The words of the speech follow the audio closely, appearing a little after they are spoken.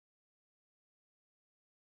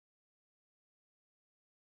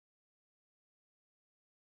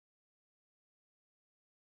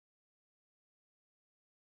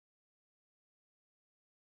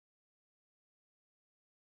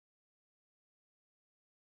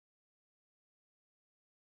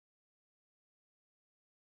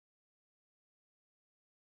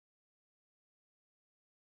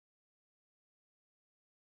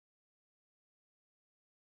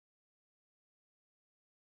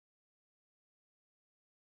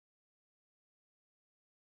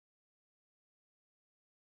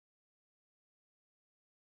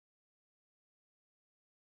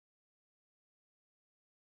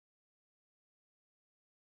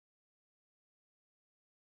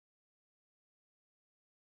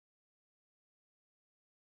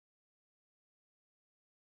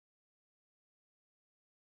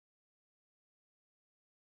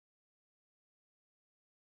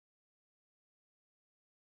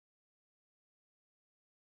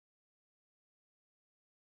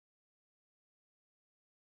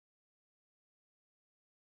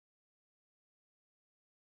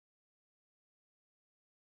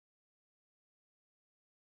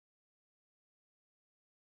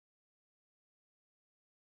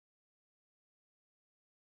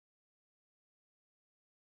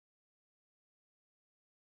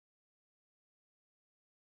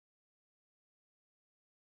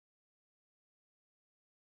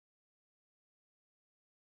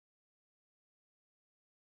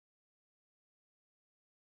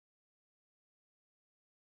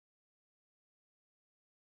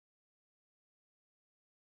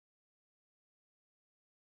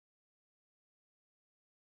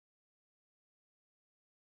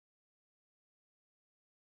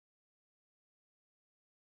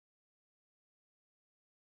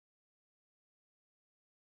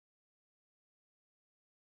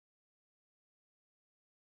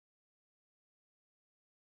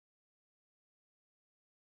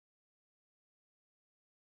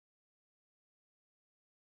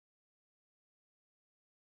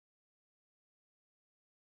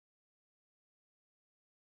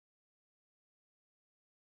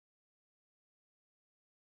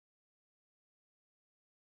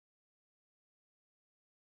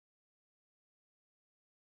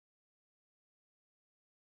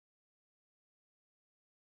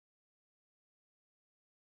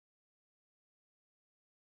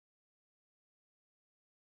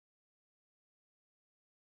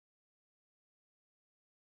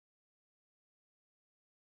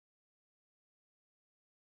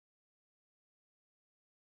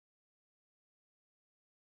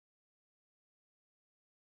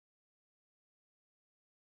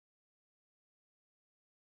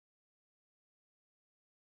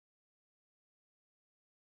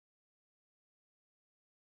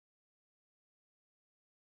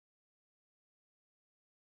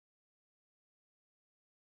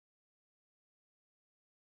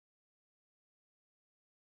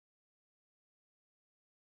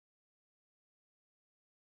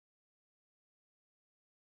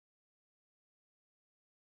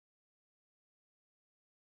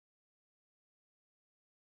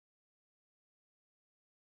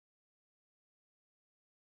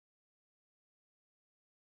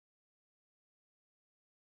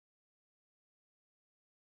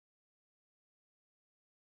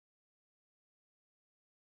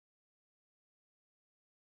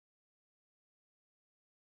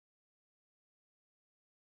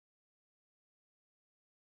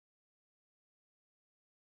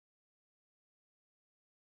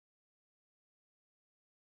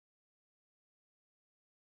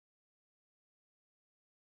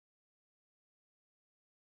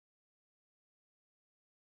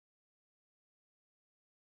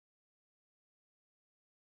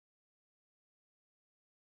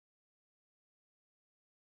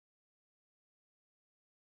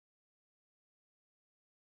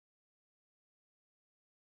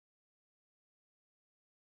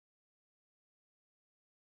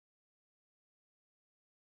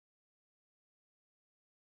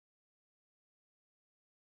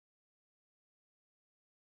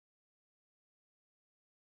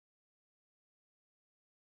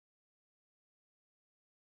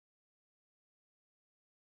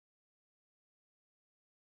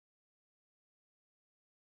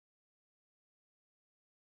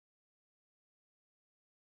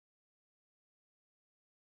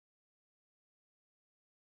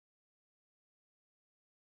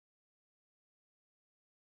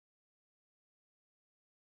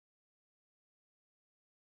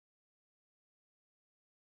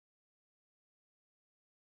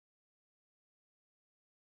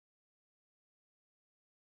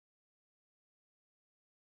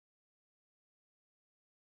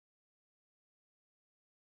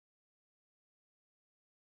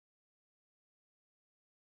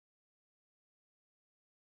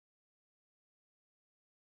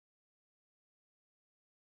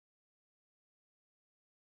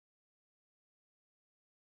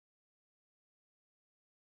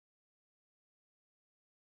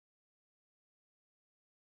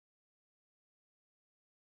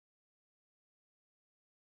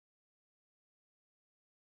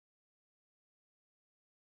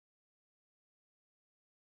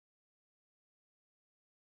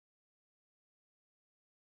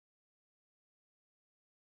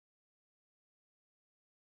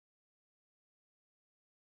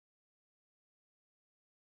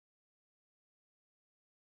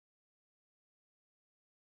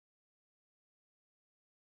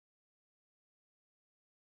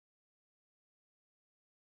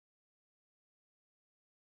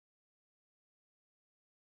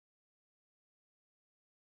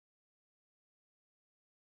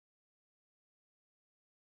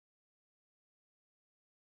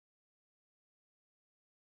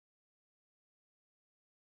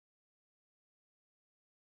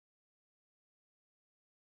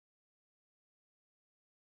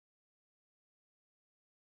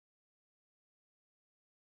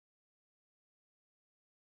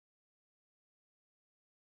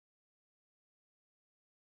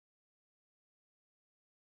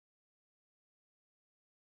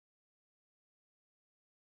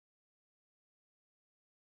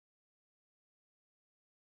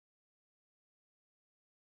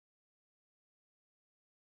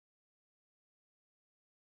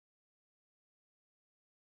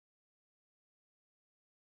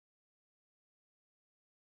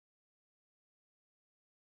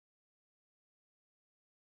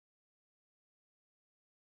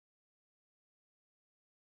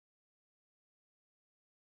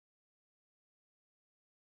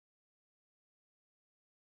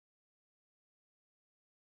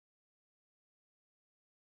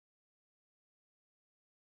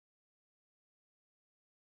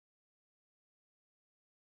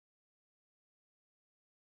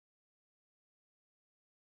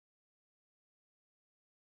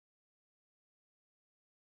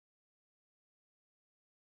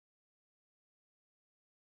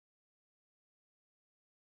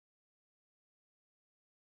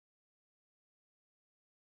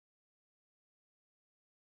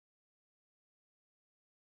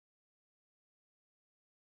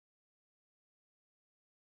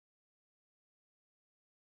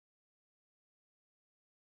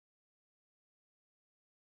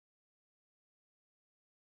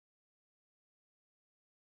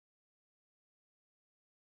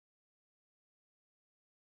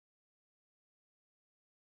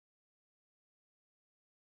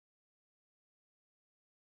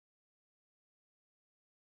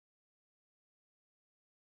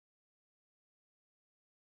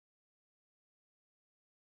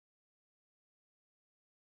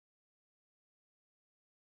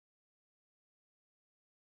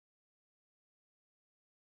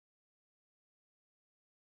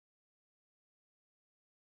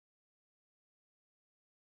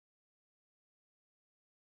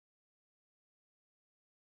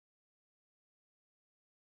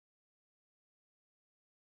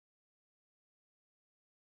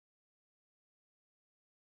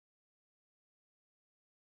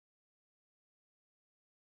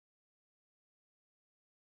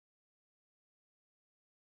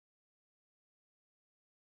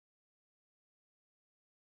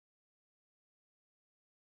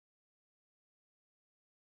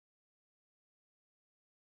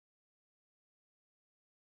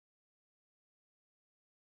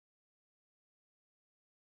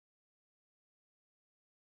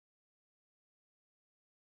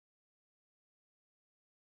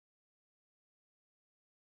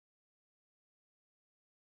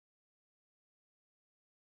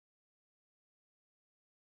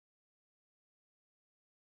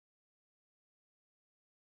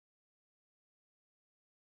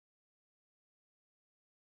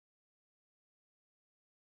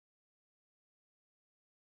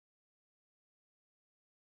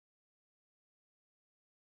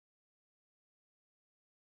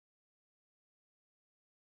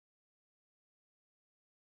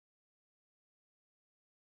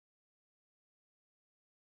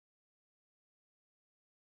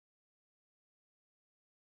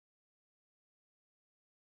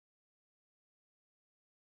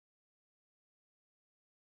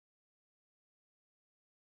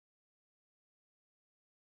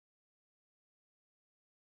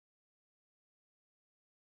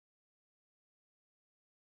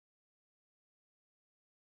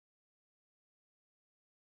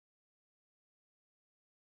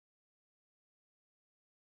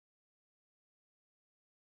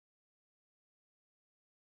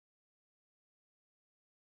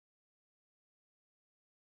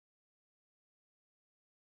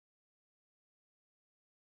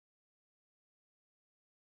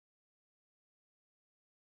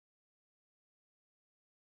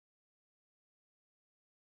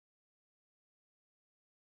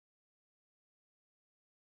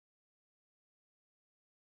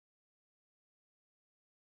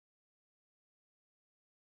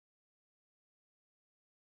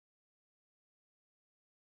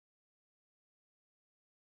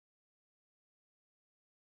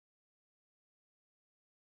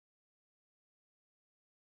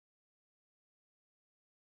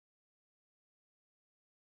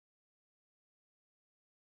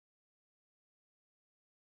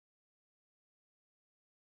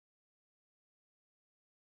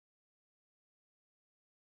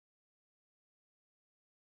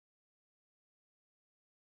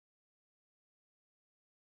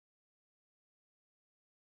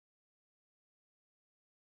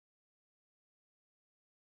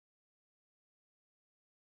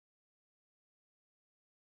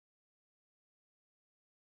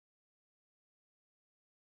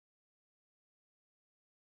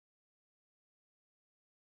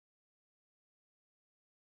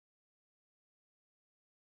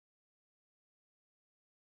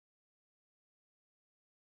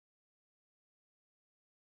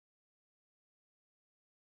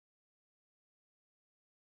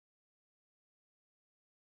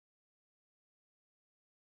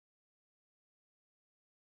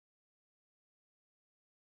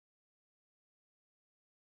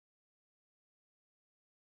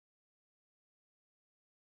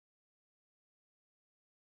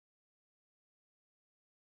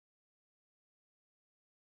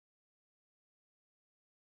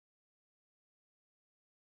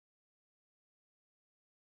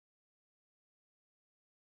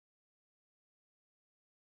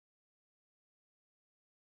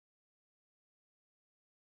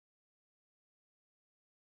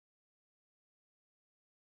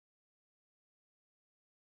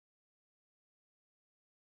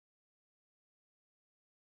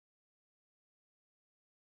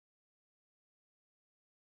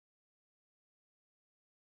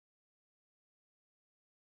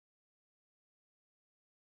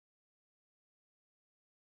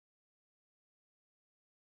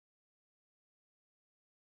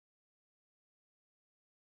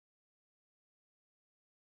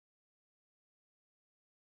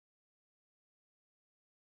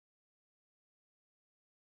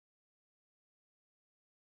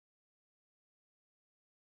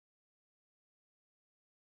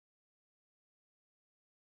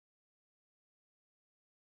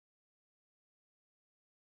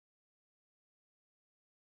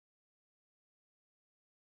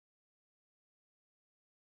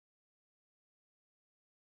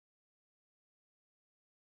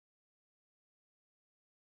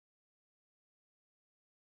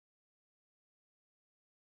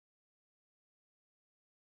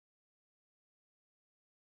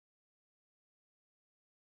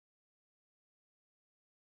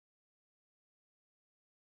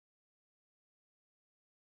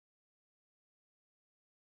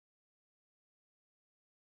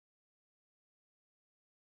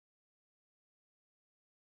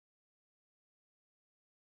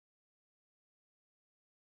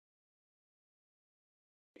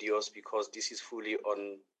videos because this is fully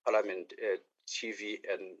on Parliament TV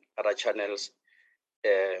and other channels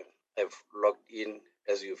have logged in,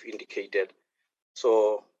 as you've indicated.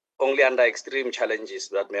 So only under extreme challenges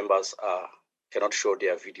that members cannot show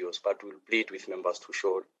their videos, but we'll plead with members to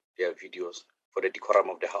show their videos for the decorum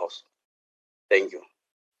of the House. Thank you.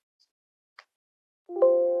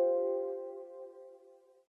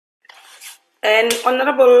 And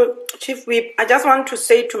Honorable Chief Whip, I just want to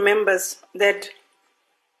say to members that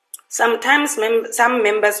sometimes some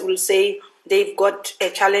members will say they've got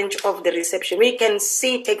a challenge of the reception. We can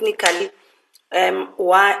see technically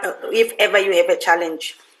why, if ever you have a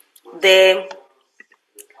challenge, there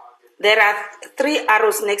are 3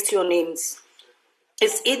 arrows next to your names.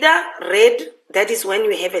 It's either red, that is when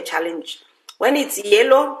you have a challenge. When it's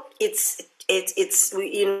yellow, it's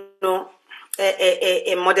you know,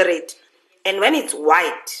 a moderate. And when it's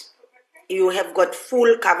white, you have got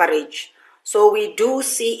full coverage. So we do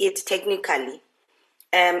see it technically.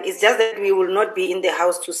 It's just that we will not be in the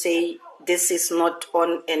House to say this is not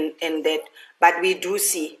on and that, but we do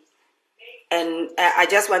see. And I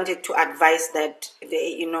just wanted to advise that,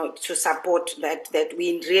 to support that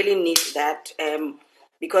we really need that.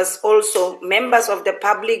 Because also members of the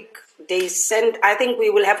public, they send, I think we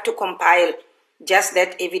will have to compile just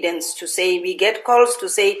that evidence to say, we get calls to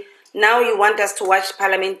say, now you want us to watch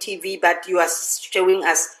Parliament TV, but you are showing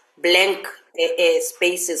us blank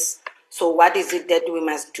spaces. So what is it that we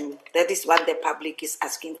must do? That is what the public is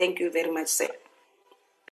asking. Thank you very much, sir.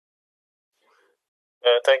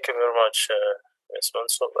 Thank you very much, Ms.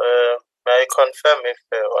 Manso. May I confirm if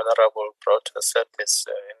Honorable Protestant is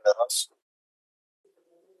in the House?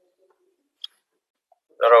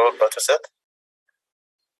 Honorable Protestant?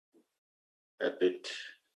 A bit.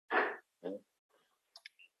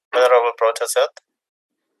 Honorable Protestant?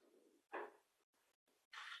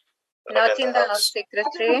 Not in the House,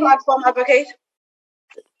 Secretary. Platform, Advocate.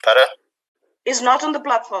 Pardon? Is not on the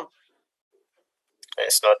platform.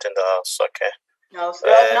 It's not in the House, okay. No, so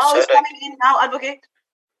now it's coming in now, Advocate.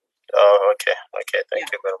 Oh, okay.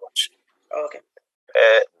 Thank you very much. Okay.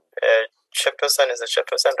 Chairperson, is the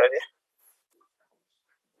chairperson ready?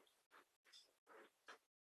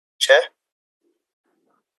 Chair?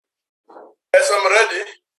 Yes, I'm ready.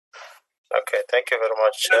 Okay, thank you very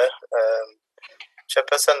much, Chair.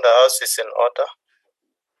 Chairperson, the House is in order.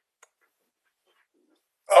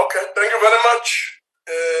 Okay, thank you very much.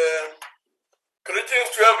 Greetings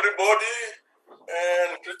to everybody and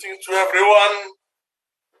greetings to everyone.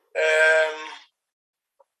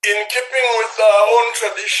 In keeping with our own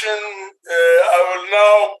tradition, I will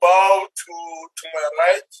now bow to my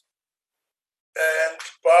right and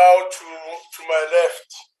bow to my left.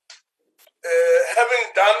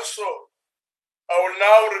 Having done so, I will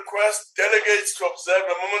now request delegates to observe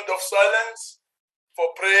a moment of silence for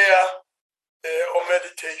prayer or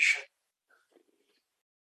meditation.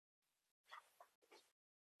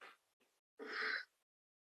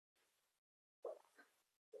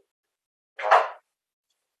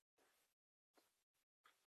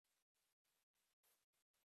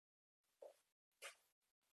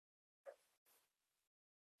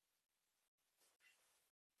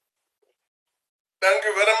 Thank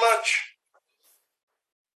you very much.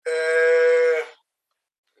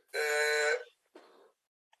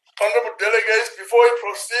 Honorable delegates, before we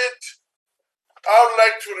proceed, I would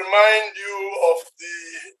like to remind you of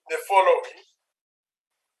the following.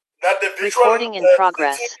 That the virtual recording in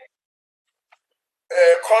progress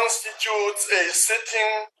constitutes a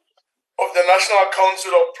sitting of the National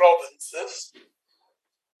Council of Provinces.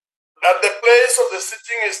 That the place of the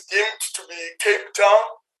sitting is deemed to be Cape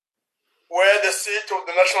Town, where the seat of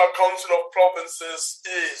the National Council of Provinces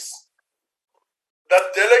is.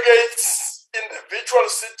 That delegates in the virtual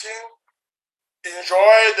sitting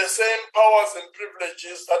enjoy the same powers and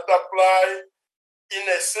privileges that apply in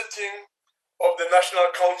a sitting of the National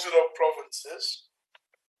Council of Provinces.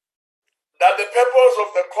 That the purpose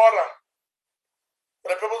of the quorum,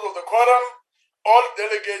 all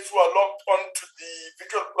delegates who are logged onto the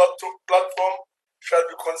virtual platform shall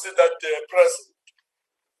be considered present.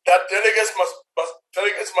 That delegates must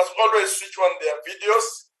always switch on their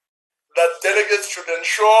videos. That delegates should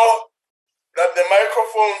ensure that the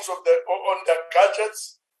microphones on their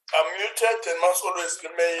gadgets are muted and must always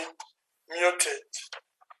remain muted.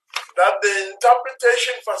 That the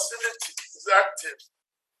interpretation facility is active.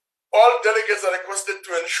 All delegates are requested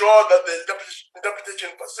to ensure that the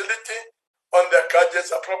interpretation facility on their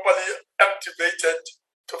gadgets are properly activated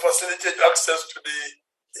to facilitate access to the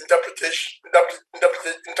interpretation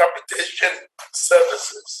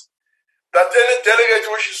services. That any delegate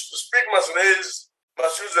who wishes to speak must use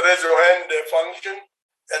the raise your hand function,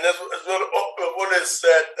 And as well, I've always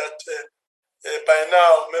said that by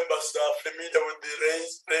now members are familiar with the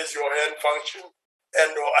raise your hand function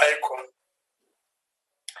and or icon.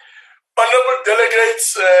 Honorable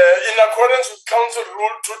delegates, in accordance with Council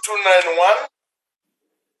Rule 2291,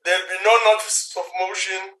 there will be no notice of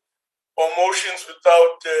motion or motions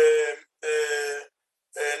without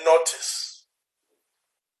notice.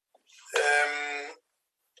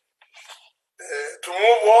 To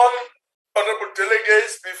move on, honorable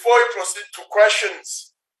delegates, before we proceed to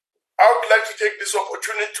questions, I would like to take this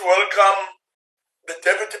opportunity to welcome the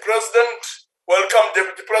Deputy President. Welcome,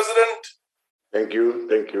 Deputy President. Thank you,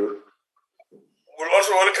 thank you. We'll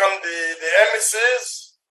also welcome the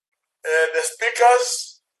MECs, the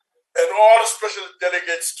speakers, and all special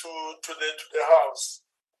delegates to the House.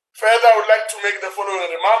 Further, I would like to make the following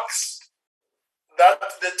remarks: that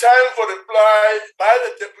the time for reply by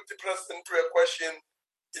the Deputy President to a question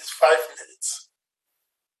is 5 minutes.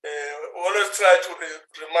 Always try to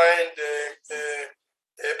remind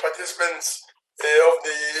participants of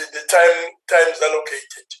the times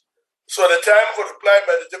allocated. So the time for reply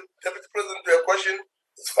by the Deputy President to a question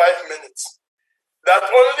is 5 minutes. That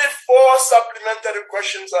only 4 supplementary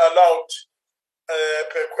questions are allowed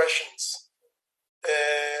per questions.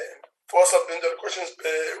 4 supplementary questions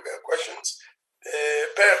per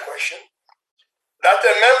question. That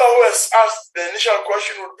a member who has asked the initial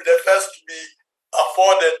question would be the first to be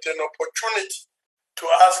afforded an opportunity to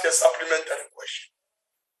ask a supplementary question.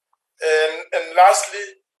 And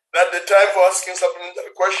lastly, that the time for asking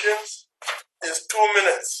supplementary questions is 2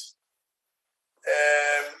 minutes.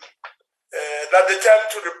 That the time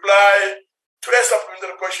to reply to a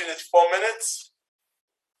supplementary question is 4 minutes.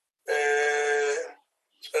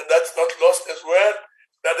 So that's not lost as well.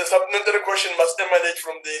 That the supplementary question must emanate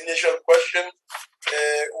from the initial question.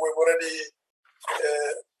 We've already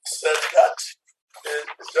said that.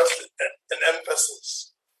 It's just an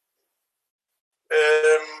emphasis.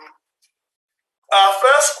 Our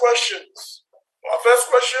first question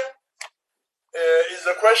is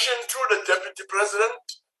a question to the Deputy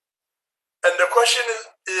President, and the question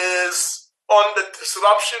is on the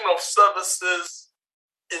disruption of services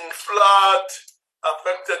in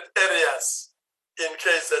flood-affected areas in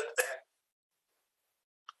KZN.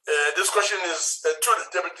 This question is to the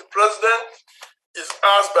Deputy President, is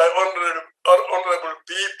asked by Honorable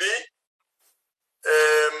BB,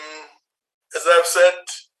 as I've said,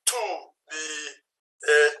 to the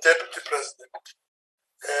Deputy President.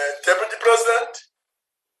 Deputy President.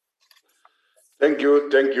 Thank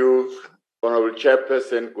you, Honorable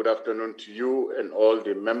Chairperson. Good afternoon to you and all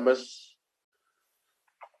the members.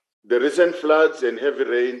 The recent floods and heavy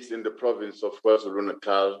rains in the province of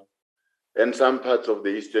KwaZulu-Natal and some parts of the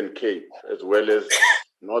Eastern Cape, as well as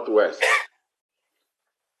Northwest,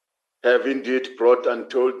 have indeed brought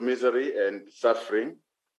untold misery and suffering.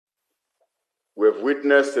 We have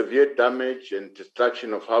witnessed severe damage and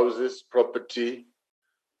destruction of houses, property,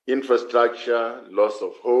 infrastructure, loss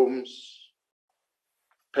of homes,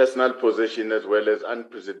 personal possession, as well as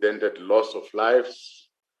unprecedented loss of lives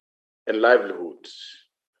and livelihoods,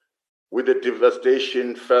 with the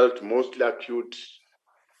devastation felt mostly acute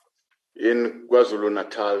in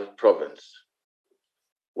KwaZulu-Natal province.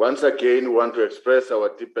 Once again, we want to express our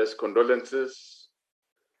deepest condolences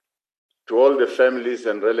to all the families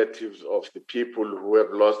and relatives of the people who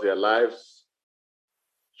have lost their lives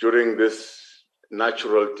during this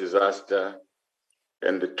natural disaster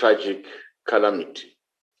and the tragic calamity.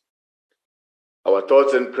 Our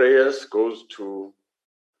thoughts and prayers goes to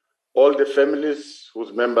all the families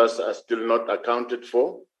whose members are still not accounted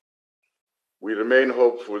for. We remain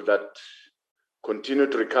hopeful that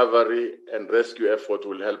continued recovery and rescue effort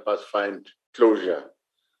will help us find closure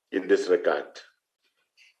in this regard.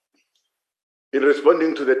 In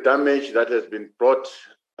responding to the damage that has been brought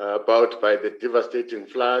about by the devastating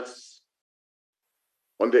floods,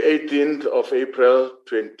 on the 18th of April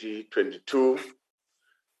 2022,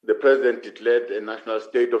 the President declared a national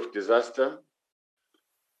state of disaster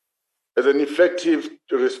as an effective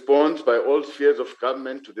response by all spheres of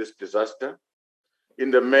government to this disaster.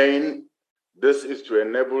 In the main, this is to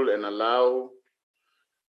enable and allow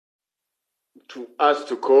us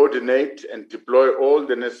to coordinate and deploy all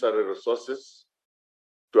the necessary resources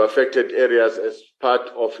to affected areas as part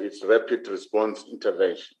of its rapid response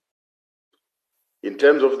intervention. In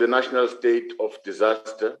terms of the national state of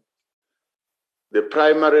disaster, the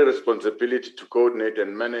primary responsibility to coordinate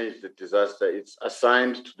and manage the disaster is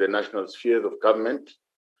assigned to the national spheres of government,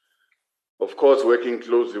 of course, working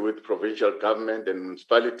closely with provincial government and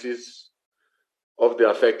municipalities of the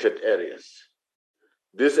affected areas.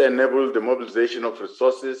 This enabled the mobilization of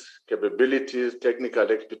resources, capabilities,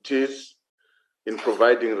 technical expertise in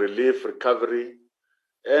providing relief, recovery,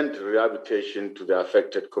 and rehabilitation to the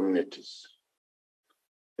affected communities.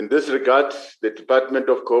 In this regard, the Department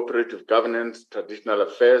of Cooperative Governance, Traditional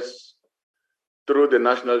Affairs, through the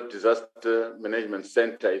National Disaster Management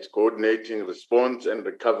Center, is coordinating response and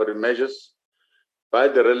recovery measures by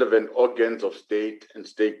the relevant organs of state and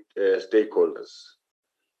stakeholders.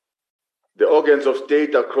 The organs of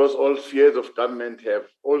state across all spheres of government have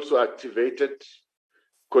also activated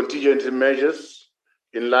contingency measures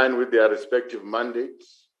in line with their respective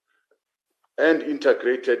mandates and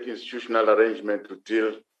integrated institutional arrangement to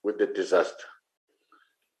deal with the disaster.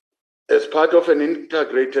 As part of an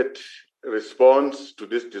integrated response to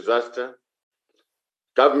this disaster,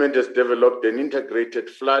 government has developed an integrated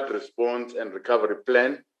flood response and recovery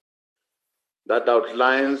plan that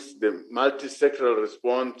outlines the multi-sectoral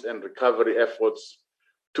response and recovery efforts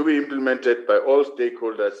to be implemented by all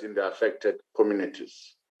stakeholders in the affected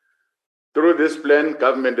communities. Through this plan,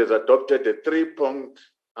 government has adopted a three-pronged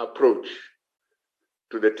approach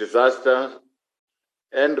to the disaster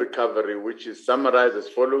and recovery, which is summarized as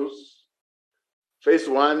follows. Phase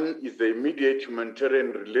one is the immediate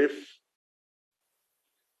humanitarian relief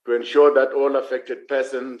to ensure that all affected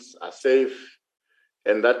persons are safe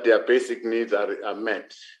and that their basic needs are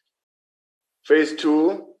met. Phase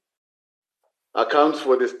two accounts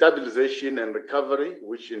for the stabilization and recovery,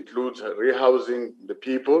 which includes rehousing the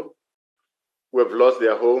people who have lost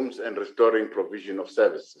their homes and restoring provision of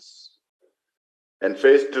services. And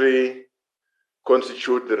phase three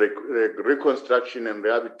constitute the reconstruction and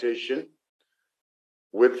rehabilitation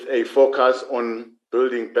with a focus on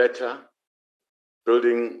building better,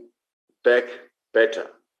 building back better.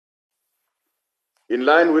 In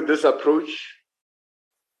line with this approach,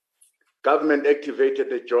 government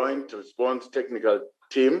activated a joint response technical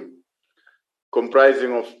team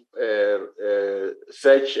comprising of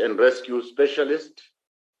search and rescue specialists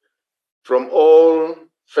from all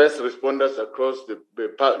first responders across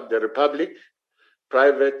the Republic,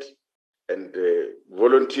 private and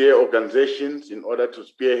volunteer organizations in order to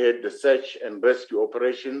spearhead the search and rescue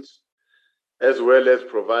operations, as well as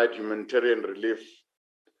provide humanitarian relief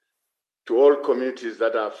to all communities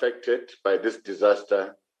that are affected by this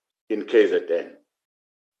disaster in KZN.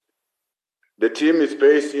 The team is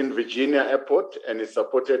based in Virginia Airport and is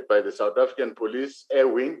supported by the South African Police Air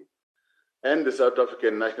Wing and the South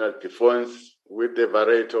African National Defence with a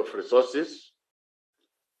variety of resources,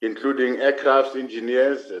 including aircraft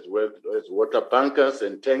engineers as well as water bunkers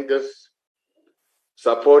and tankers,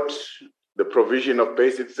 support the provision of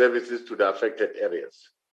basic services to the affected areas.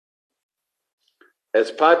 As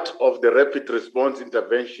part of the rapid response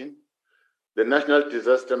intervention, the National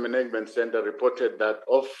Disaster Management Center reported that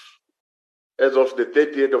as of the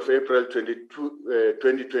 30th of April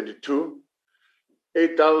 2022,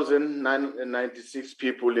 8,096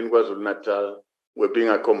 people in KwaZulu-Natal were being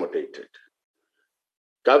accommodated.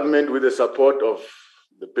 Government, with the support of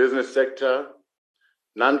the business sector,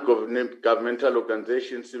 non-governmental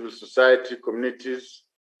organizations, civil society, communities,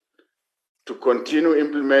 to continue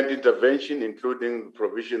implement intervention, including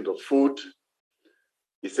provisions of food,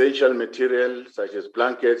 essential materials such as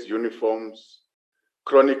blankets, uniforms,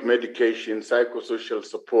 chronic medication, psychosocial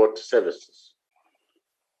support services.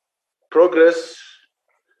 Progress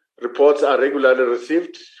reports are regularly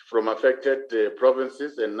received from affected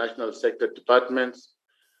provinces and national sector departments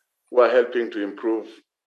who are helping to improve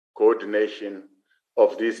coordination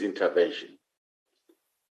of this intervention.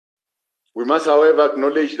 We must, however,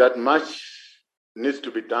 acknowledge that much needs to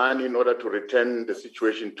be done in order to return the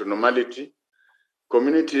situation to normality.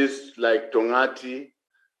 Communities like Tongati,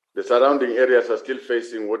 the surrounding areas are still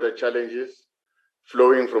facing water challenges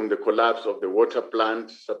flowing from the collapse of the water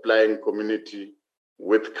plant supplying community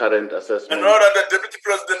with current assessment. I know that the Deputy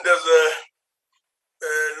President has a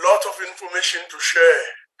lot of information to share.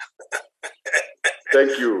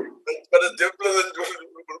 Thank you. But the Deputy President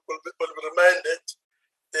will be reminded,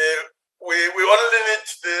 we only need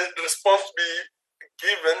the response to be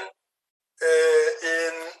given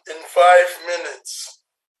in 5 minutes.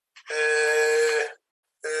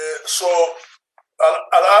 So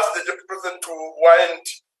I'll ask the Deputy President to wind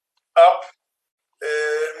up.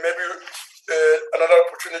 Maybe another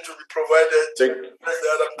opportunity will be provided. Thank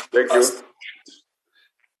you.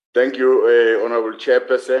 Thank you, Honorable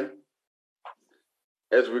Chairperson.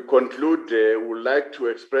 As we conclude, we would like to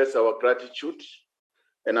express our gratitude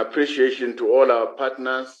and appreciation to all our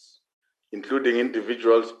partners, including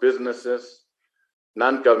individuals, businesses,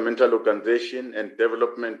 non-governmental organizations, and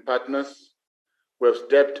development partners who have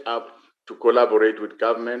stepped up to collaborate with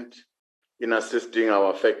government in assisting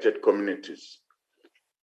our affected communities.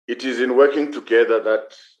 It is in working together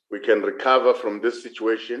that we can recover from this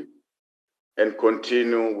situation and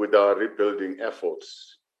continue with our rebuilding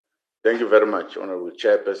efforts. Thank you very much, Honorable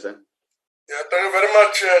Chairperson. Yeah, thank you very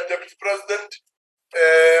much, Deputy President.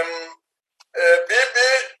 BB,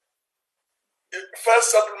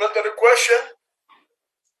 first supplementary question.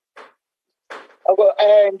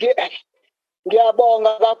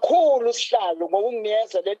 Ngiyabonga kakhulu sihlalo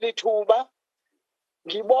ngokunginikeza leli thuba.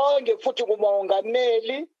 Ngibonge futhi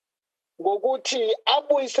kumongameli ngokuthi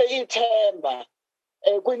abuyise ithemba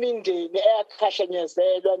kwimindeni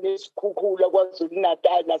eyakhahlanyezelwa nezikhukhula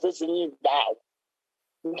KwaZulu-Natal nasezinye izindawo.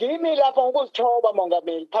 Ngimi lapha ngokuzithoba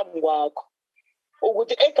mongameli phambi kwakho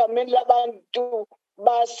ukuthi egameni labantu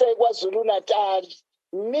base KwaZulu-Natal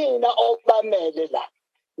mina obamele la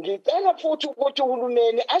ngicela futhi ukuthi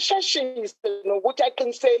uhulumeni ashashise nokuthi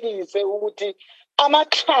aqinisekise ukuthi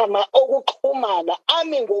amakhama okuxhumana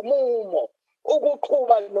ami ngomumo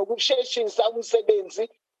ukuqhuba nokusheshisa umsebenzi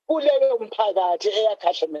kuleyo mphakathi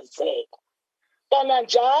eyakhahlamezeka.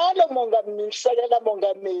 Kananjalo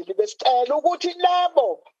mongameli besicela ukuthi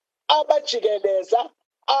labo abajikeleza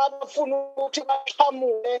abafuna ukuthi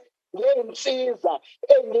baqhamuke ngensiza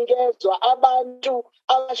enikezwa abantu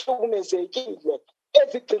abahlukumezekile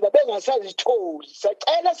ezigcina bengasazitholi.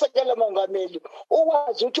 Sicela sekela mongameli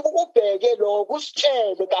ukwazi ukuthi ukubheke lokho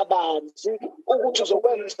usitshele kabanzi ukuthi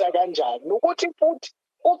uzokwenza kanjani ukuthi futhi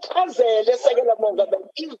uchazele sekela mongameli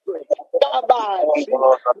izwe kabanzi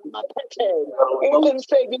maphethelo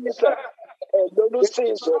uqinisekisa lolu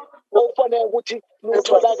sizo ofanele ukuthi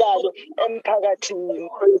lutholakale emphakathini.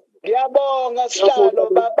 Ngiyabonga sihlalo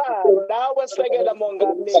baba nawe sekela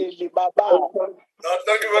mongameli baba. No,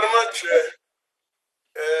 thank you very much,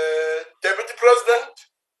 Deputy President.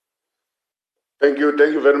 Thank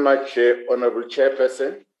you very much, Honorable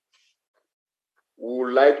Chairperson. We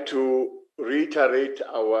would like to reiterate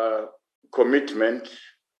our commitment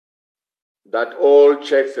that all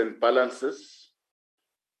checks and balances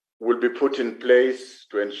will be put in place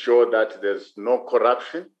to ensure that there's no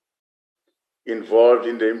corruption involved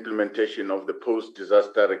in the implementation of the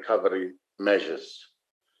post-disaster recovery measures.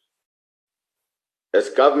 As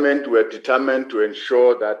government, we are determined to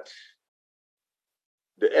ensure that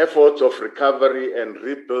the efforts of recovery and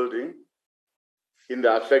rebuilding in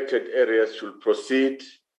the affected areas should proceed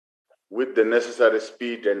with the necessary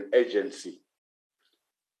speed and urgency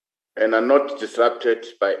and are not disrupted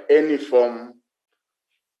by any form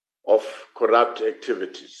of corrupt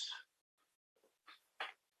activities.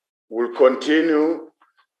 We'll continue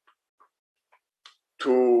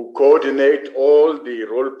to coordinate all the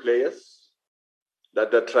role players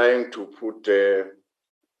that are trying to put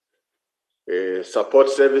support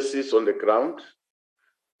services on the ground,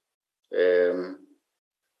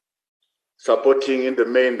 supporting in the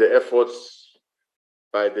main the efforts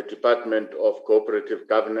by the Department of Cooperative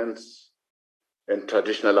Governance and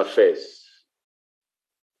Traditional Affairs.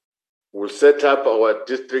 We'll set up our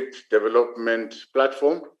district development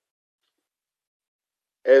platform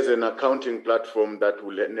as an accounting platform that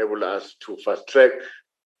will enable us to fast-track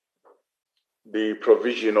the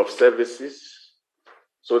provision of services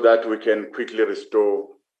so that we can quickly restore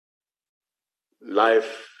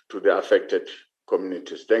life to the affected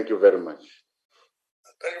communities. Thank you very much.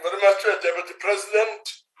 Thank you very much, Deputy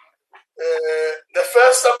President. The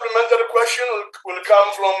first supplementary question will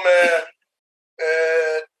come from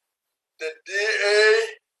the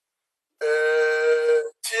DA,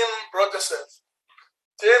 Tim Brodersen.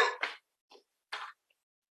 Tim.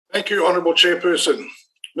 Thank you, Honourable Chairperson.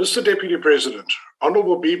 Mr. Deputy President,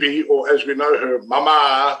 Honourable Bibi, or as we know her,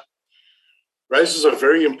 Mama, raises a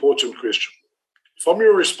very important question. From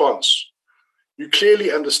your response, you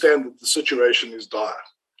clearly understand that the situation is dire.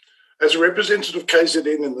 As a representative of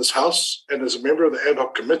KZN in this House and as a member of the ad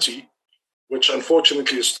hoc committee, which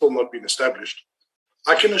unfortunately has still not been established,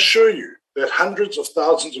 I can assure you that hundreds of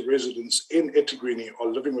thousands of residents in eThekwini are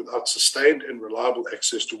living without sustained and reliable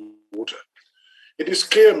access to water. It is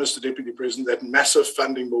clear, Mr. Deputy President, that massive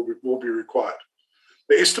funding will be required.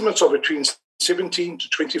 The estimates are between 17 to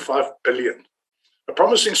 25 billion. A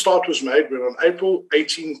promising start was made when on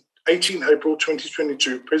 18 April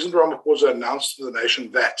 2022, President Ramaphosa announced to the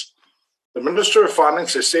nation that the Minister of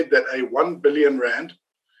Finance has said that a 1 billion rand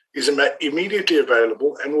is immediately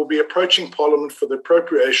available and will be approaching Parliament for the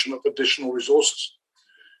appropriation of additional resources.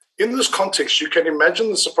 In this context, you can imagine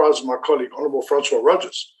the surprise of my colleague, Honourable Francois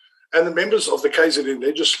Rogers, and the members of the KZN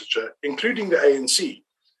legislature, including the ANC,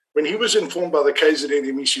 when he was informed by the KZN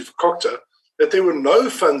MEC for Kokta that there were no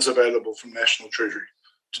funds available from National Treasury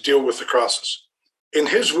to deal with the crisis. In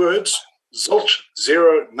his words, zilch,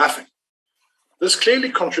 zero, nothing. This clearly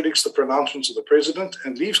contradicts the pronouncements of the President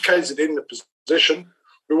and leaves KZN in a position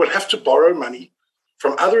where we'll have to borrow money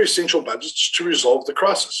from other essential budgets to resolve the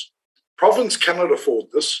crisis. Province cannot afford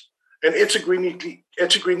this, and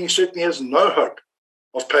eThekwini certainly has no hope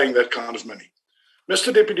of paying that kind of money.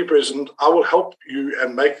 Mr. Deputy President, I will help you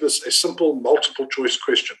and make this a simple multiple choice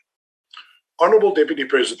question. Honourable Deputy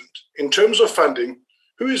President, in terms of funding,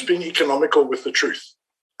 who is being economical with the truth?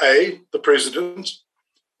 A, the President,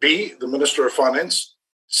 B, the Minister of Finance,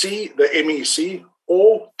 C, the MEC,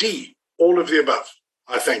 or D, all of the above?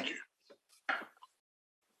 I thank you.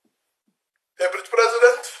 Deputy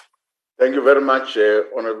President. Thank you very much,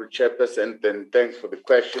 Honourable Chairperson, and thanks for the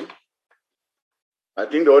question. I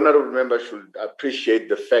think the Honourable Member should appreciate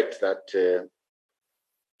the fact that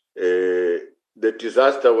the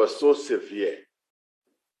disaster was so severe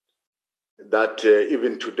that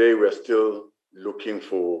even today we are still looking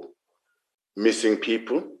for missing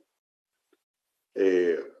people.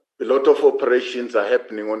 A lot of operations are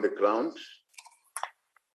happening on the ground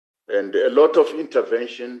and a lot of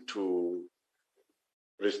intervention to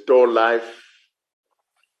restore life,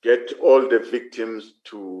 get all the victims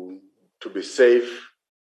to be safe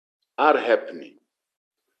are happening.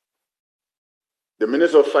 The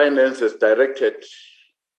Minister of Finance has directed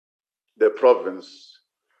the province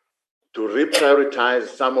to reprioritize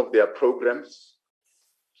some of their programs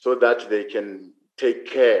so that they can take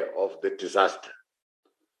care of the disaster.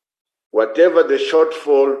 Whatever the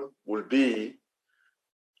shortfall will be,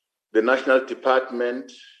 the National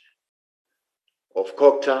Department of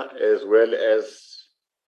COCTA as well as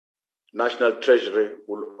National Treasury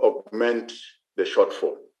will augment the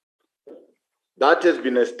shortfall. That has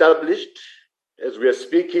been established. As we are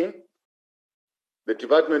speaking, the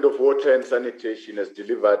Department of Water and Sanitation has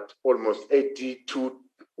delivered almost 82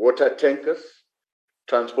 water tankers,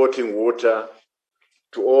 transporting water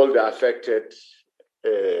to all the affected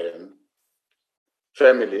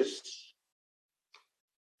families.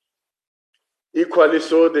 Equally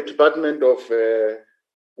so, the Department of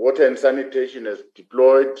Water and Sanitation has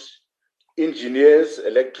deployed engineers,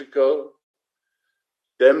 electrical,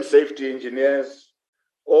 dam safety engineers,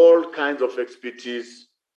 all kinds of expertise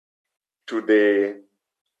to the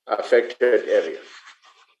affected areas.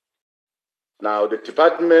 Now, the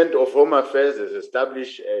Department of Home Affairs has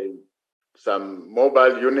established some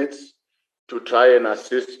mobile units to try and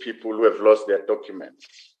assist people who have lost their documents.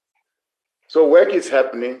 So work is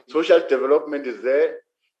happening. Social development is there,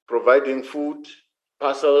 providing food,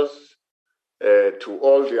 parcels to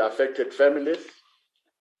all the affected families.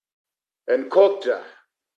 And COCTA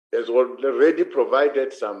has already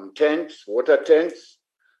provided some tanks, water tanks,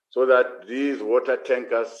 so that these water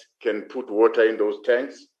tankers can put water in those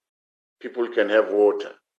tanks. People can have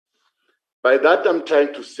water. By that, I'm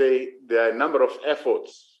trying to say there are a number of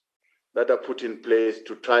efforts that are put in place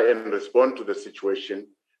to try and respond to the situation.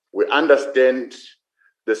 We understand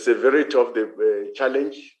the severity of the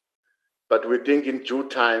challenge, but we think in due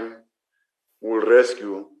time, we'll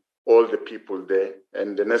rescue all the people there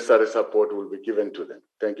and the necessary support will be given to them.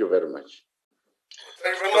 Thank you very much.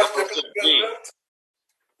 Thank you very much, Deputy President.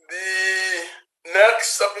 The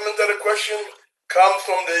next supplementary question comes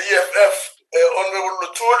from the EFF, Honorable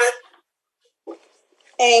Lutuli.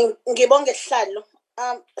 Ngibonge sihlalo.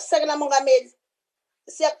 Sekela Mongameli,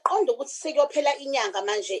 siyaqonda ukuthi sekuyophela inyanga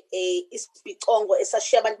manje isibhicongo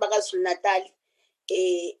esashiya abantu bakaZulu Natal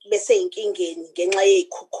bese inkingeni ngenxa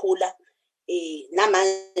yezikhukhula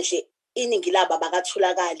namanje iningi laba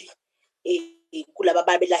bakatholakali kulaba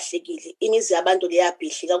babelahlekile. Imizi yabantu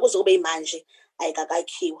leyabhidlika kuze kube manje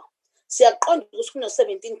ayikakakhiwa. Siyaqonda ukuthi kuno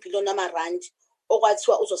 17 billion amarandi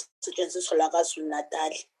okwathiwa uzosetshenziswa la kwaZulu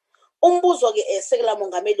Natal. Umbuzo ke Sekela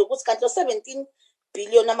Mongameli ukuthi kanti lo 17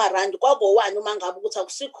 billion amarandi kwakowani uma ngabe ukuthi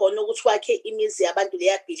akusikhona ukuthi wakhe imizi yabantu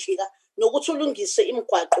leyabhidlika nokuthi ulungise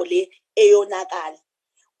imigwaqo le eyonakala.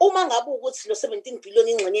 Uma ngabe ukuthi lo 17 billion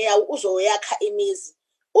ingxenye yawo uzoyakha imizi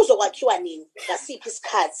uzokwakhiwa nini ngasiphi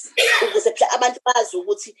isikhathi ukuze phela abantu bazi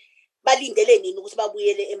ukuthi balindele nini ukuthi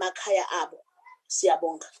babuyele emakhaya abo.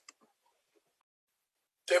 Siyabonga.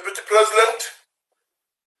 Deputy President.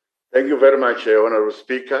 Thank you very much, Honorable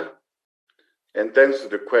Speaker, and thanks for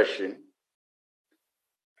the question.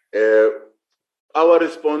 Our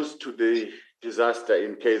response to the disaster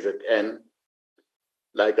in KZN,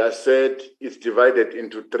 like I said, is divided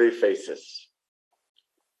into 3 phases.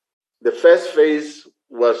 The first phase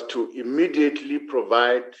was to immediately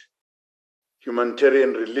provide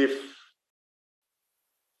humanitarian relief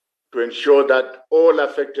to ensure that all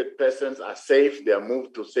affected persons are safe, they are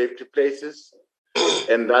moved to safety places,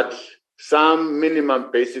 and that some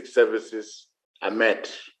minimum basic services are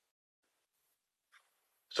met.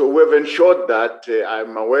 So we've ensured that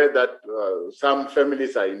I'm aware that some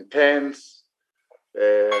families are in tents.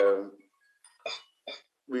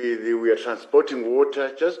 We are transporting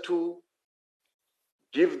water just to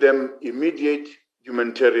give them immediate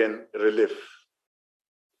humanitarian relief.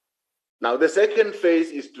 Now, the second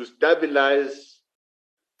phase is to stabilize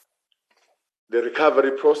the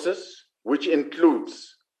recovery process, which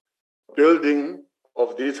includes building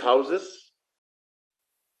of these houses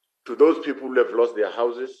to those people who have lost their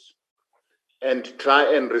houses and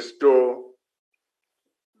try and restore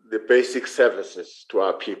the basic services to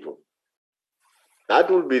our people.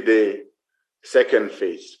 That will be the second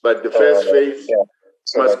phase. But the first phase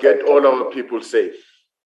must get all our people safe.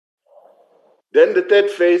 Then the third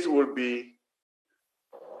phase will be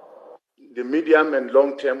the medium and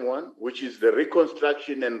long-term one, which is the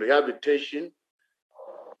reconstruction and rehabilitation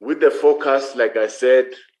with the focus, like I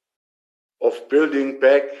said, of building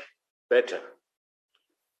back better.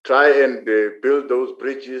 Try and build those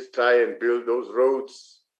bridges, try and build those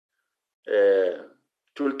roads.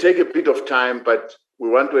 It will take a bit of time, but we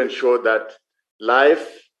want to ensure that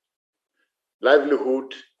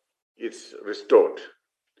livelihood is restored.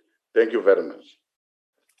 Thank you very much.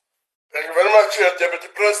 Thank you very much, Deputy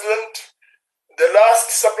President. The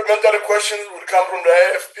last supplementary question will come from the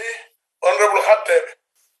AFP. Honorable Khatebe.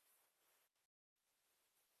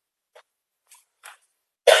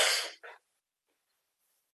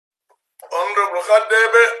 Honorable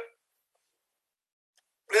Khatebe,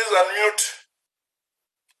 please unmute.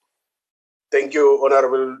 Thank you,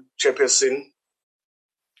 Honorable Chairperson.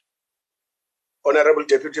 Honorable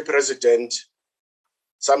Deputy President,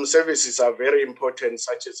 some services are very important,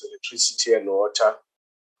 such as electricity and water,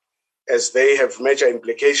 as they have major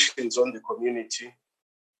implications on the community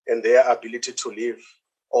and their ability to live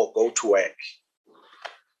or go to work.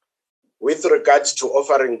 With regards to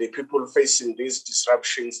offering the people facing these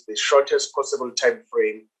disruptions the shortest possible time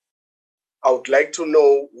frame, I would like to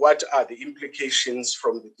know what are the implications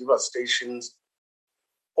from the devastations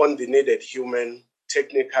on the needed human,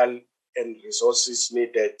 technical, and resources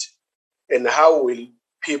needed, and how will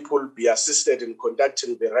people be assisted in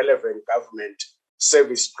conducting the relevant government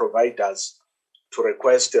service providers to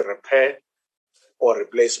request a repair or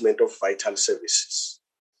replacement of vital services.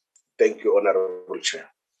 Thank you, Honorable Chair.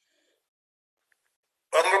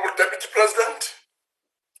 Honorable Deputy President.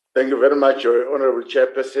 Thank you very much, Honorable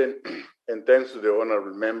Chairperson, and thanks to the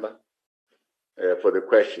Honorable Member for the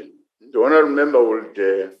question. The Honorable Member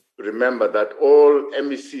would remember that all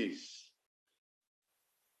MECs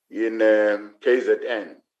in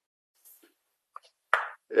KZN,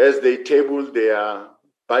 as they table their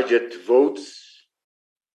budget votes,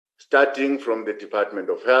 starting from the Department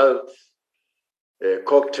of Health,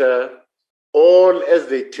 COCTA, all as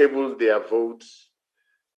they table their votes,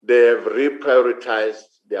 they have reprioritized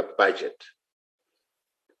their budget.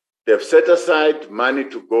 They've set aside money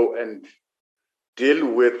to go and deal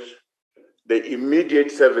with the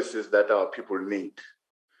immediate services that our people need.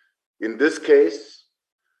 In this case,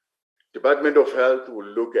 Department of Health will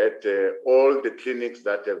look at all the clinics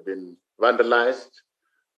that have been vandalized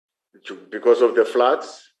because of the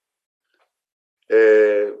floods.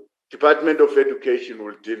 Department of Education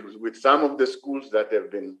will deal with some of the schools that have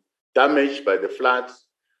been damaged by the floods.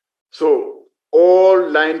 So all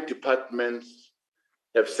 9 departments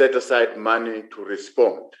have set aside money to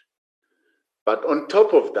respond. But on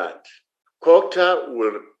top of that, COCTA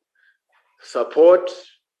will support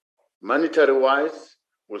monetary-wise,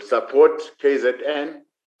 will support KZN,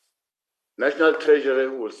 National Treasury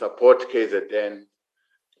will support KZN,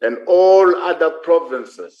 and all other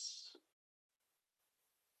provinces,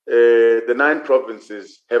 the 9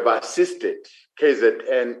 provinces have assisted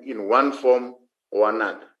KZN in one form or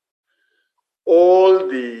another. All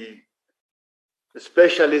the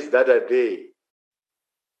specialists that are there,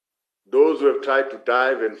 those who have tried to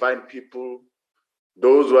dive and find people,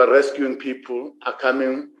 those who are rescuing people are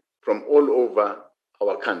coming from all over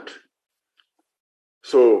our country.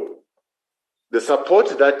 So the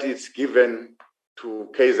support that is given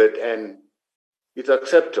to KZN is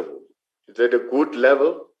acceptable. It's at a good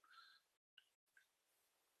level.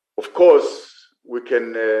 Of course, we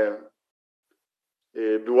can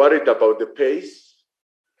be worried about the pace,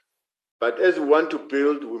 but as we want to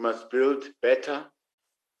build, we must build better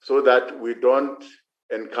so that we don't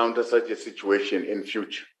encounter such a situation in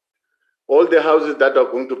future. All the houses that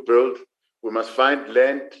are going to build, we must find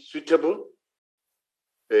land suitable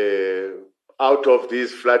out of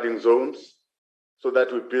these flooding zones so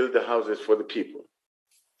that we build the houses for the people.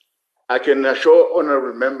 I can assure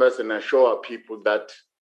honorable members and assure our people that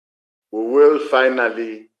we will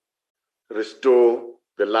finally restore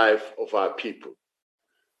the life of our people.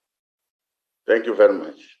 Thank you very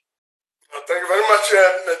much. Thank you very much,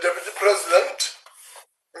 Deputy President.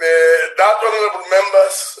 That, honorable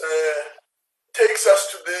members, takes us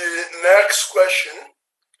to the next question.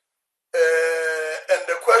 And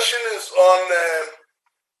the question is on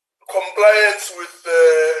compliance with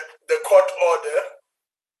the court order.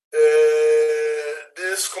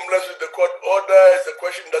 This compliance with the court order is a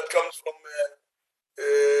question that comes from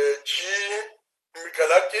G.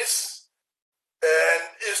 Mikalakis and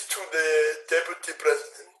is to the Deputy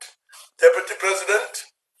President. Deputy President.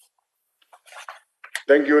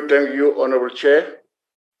 Thank you, Honorable Chair.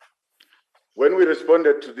 When we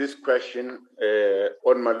responded to this question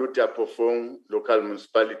on Maluti Apofong local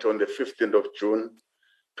municipality on the 15th of June,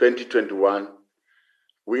 2021,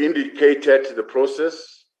 we indicated the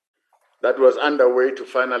process that was underway to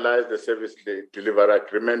finalize the service delivery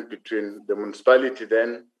agreement between the municipality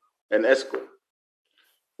then and ESCOM.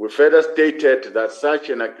 We further stated that such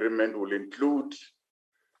an agreement will include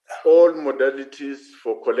all modalities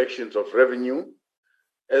for collections of revenue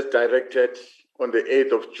as directed on the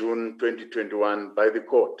 8th of June 2021 by the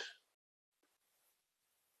court.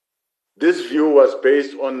 This view was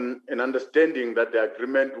based on an understanding that the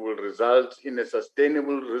agreement will result in a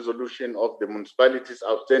sustainable resolution of the municipality's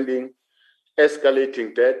outstanding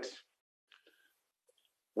escalating debt,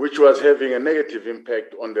 which was having a negative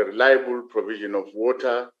impact on the reliable provision of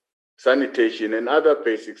water, sanitation, and other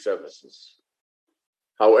basic services.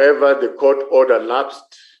 However, the court order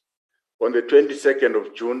lapsed on the 22nd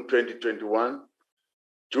of June 2021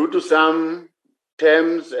 due to some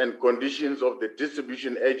terms and conditions of the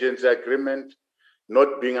distribution agency agreement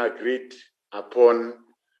not being agreed upon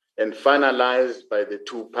and finalized by the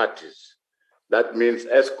two parties. That means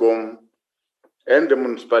ESCOM and the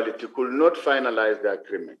municipality could not finalize the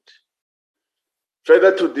agreement.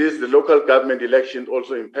 Further to this, the local government elections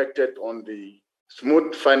also impacted on the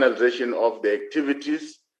smooth finalization of the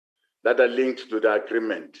activities that are linked to the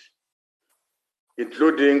agreement,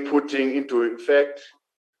 including putting into effect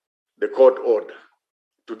the court order.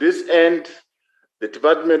 To this end, the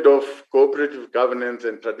Department of Cooperative Governance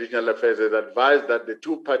and Traditional Affairs has advised that the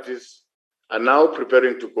two parties are now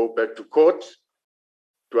preparing to go back to court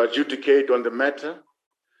to adjudicate on the matter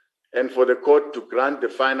and for the court to grant the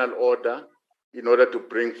final order in order to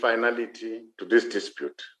bring finality to this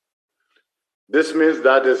dispute. This means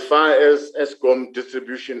that as far as ESCOM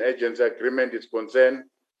distribution agency agreement is concerned,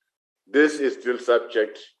 this is still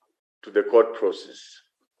subject to the court process.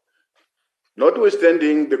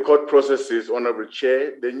 Notwithstanding the court processes, Honorable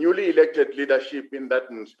Chair, the newly elected leadership in that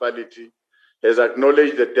municipality has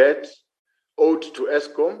acknowledged the debt owed to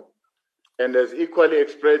ESCOM and has equally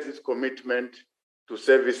expressed its commitment to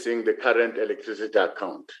servicing the current electricity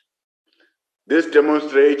account. This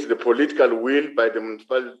demonstrates the political will by the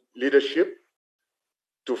municipal leadership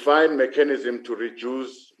to find mechanism to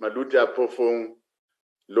reduce Maluti Apofong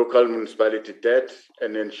local municipality debt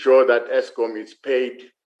and ensure that ESCOM is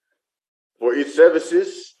paid for its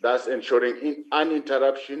services, thus ensuring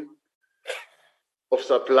uninterruption of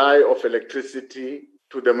supply of electricity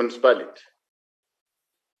to the municipality.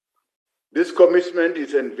 This commitment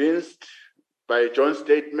is evinced by a joint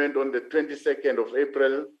statement on the 22nd of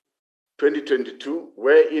April 2022,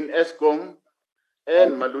 wherein ESCOM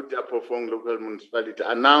and Maluti Apofong local municipality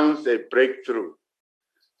announced a breakthrough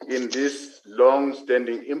in this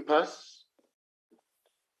long-standing impasse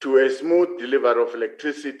to a smooth delivery of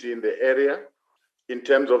electricity in the area. In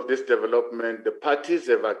terms of this development, the parties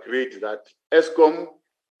have agreed that ESCOM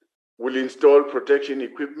will install protection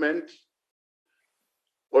equipment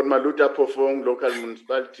on Maluti Apofong local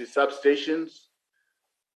municipality substations.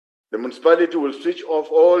 The municipality will switch off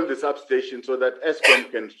all the substations so that ESCOM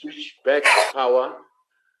can switch back power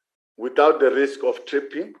without the risk of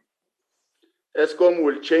tripping. ESCOM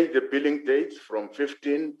will change the billing dates from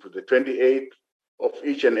 15 to the 28th of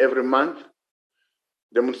each and every month.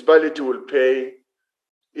 The municipality will pay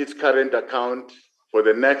its current account for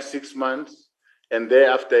the next 6 months and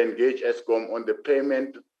thereafter engage ESCOM on the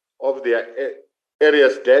payment of their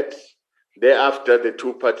area's debt. Thereafter, the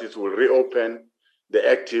two parties will reopen the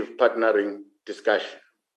active partnering discussion.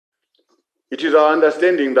 It is our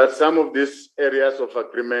understanding that some of these areas of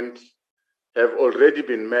agreement have already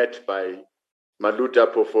been met by Maluti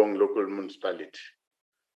Apofong local municipality.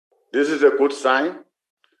 This is a good sign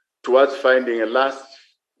towards finding a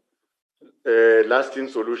lasting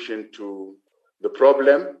solution to the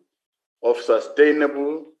problem of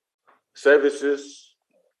sustainable services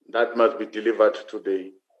that must be delivered to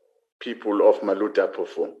the people of Maluti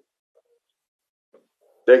Apofong.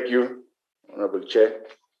 Thank you, Honorable Chair.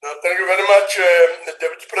 Thank you very much,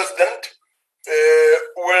 Deputy President.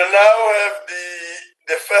 We'll now have the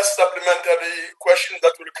the first supplementary question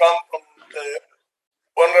that will come from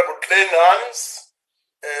Honorable Klein Hans,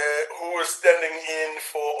 who is standing in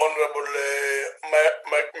for Honorable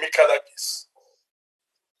Mikalakis.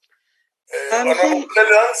 Honorable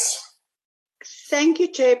Klein Hans. Thank you,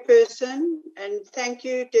 Chairperson, and thank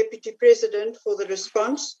you, Deputy President, for the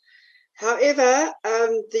response. However,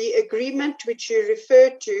 the agreement which you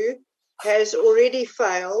referred to has already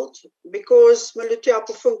failed because Militia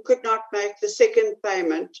Apofung could not make the second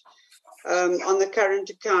payment on the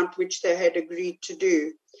current account, which they had agreed to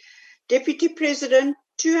do. Deputy President,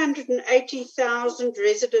 280,000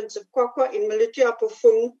 residents of Kwakwa in Militia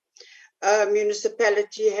Apofung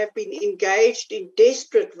municipality have been engaged in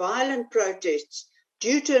desperate, violent protests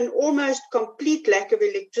due to an almost complete lack of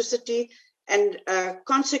electricity and a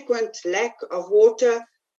consequent lack of water,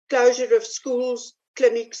 closure of schools,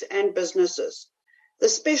 clinics and businesses. The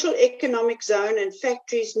special economic zone and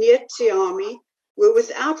factories near Tsiami were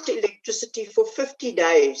without electricity for 50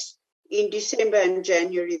 days in December and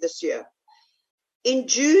January this year. In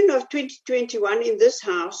June of 2021 in this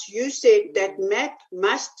House, you said that MAP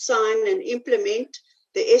must sign and implement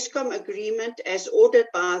the ESCOM agreement as ordered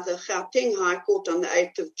by the Gauteng High Court on the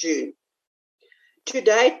 8th of June. To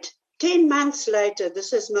date, 10 months later,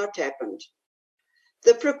 this has not happened.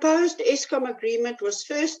 The proposed ESCOM agreement was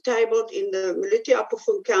first tabled in the Militia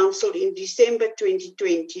Apofung Council in December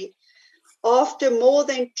 2020 after more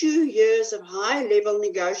than 2 years of high-level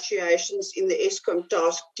negotiations in the ESCOM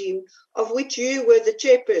task team, of which you were the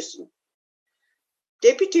chairperson.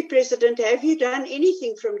 Deputy President, have you done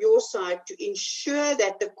anything from your side to ensure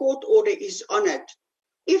that the court order is honoured?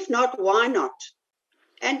 If not, why not?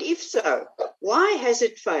 And if so, why has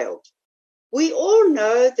it failed? We all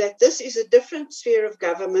know that this is a different sphere of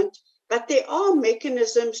government, but there are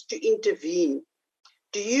mechanisms to intervene.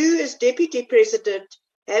 Do you, as Deputy President,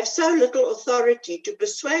 have so little authority to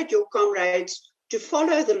persuade your comrades to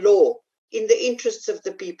follow the law in the interests of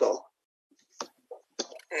the people?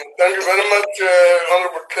 Thank you very much,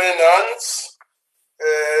 Honorable Klein Hans.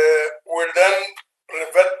 We'll then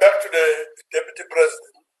revert back to the Deputy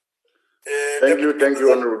President. Thank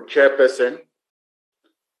you, Honorable Chairperson.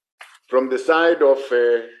 From the side of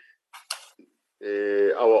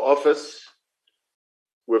our office,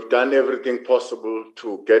 we've done everything possible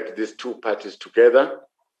to get these two parties together.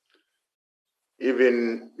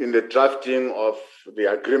 Even in the drafting of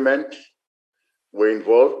the agreement, we're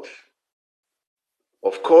involved.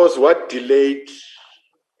 Of course, what delayed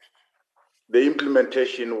the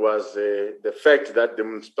implementation was the fact that the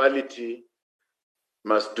municipality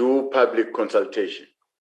must do public consultation.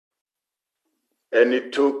 And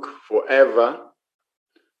it took forever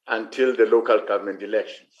until the local government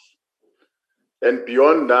elections. And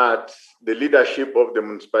beyond that, the leadership of the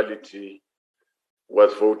municipality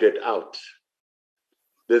was voted out.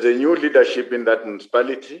 There's a new leadership in that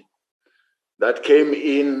municipality that came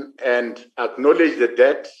in and acknowledged the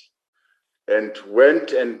debt and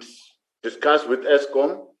went and discussed with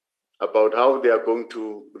ESCOM about how they are going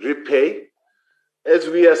to repay. As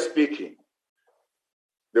we are speaking,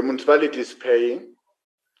 the municipality is paying.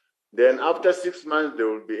 Then after 6 months, they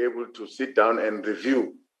will be able to sit down and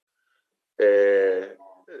review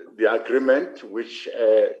the agreement, which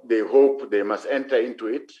they hope they must enter into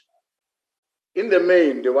it. In the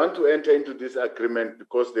main, they want to enter into this agreement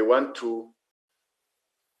because they want to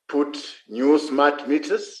put new smart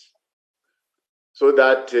meters so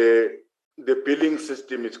that the billing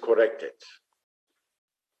system is corrected.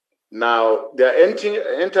 Now, they are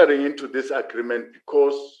entering into this agreement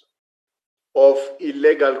because of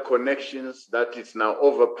illegal connections that is now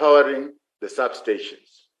overpowering the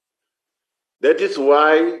substations. That is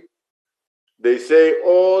why they say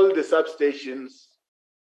all the substations,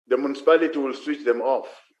 the municipality will switch them off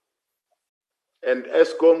and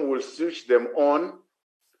ESCOM will switch them on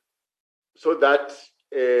so that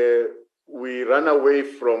we run away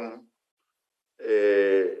from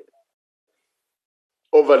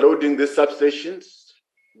overloading the substations,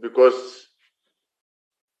 because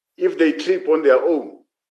if they trip on their own,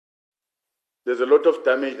 there's a lot of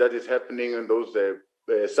damage that is happening in those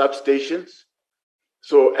substations.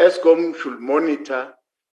 So ESCOM should monitor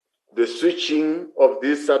the switching of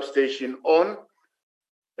this substation on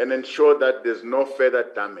and ensure that there's no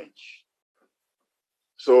further damage.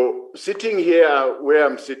 So sitting here where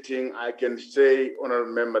I'm sitting, I can say,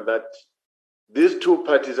 Honourable Member, that these two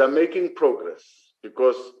parties are making progress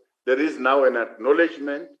because there is now an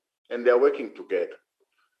acknowledgement and they are working together.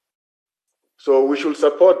 So we should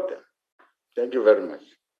support them. Thank you very much.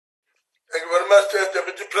 Thank you very much,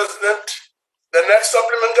 Deputy President. The next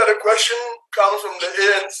supplementary question comes from the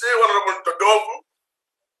ANC, Honorable Todovu.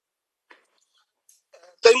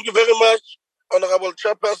 Thank you very much, Honorable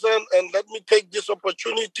Chairperson, and let me take this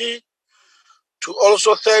opportunity to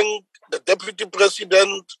also thank the Deputy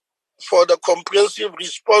President for the comprehensive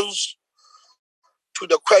response to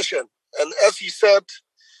the question. And as he said,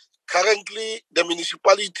 currently the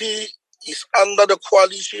municipality is under the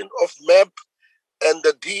coalition of MEP and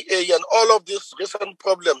the DA, and all of these recent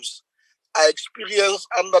problems are experienced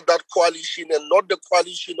under that coalition and not the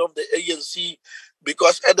coalition of the ANC,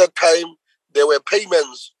 because at that time there were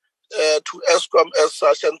payments to ESCOM as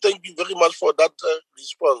such. And thank you very much for that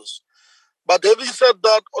response. But having said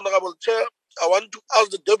that, Honorable Chair, I want to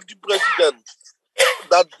ask the Deputy President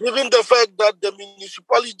that given the fact that the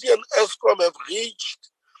municipality and ESCOM have reached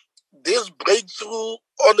this breakthrough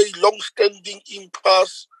on a long-standing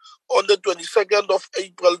impasse on the 22nd of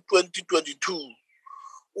April 2022,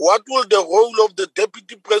 what will the role of the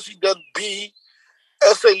Deputy President be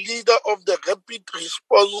as a leader of the rapid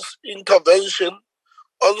response intervention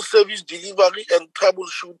on service delivery and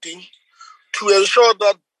troubleshooting to ensure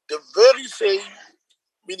that the very same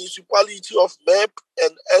municipality of MEP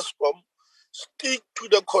and ESCOM stick to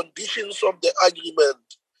the conditions of the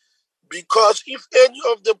agreement? Because if any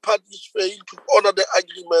of the parties fail to honor the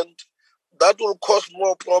agreement, that will cause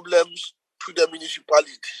more problems to the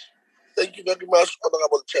municipality. Thank you very much,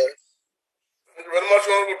 Honorable Chair. Thank you very much,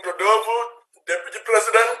 Honorable Todovu, Deputy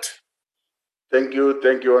President.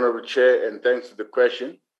 Thank you, Honorable Chair, and thanks for the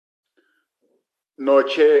question. No,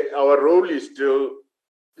 Chair, our role is still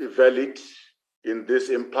valid in this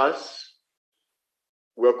impasse.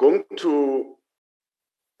 We're going to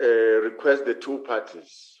request the two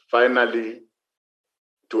parties finally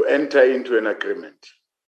to enter into an agreement.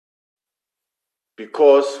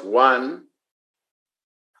 Because one,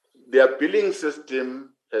 their billing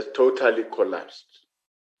system has totally collapsed.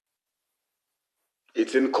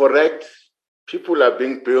 It's incorrect. People are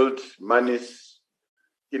being billed monies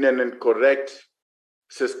in an incorrect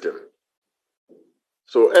system.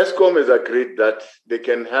 So ESCOM has agreed that they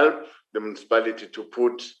can help the municipality to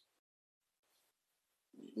put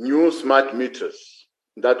new smart meters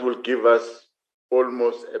that will give us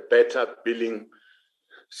almost a better billing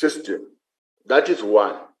system. That is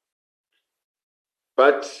one.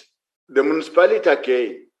 But the municipality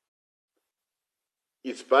again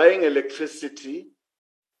is buying electricity,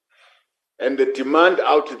 and the demand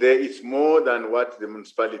out there is more than what the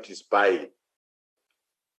municipality is buying.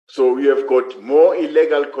 So we have got more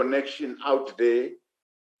illegal connection out there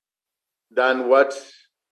than what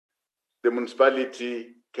the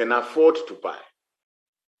municipality can afford to buy.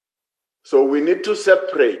 So we need to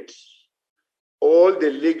separate all the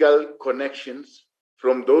legal connections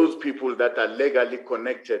from those people that are legally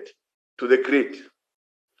connected to the grid.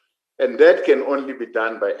 And that can only be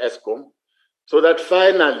done by ESCOM, so that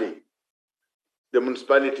finally the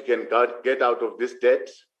municipality can get out of this debt,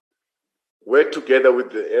 work together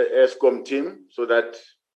with the ESCOM team, so that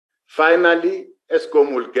finally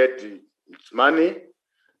ESCOM will get its money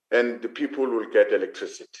and the people will get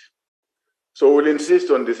electricity. So we'll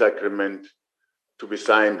insist on this agreement to be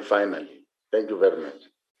signed finally. Thank you very much.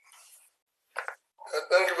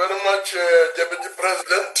 Thank you very much, Deputy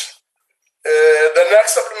President. The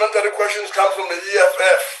next supplementary questions come from the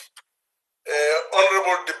EFF.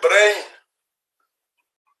 Honorable De Bruin.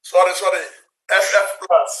 Sorry, FF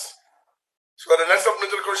Plus. So the next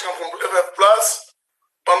supplementary question comes from FF Plus.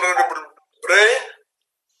 Honorable Bruin.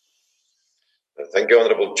 Thank you,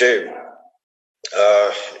 Honorable Chair.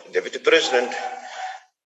 Deputy President,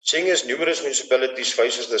 seeing as numerous municipalities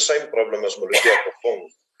faces the same problem as Molutia Kofong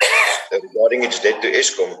regarding its debt to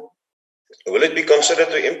ESCOM, will it be considered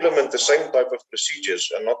to implement the same type of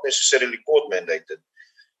procedures and not necessarily court mandated,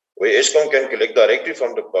 where ESCOM can collect directly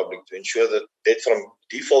from the public to ensure that debt from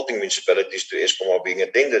defaulting municipalities to ESCOM are being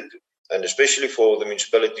attended to, and especially for the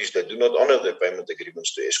municipalities that do not honor their payment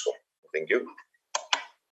agreements to ESCOM? Thank you.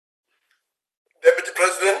 Deputy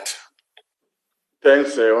President.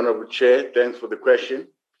 Thanks, Honorable Chair. Thanks for the question.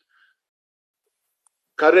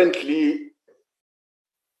 Currently,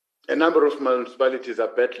 a number of municipalities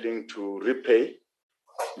are battling to repay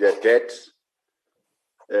their debts.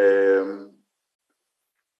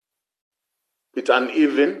 It's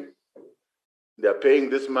uneven. They are paying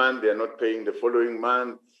this month, they are not paying the following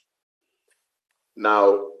month.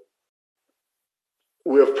 Now,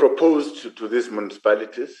 we have proposed to these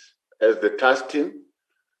municipalities as the task team,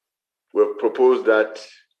 we have proposed that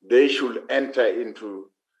they should enter into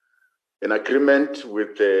an agreement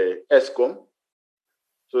with the ESCOM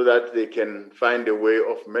so that they can find a way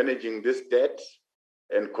of managing this debt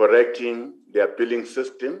and correcting their billing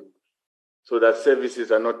system so that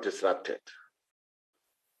services are not disrupted.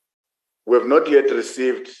 We have not yet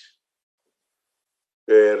received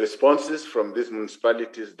responses from these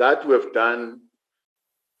municipalities that we have done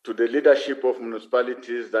to the leadership of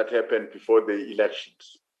municipalities that happened before the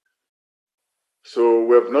elections. So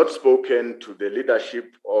we have not spoken to the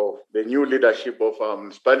leadership of the new leadership of our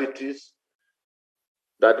municipalities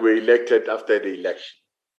that were elected after the election.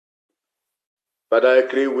 But I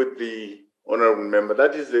agree with the honorable member,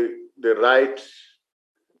 that is the right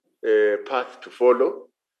path to follow,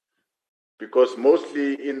 because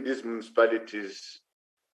mostly in these municipalities,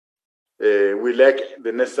 we lack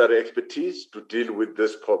the necessary expertise to deal with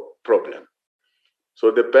this problem.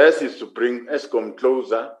 So the best is to bring ESCOM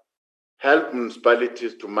closer, help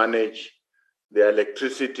municipalities to manage their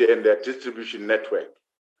electricity and their distribution network.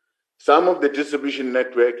 Some of the distribution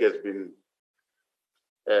network has been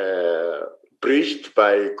breached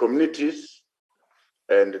by communities,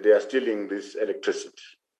 and they are stealing this electricity.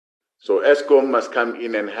 So ESCOM must come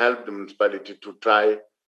in and help the municipality to try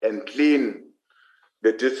and clean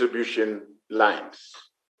the distribution lines.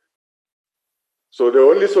 So the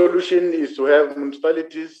only solution is to have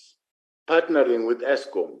municipalities partnering with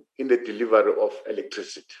ESCOM in the delivery of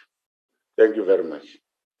electricity. Thank you very much.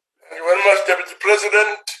 Thank you very much, Deputy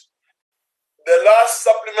President. The last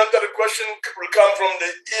supplementary question will come from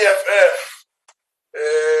the EFF.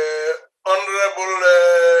 Honorable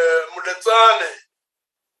Muletsane.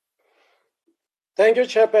 Thank you,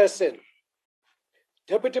 Chairperson.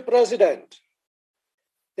 Deputy President,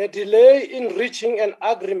 the delay in reaching an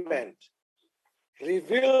agreement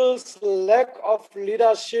reveals lack of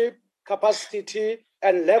leadership capacity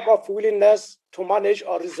and lack of willingness to manage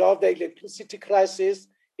or resolve the electricity crisis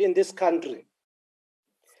in this country.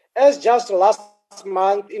 As just last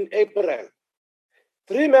month in April,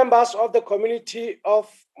 3 members of the community of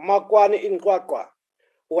Makwani in Kwakwa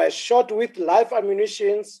were shot with live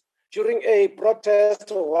ammunition during a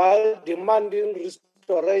protest while demanding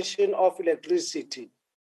restoration of electricity.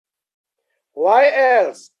 Why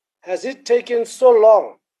else has it taken so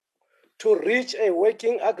long to reach a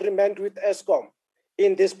working agreement with ESCOM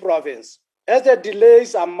in this province, as the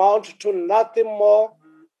delays amount to nothing more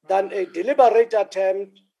than a deliberate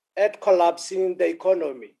attempt at collapsing the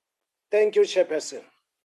economy? Thank you, Chairperson.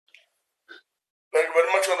 Thank you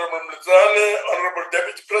very much, Honorable Mlizane. Honorable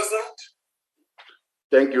Deputy President.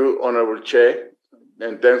 Thank you, Honorable Chair,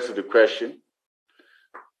 and thanks for the question.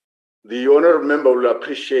 The honorable member will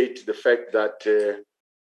appreciate the fact that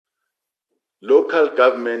local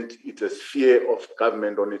government is a sphere of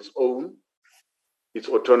government on its own. It's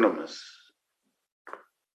autonomous.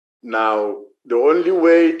 Now, the only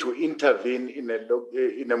way to intervene in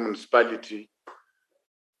a municipality,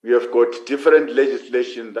 we have got different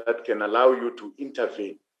legislation that can allow you to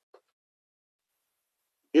intervene.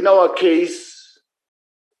 In our case,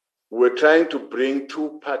 we're trying to bring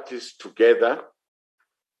 2 parties together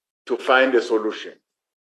to find a solution.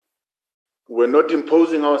 We're not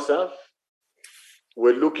imposing ourselves.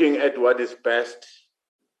 We're looking at what is best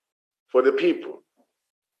for the people.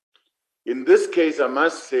 In this case, I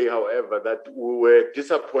must say, however, that we were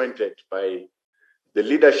disappointed by the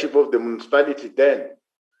leadership of the municipality then,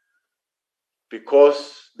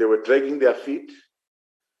 because they were dragging their feet,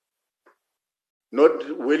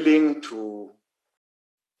 not willing to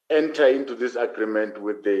enter into this agreement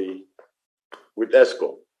with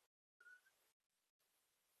ESCOM.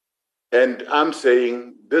 And I'm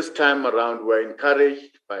saying this time around, we're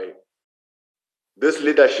encouraged by this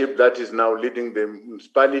leadership that is now leading the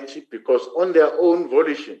municipality, because on their own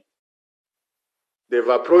volition, they've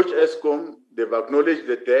approached ESCOM, they've acknowledged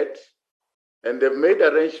the debt, and they've made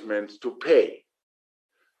arrangements to pay.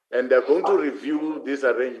 And they're going to review this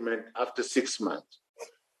arrangement after 6 months.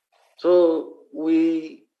 So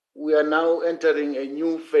we are now entering a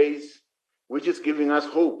new phase, which is giving us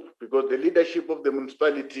hope, because the leadership of the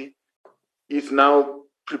municipality is now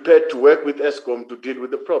prepared to work with ESCOM to deal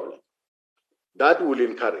with the problem. That will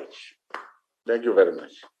encourage. Thank you very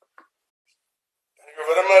much. Thank you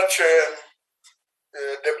very much,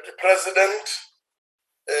 Deputy President.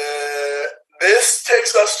 This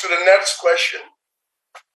takes us to the next question,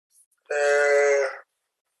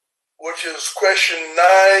 which is question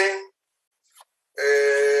 9.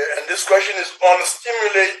 And this question is on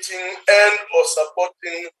stimulating and or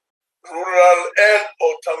supporting rural and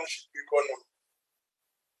or township economy.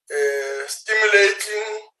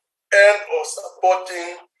 Stimulating and or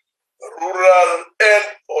supporting rural and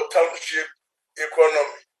or township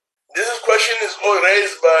economy. This question is all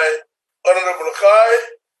raised by Honorable Khai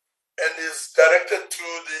and is directed to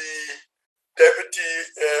the Deputy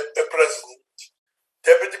President.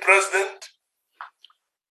 Deputy President.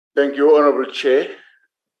 Thank you, Honorable Chair.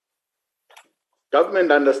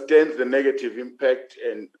 Government understands the negative impact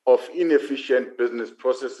of inefficient business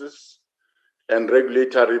processes and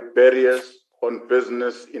regulatory barriers on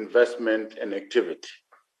business investment and activity.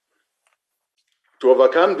 To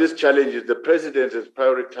overcome these challenges, the President has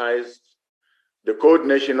prioritized the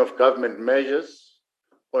coordination of government measures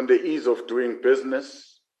on the ease of doing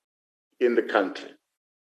business in the country.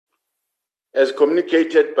 As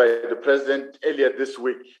communicated by the President earlier this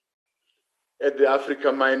week at the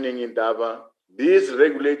Africa Mining Indaba, these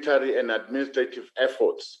regulatory and administrative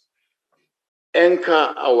efforts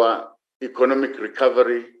anchor our economic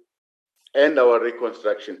recovery and our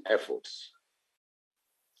reconstruction efforts.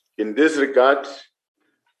 In this regard,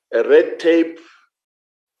 a red tape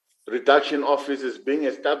reduction office is being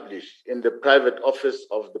established in the private office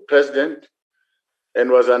of the President and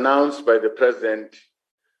was announced by the President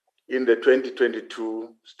in the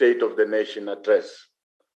 2022 State of the Nation address.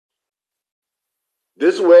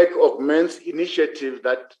 This work augments initiatives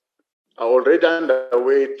that are already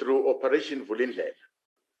underway through Operation Vulindlela,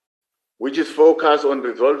 which is focused on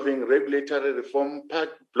resolving regulatory reform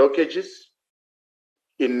blockages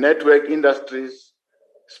in network industries,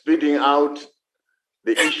 speeding out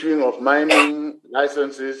the issuing of mining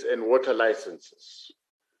licenses and water licenses,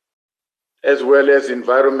 as well as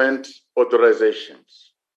environment authorizations.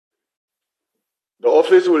 The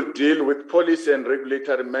office will deal with policy and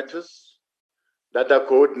regulatory matters that are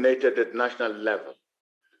coordinated at national level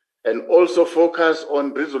and also focus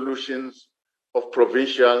on resolutions of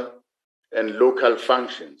provincial and local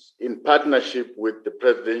functions in partnership with the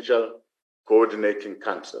Presidential Coordinating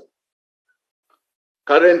Council.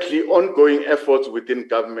 Currently, ongoing efforts within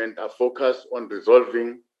government are focused on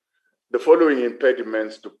resolving the following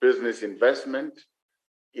impediments to business investment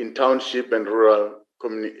in township and rural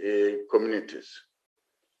communities.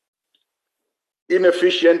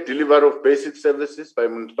 Inefficient delivery of basic services by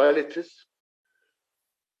municipalities,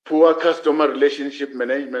 poor customer relationship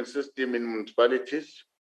management system in municipalities,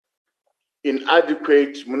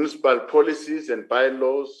 inadequate municipal policies and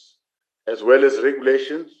bylaws, as well as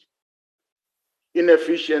regulations,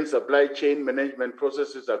 inefficient supply chain management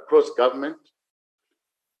processes across government,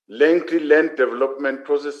 lengthy land development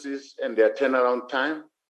processes and their turnaround time,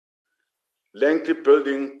 lengthy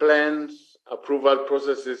building plans, approval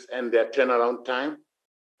processes and their turnaround time,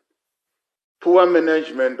 poor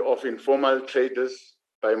management of informal traders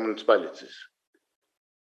by municipalities.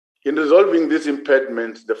 In resolving these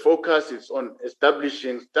impediments, the focus is on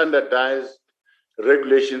establishing standardized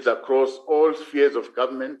regulations across all spheres of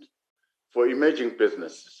government for emerging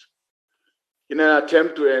businesses in an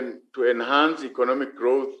attempt to enhance economic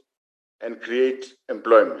growth and create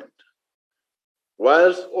employment.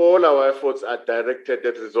 Whilst all our efforts are directed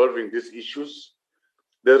at resolving these issues,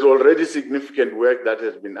 there's already significant work that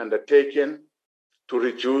has been undertaken to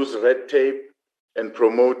reduce red tape and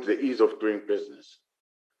promote the ease of doing business.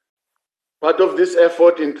 Part of this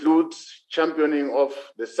effort includes championing of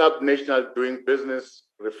the sub-national doing business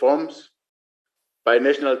reforms by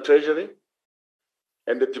National Treasury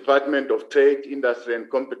and the Department of Trade, Industry and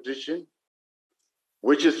Competition,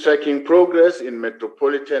 which is tracking progress in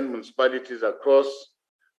metropolitan municipalities across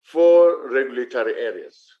 4 regulatory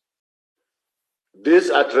areas. These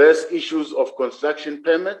address issues of construction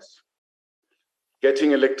permits,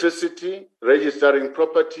 getting electricity, registering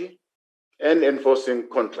property, and enforcing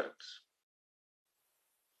contracts.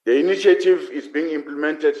 The initiative is being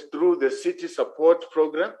implemented through the City Support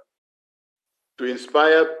Program to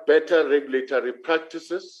inspire better regulatory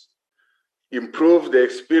practices, improve the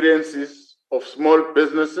experiences of small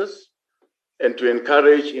businesses, and to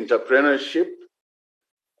encourage entrepreneurship.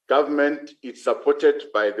 Government is supported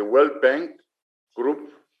by the World Bank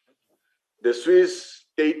Group, the Swiss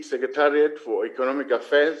State Secretariat for Economic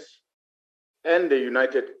Affairs, and the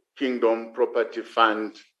United Kingdom Property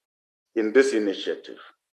Fund in this initiative.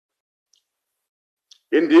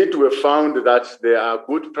 Indeed, we have found that there are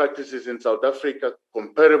good practices in South Africa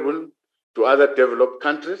comparable to other developed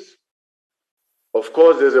countries. Of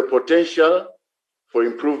course, there's a potential for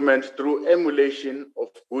improvement through emulation of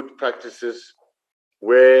good practices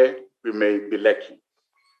where we may be lacking.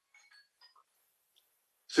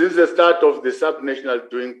 Since the start of the sub-national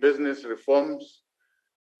doing business reforms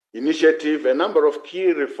initiative, a number of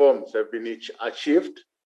key reforms have been achieved,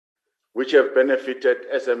 which have benefited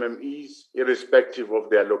SMMEs irrespective of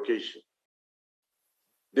their location.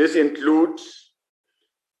 This includes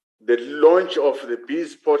the launch of the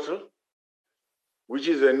Bees Portal, which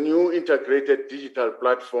is a new integrated digital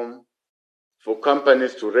platform for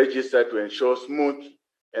companies to register to ensure smooth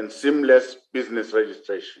and seamless business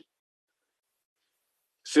registration.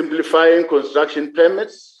 Simplifying construction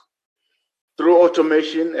permits through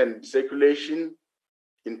automation and circulation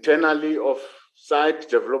internally of site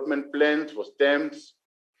development plans for stamps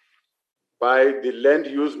by the Land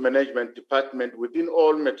Use Management Department within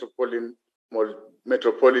all metropolitan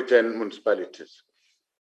municipalities,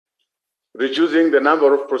 reducing the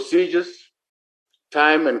number of procedures,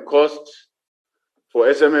 time and costs for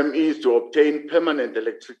SMMEs to obtain permanent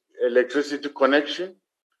electricity connection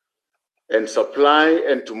and supply,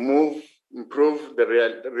 and to improve the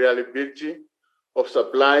reliability of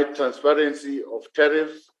supply, transparency of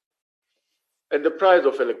tariffs, and the price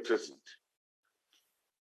of electricity.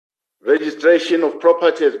 Registration of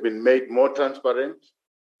property has been made more transparent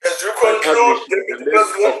by publishing the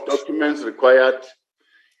list of documents required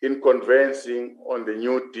in conveyancing on the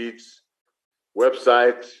new deeds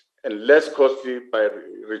website, and less costly by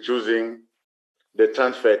reducing the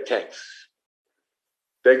transfer tax.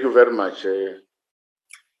 Thank you very much.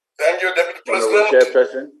 Thank you, Deputy Honorable President.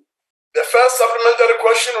 Chairperson. The first supplementary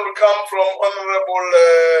question will come from Honorable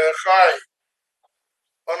Khai.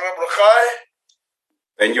 Honorable Khai.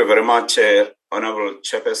 Thank you very much, Honorable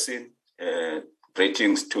Chairperson.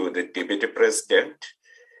 Greetings to the Deputy President,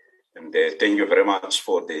 and thank you very much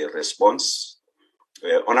for the response.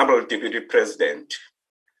 Honorable Deputy President,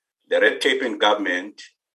 the red tape in government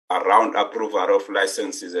around approval of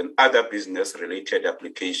licenses and other business-related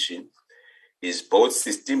applications is both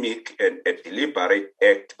systemic and a deliberate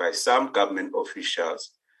act by some government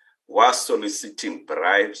officials while soliciting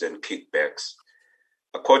bribes and kickbacks.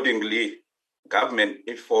 Accordingly, government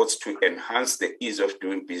efforts to enhance the ease of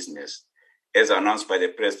doing business, as announced by the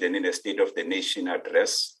President in the State of the Nation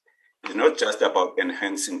address, is not just about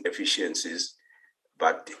enhancing efficiencies,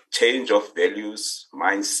 but change of values,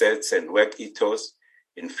 mindsets, and work ethos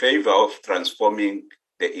in favor of transforming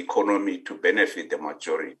the economy to benefit the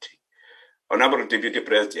majority. Honorable Deputy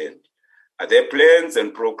President, are there plans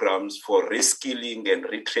and programs for reskilling and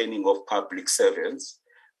retraining of public servants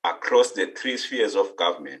across the three spheres of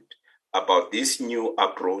government about this new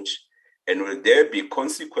approach, and will there be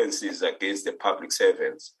consequences against the public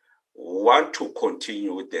servants who want to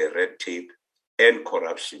continue with the red tape and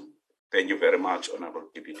corruption? Thank you very much, Honorable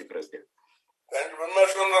Deputy President. Thank you very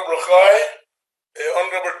much, Honorable Khai.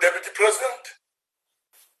 Honorable Deputy President.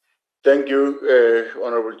 Thank you,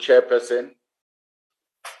 Honorable Chairperson.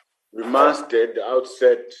 We must at the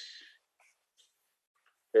outset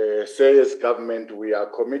say as government we are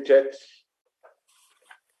committed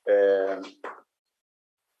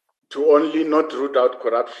to only not root out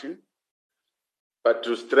corruption, but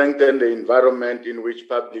to strengthen the environment in which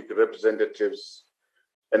public representatives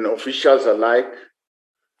and officials alike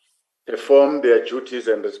perform their duties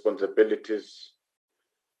and responsibilities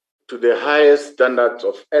to the highest standards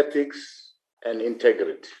of ethics and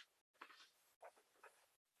integrity.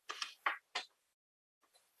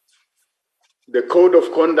 The Code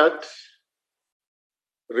of Conduct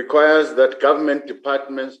requires that government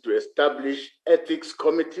departments to establish ethics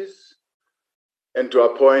committees and to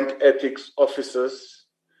appoint ethics officers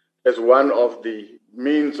as one of the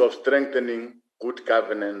means of strengthening good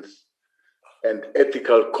governance and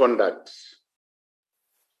ethical conduct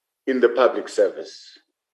in the public service.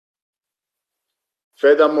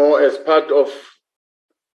 Furthermore, as part of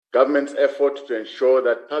government's effort to ensure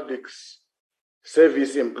that public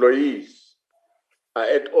service employees are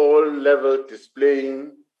at all levels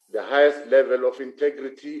displaying the highest level of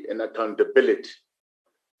integrity and accountability,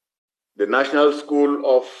 the National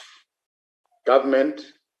School of Government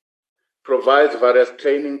provides various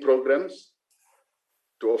training programs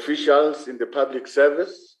to officials in the public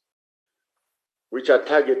service, which are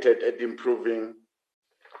targeted at improving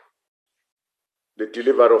the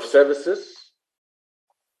delivery of services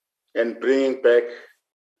and bringing back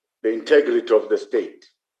the integrity of the state.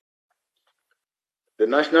 The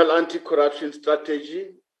National Anti-Corruption Strategy,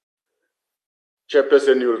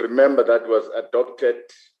 Chairperson, you'll remember that was adopted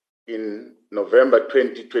in November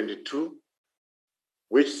 2022,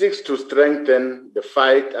 which seeks to strengthen the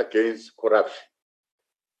fight against corruption.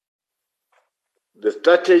 The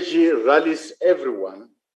strategy rallies everyone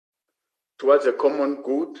towards a common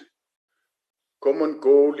good, common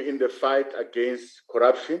goal in the fight against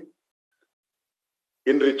corruption,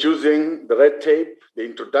 in reducing the red tape, the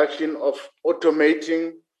introduction of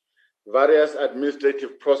automating various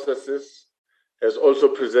administrative processes has also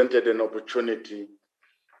presented an opportunity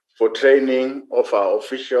for training of our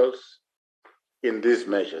officials in these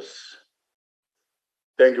measures.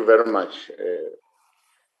 Thank you very much.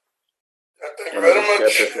 Thank you very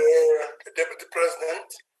much, Deputy President.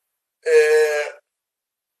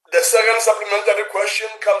 The second supplementary question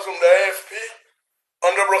comes from the AFP.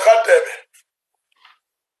 Honorable Khatebe.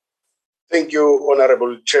 Thank you,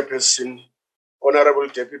 Honorable Chairperson. Honorable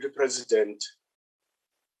Deputy President,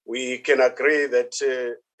 we can agree that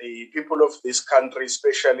the people of this country,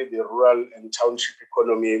 especially the rural and township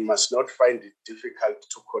economy, must not find it difficult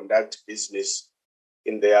to conduct business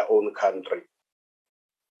in their own country.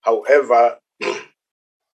 However,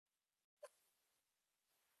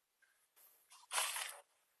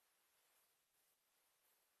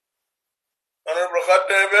 Honorable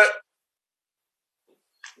Khatebe,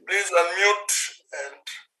 please unmute and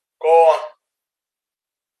go on.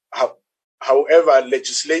 However,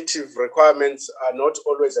 legislative requirements are not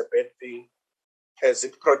always a bad thing, as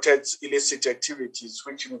it protects illicit activities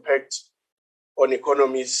which impact on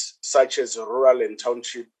economies such as rural and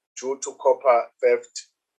township due to copper theft.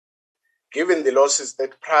 Given the losses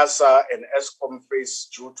that PRASA and NCOP face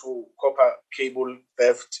due to copper cable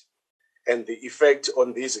theft and the effect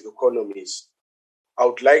on these economies, I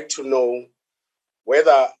would like to know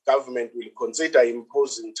whether government will consider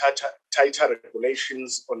imposing tighter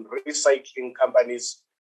regulations on recycling companies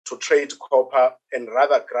to trade copper and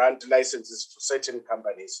rather grant licenses to certain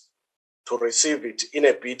companies to receive it in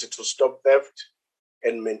a bid to stop theft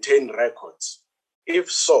and maintain records.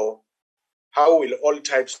 If so, how will all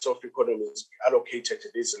types of economies be allocated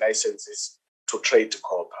these licenses to trade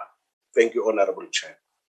copper? Thank you, Honorable Chair.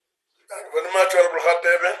 Thank you very much, Honorable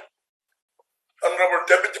Khatebe. Honorable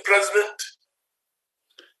Deputy President.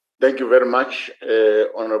 Thank you very much,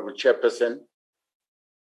 Honorable Chairperson.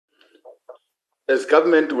 As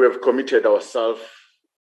government, we have committed ourselves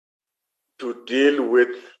to deal with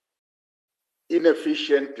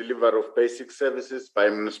inefficient delivery of basic services by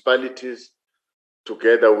municipalities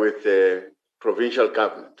together with provincial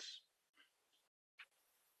governments.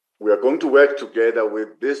 We are going to work together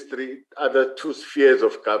with these two spheres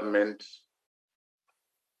of government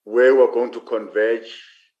where we're going to converge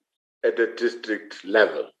at the district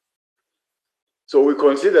level. So we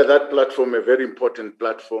consider that platform a very important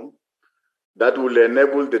platform that will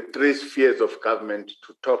enable the three spheres of government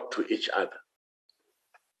to talk to each other.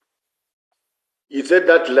 It's at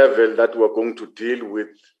that level that we're going to deal with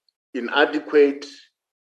inadequate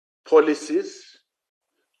policies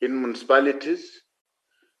in municipalities,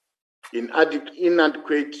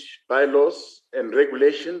 inadequate bylaws and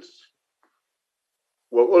regulations.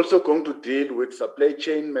 We're also going to deal with supply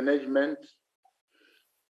chain management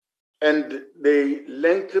and the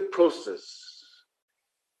lengthy process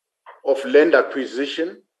of land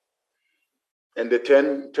acquisition, and the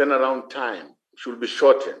turnaround time should be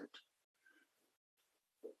shortened.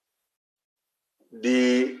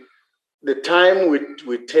 The time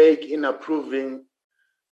we take in approving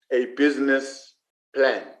a business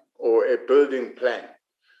plan or a building plan,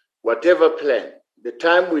 whatever plan, the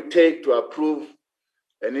time we take to approve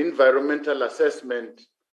an environmental assessment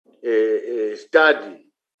study,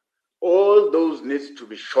 all those needs to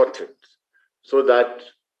be shortened so that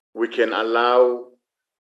we can allow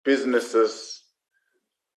businesses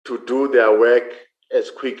to do their work as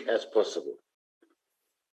quick as possible.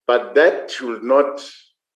 But that should not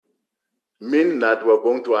mean that we're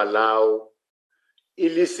going to allow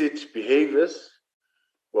illicit behaviors.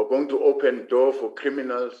 We're going to open door for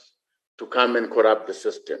criminals to come and corrupt the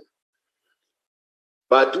system.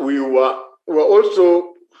 But we were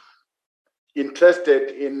also interested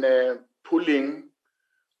in pulling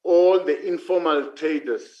all the informal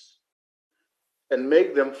traders and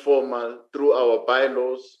make them formal through our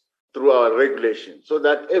bylaws, through our regulations, so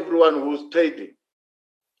that everyone who's trading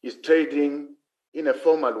is trading in a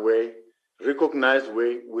formal way, recognized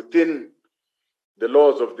way within the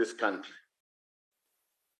laws of this country.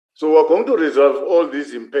 So we're going to resolve all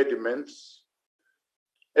these impediments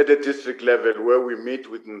at the district level where we meet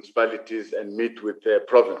with municipalities and meet with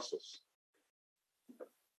provinces.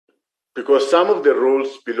 Because some of the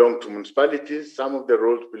roles belong to municipalities, some of the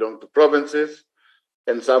roles belong to provinces,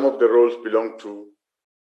 and some of the roles belong to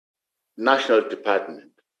national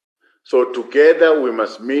department. So together we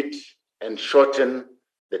must meet and shorten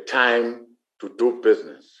the time to do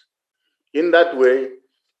business. In that way,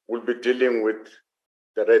 we'll be dealing with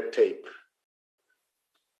the red tape.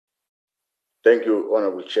 Thank you,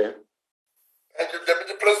 Honorable Chair. Thank you,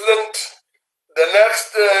 Deputy President. The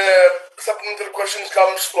next supplementary question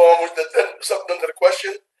comes from, the 10th supplementary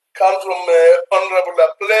question comes from Honorable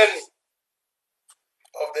Plenary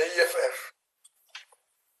of the EFF.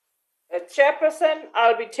 Chairperson,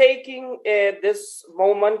 I'll be taking this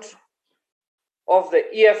moment of the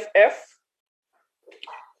EFF.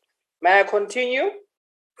 May I continue?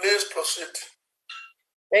 Please proceed.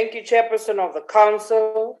 Thank you, Chairperson of the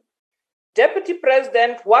Council. Deputy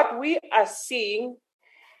President, what we are seeing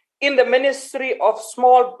in the Ministry of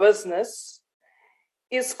Small Business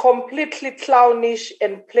is completely clownish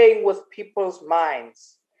and playing with people's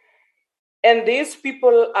minds. And these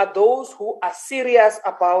people are those who are serious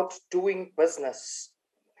about doing business.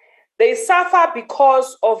 They suffer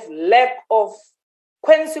because of lack of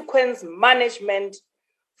consequence management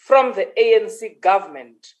from the ANC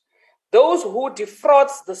government. Those who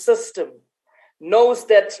defrauds the system knows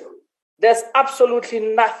that there's absolutely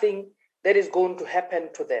nothing that is going to happen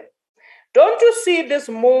to them. Don't you see this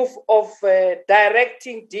move of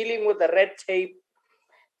dealing with the red tape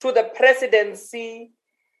to the presidency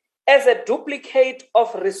as a duplicate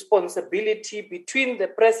of responsibility between the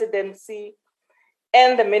presidency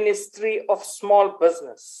and the Ministry of Small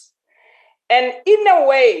Business? And in a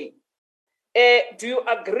way, do you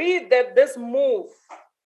agree that this move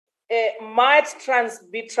might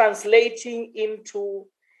be translating into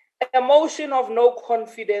a motion of no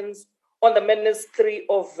confidence on the Ministry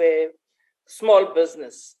of Small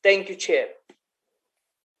Business? Thank you, Chair.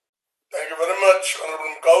 Thank you very much,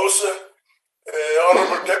 Honorable Mkause.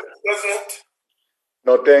 Honorable Deputy President.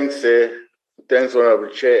 No, thanks, thanks,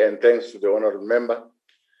 Honorable Chair, and thanks to the Honorable Member.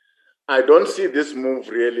 I don't see this move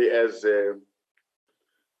really as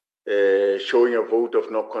showing a vote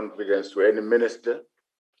of no confidence to any minister,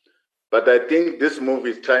 but I think this move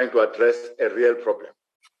is trying to address a real problem,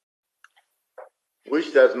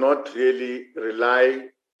 which does not really rely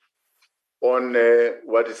on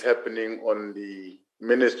what is happening on the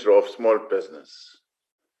Ministry of Small Business.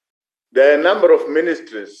 There are a number of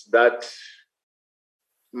ministries that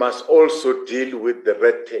must also deal with the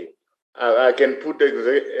red tape. I can put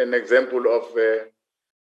an example of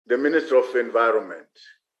the Minister of Environment,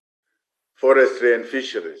 Forestry and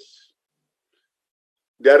Fisheries.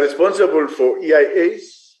 They are responsible for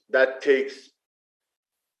EIAs that takes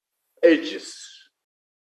ages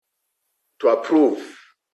to approve.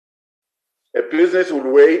 A business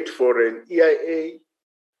will wait for an EIA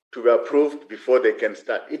to be approved before they can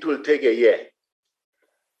start. It will take a year.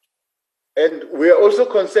 And we are also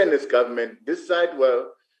concerned as government, this side,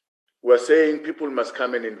 well, we're saying people must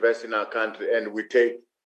come and invest in our country, and we take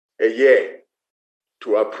a year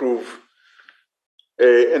to approve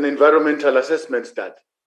an environmental assessment study.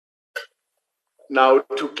 Now,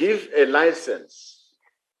 to give a license,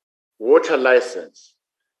 water license,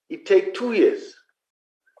 it takes 2 years.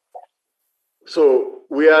 So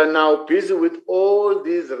we are now busy with all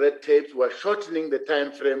these red tapes. We're shortening the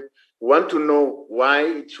time frame. We want to know why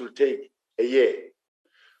it should take a year,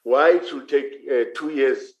 why it should take 2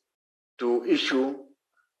 years to issue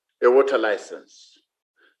a water license.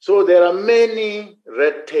 So there are many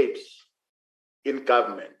red tapes in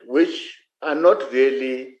government which are not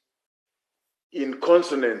really in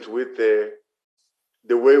consonance with the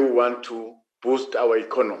way we want to boost our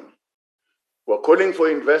economy. We're calling for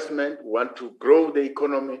investment, we want to grow the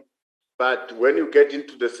economy, but when you get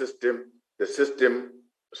into the system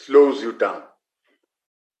slows you down.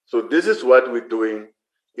 So this is what we're doing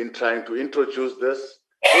in trying to introduce this,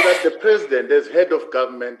 so that the president, as head of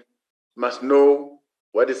government, must know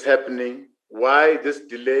what is happening, why this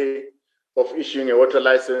delay of issuing a water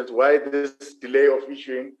license, why this delay of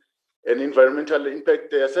issuing an environmental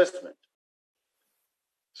impact assessment.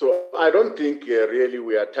 So I don't think really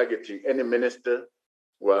we are targeting any minister.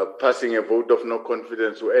 We're passing a vote of no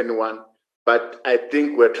confidence to anyone, but I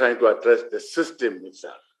think we're trying to address the system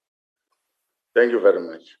itself. Thank you very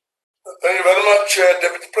much. Thank you very much,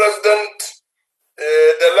 Deputy President.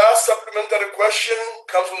 The last supplementary question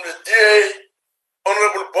comes from the DA,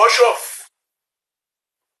 Honorable Boshoff.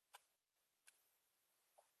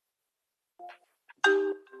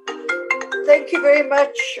 Thank you very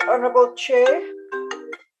much, Honourable Chair.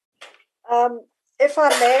 If I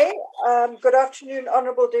may, good afternoon,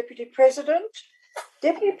 Honourable Deputy President.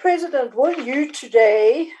 Deputy President, will you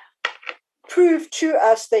today prove to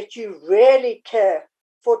us that you really care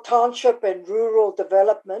for township and rural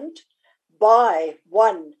development by,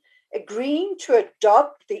 1, agreeing to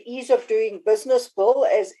adopt the Ease of Doing Business Bill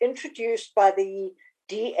as introduced by the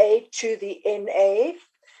DA to the NA,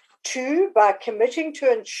 2, by committing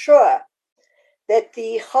to ensure that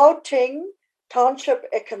the Gauteng Township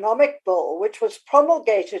Economic Bill, which was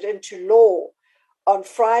promulgated into law on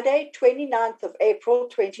Friday, 29th of April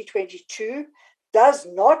 2022, does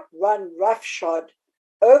not run roughshod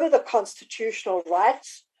over the constitutional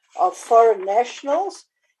rights of foreign nationals.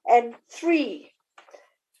 And 3,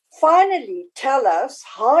 finally, tell us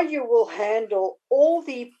how you will handle all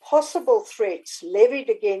the possible threats levied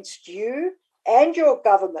against you and your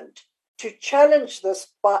government to challenge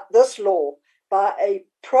this law by a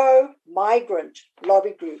pro-migrant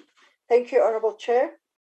lobby group. Thank you, Honourable Chair.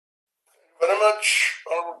 Thank you very much,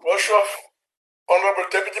 Honourable Boshoff. Honourable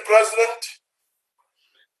Deputy President.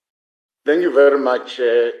 Thank you very much,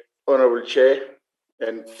 Honourable Chair.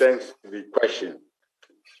 and thanks for the question.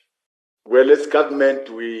 Well, as government,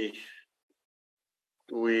 we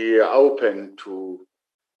are open to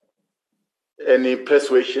any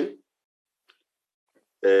persuasion.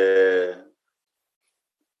 We're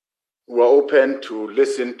open to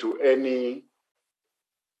listen to any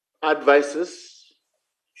advices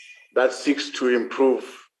that seeks to improve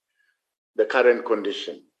the current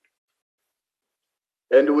condition.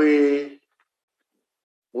 And we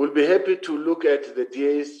will be happy to look at the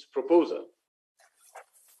DA's proposal.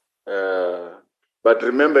 But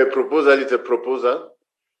remember, a proposal is a proposal.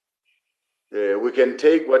 We can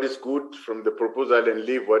take what is good from the proposal and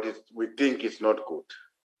leave what we think is not good.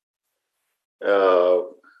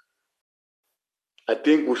 I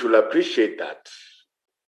think we should appreciate that.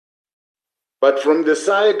 But from the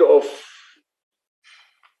side of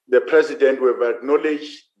the president, we've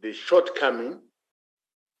acknowledged the shortcoming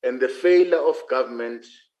and the failure of government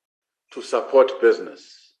to support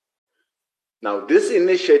business. Now, this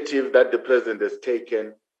initiative that the president has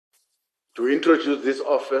taken to introduce this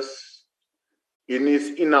office in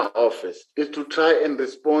his inner office is to try and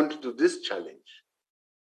respond to this challenge.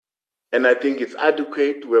 And I think it's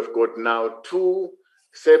adequate. We've got now 2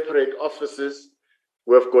 separate offices.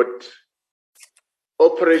 We've got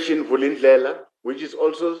Operation Vulindlela, which is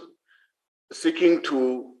also seeking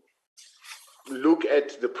to look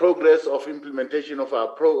at the progress of implementation of our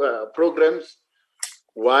programs.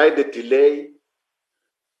 Why the delay?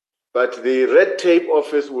 But the red tape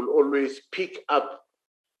office will always pick up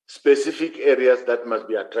specific areas that must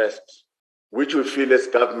be addressed, which we feel as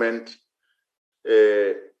government,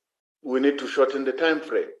 we need to shorten the time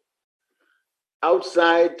frame.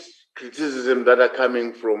 Outside criticism that are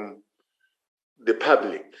coming from the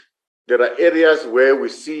public, there are areas where we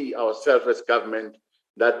see ourselves as government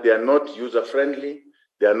that they are not user-friendly,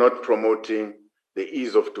 they are not promoting the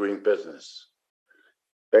ease of doing business.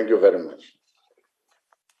 Thank you very much.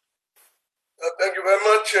 Thank you very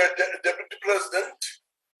much, Deputy President.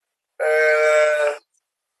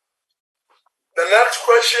 The next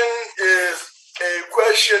question is a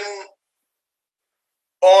question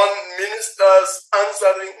on ministers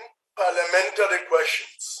answering parliamentary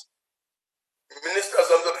questions.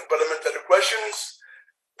 Ministers answering parliamentary questions.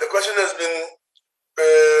 The question has been,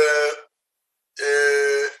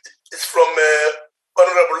 it's from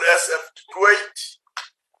Honorable SF Dwight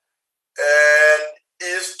and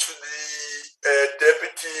is to the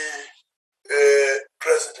Deputy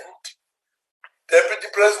President. Deputy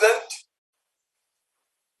President.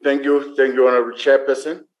 Thank you, Honorable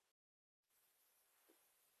Chairperson.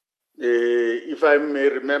 If I may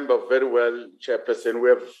remember very well, Chairperson, we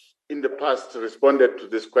have in the past responded to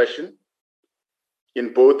this question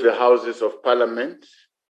in both the Houses of Parliament,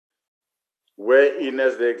 wherein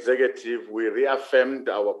as the executive, we reaffirmed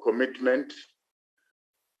our commitment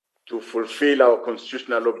to fulfill our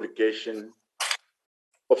constitutional obligation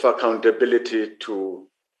of accountability to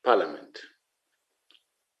Parliament.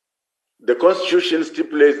 The Constitution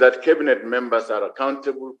stipulates that cabinet members are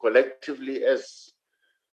accountable collectively as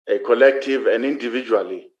a collective and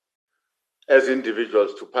individually as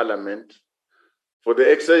individuals to Parliament for the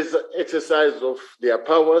exercise of their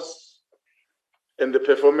powers and the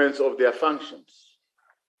performance of their functions.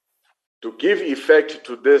 To give effect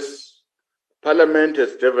to this, Parliament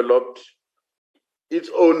has developed its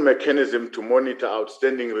own mechanism to monitor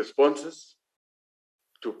outstanding responses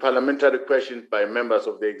to parliamentary questions by members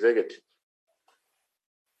of the executive.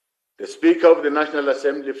 The Speaker of the National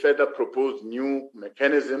Assembly further proposed new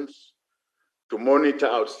mechanisms to monitor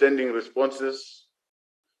outstanding responses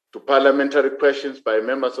to parliamentary questions by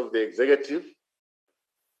members of the executive,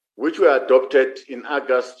 which were adopted in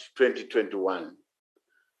August 2021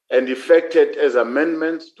 and effected as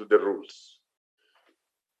amendments to the rules.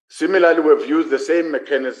 Similarly, we've used the same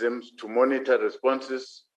mechanisms to monitor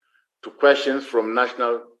responses to questions from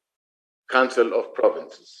National Council of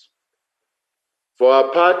Provinces. For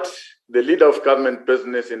our part, the leader of government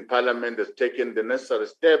business in Parliament has taken the necessary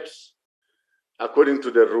steps according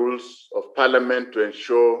to the rules of Parliament to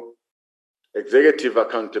ensure executive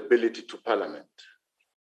accountability to Parliament.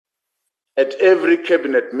 At every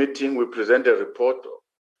cabinet meeting, we present a report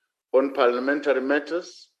on parliamentary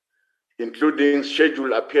matters, including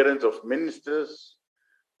scheduled appearance of ministers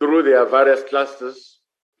through their various clusters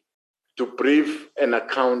to brief and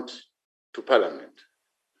account to Parliament.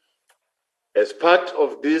 As part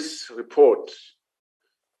of this report,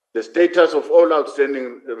 the status of all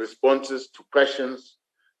outstanding responses to questions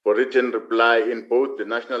for written reply in both the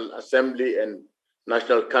National Assembly and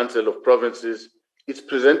National Council of Provinces is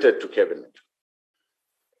presented to Cabinet.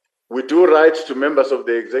 We do write to members of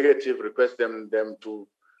the executive, request them to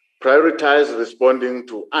prioritize responding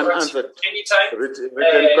to unanswered written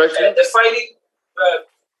questions. The filing,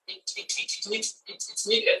 it needs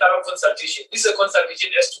a thorough consultation. This is a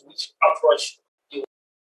consultation as to which approach you.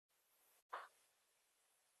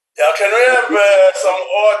 Yeah, can we have some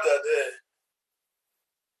order there?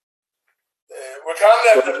 We can't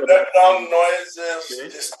have the background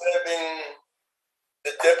noises disturbing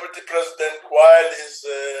the deputy president while he's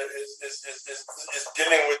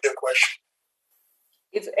dealing with the question.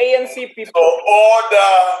 It's ANC people. So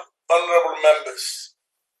order, honorable members.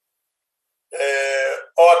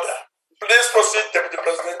 Order. Please proceed, Deputy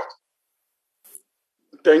President.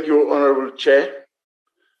 Thank you, Honorable Chair.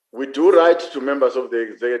 We do write to members of the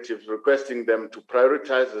executive requesting them to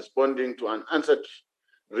prioritize responding to unanswered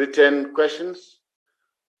written questions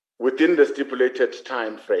within the stipulated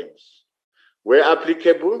time frames. Where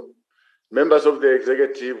applicable, members of the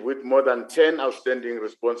executive with more than 10 outstanding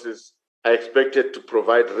responses are expected to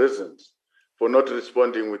provide reasons for not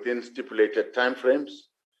responding within stipulated timeframes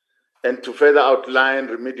and to further outline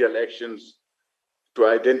remedial actions to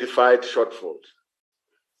identified shortfalls.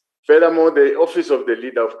 Furthermore, the Office of the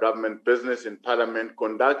Leader of Government Business in Parliament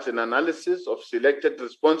conducts an analysis of selected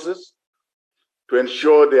responses to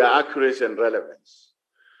ensure their accuracy and relevance.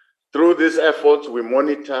 Through these efforts, we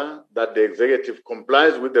monitor that the executive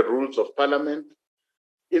complies with the rules of Parliament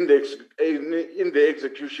in the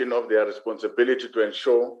execution of their responsibility to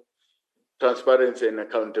ensure transparency and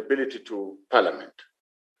accountability to Parliament.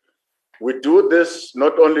 We do this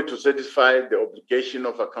not only to satisfy the obligation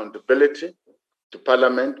of accountability to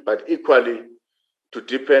Parliament, but equally to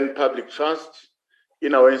deepen public trust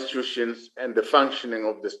in our institutions and the functioning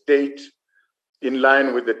of the state in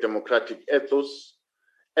line with the democratic ethos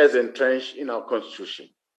as entrenched in our Constitution.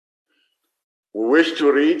 We wish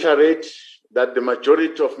to reiterate that the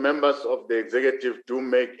majority of members of the executive do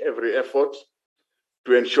make every effort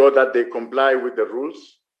to ensure that they comply with the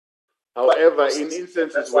rules. However, in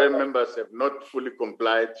instances where members have not fully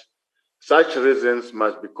complied, such reasons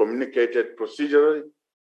must be communicated procedurally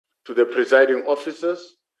to the presiding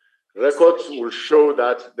officers. Records will show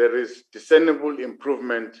that there is discernible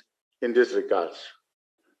improvement in this regard.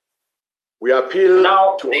 We appeal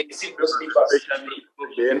to the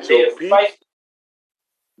NCOP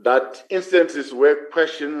that instances where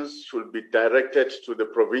questions should be directed to the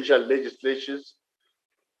provincial legislatures,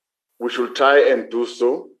 we should try and do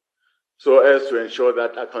so as to ensure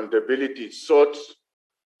that accountability is sought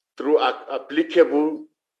through applicable,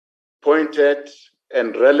 pointed,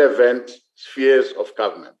 and relevant spheres of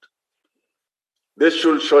government. This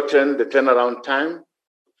should shorten the turnaround time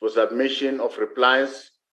for submission of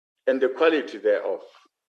replies and the quality thereof.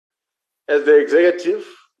 As the executive,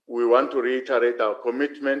 we want to reiterate our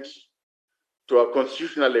commitment to our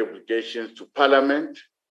constitutional obligations to Parliament,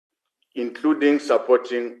 including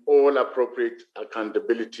supporting all appropriate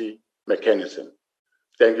accountability mechanisms.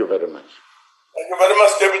 Thank you very much. Thank you very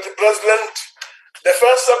much, Deputy President. The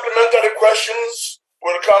first supplementary questions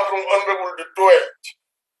will come from Honorable Dwight.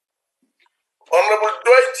 Honorable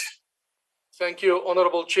Dwight. Thank you,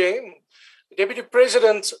 Honorable Chair. Deputy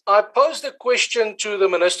President, I posed a question to the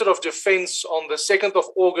Minister of Defence on the 2nd of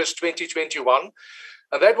August 2021,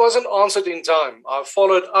 and that wasn't answered in time. I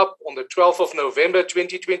followed up on the 12th of November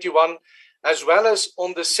 2021, as well as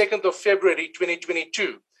on the 2nd of February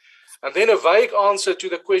 2022. And then a vague answer to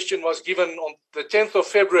the question was given on the 10th of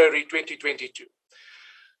February 2022.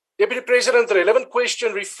 Deputy President, the relevant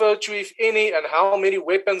question referred to if any and how many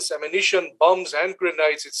weapons, ammunition, bombs, hand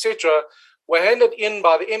grenades, etc. were handed in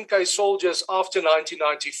by the MK soldiers after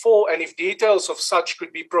 1994 and if details of such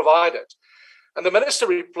could be provided. And the Minister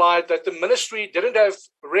replied that the Ministry didn't have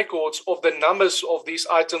records of the numbers of these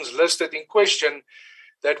items listed in question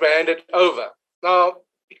that were handed over. Now,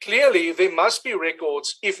 clearly, there must be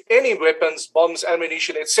records if any weapons, bombs,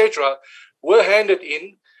 ammunition, etc. were handed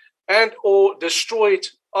in and or destroyed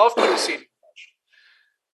after the said.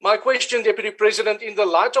 My question, Deputy President, in the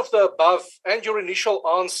light of the above and your initial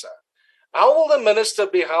answer, how will the Minister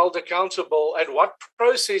be held accountable and what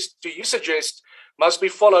process do you suggest must be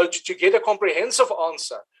followed to get a comprehensive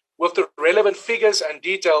answer with the relevant figures and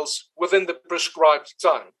details within the prescribed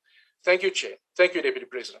time? Thank you, Chair. Thank you, Deputy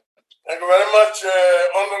President. Thank you very much,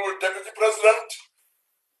 Honorable Deputy President.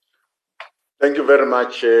 Thank you very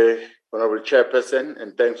much, Honorable Chairperson,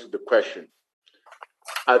 and thanks for the question.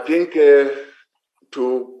 I think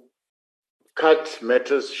to cut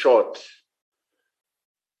matters short,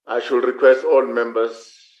 I should request all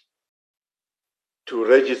members to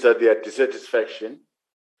register their dissatisfaction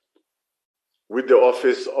with the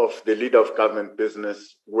Office of the Leader of Government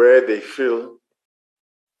Business where they feel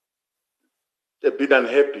a bit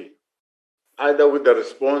unhappy either with the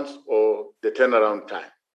response or the turnaround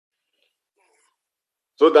time,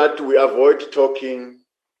 so that we avoid talking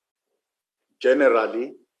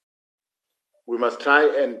generally. We must try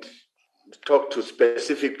and talk to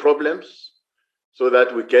specific problems so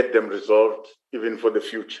that we get them resolved even for the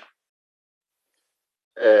future.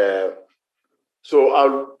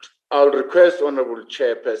 So I'll request, Honorable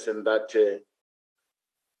Chairperson, that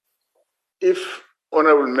if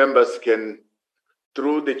honorable members can,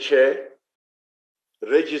 through the chair,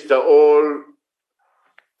 register all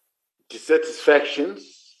dissatisfactions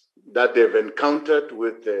that they've encountered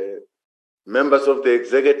with members of the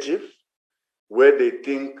executive, where they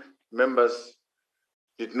think members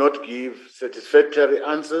did not give satisfactory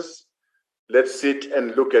answers. Let's sit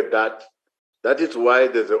and look at that. That is why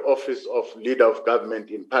there's an office of leader of government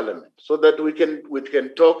in parliament, so that we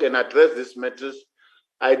can talk and address these matters.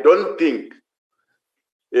 I don't think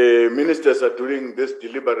ministers are doing this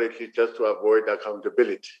deliberately just to avoid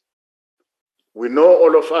accountability. We know,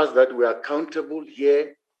 all of us, that we are accountable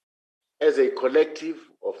here as a collective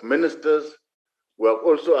of ministers. We are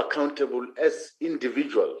also accountable as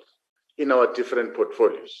individuals in our different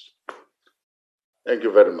portfolios. Thank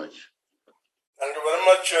you very much. Thank you very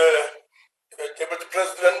much, Deputy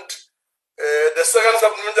President. The second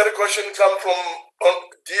supplementary question comes from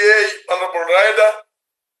DA Honorable Ryder.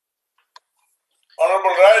 Honorable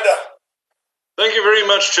Ryder. Thank you very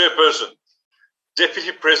much, Chairperson.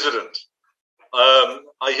 Deputy President,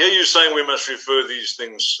 I hear you saying we must refer these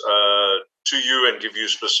things to you and give you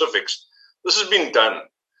specifics. This has been done,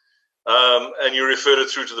 and you referred it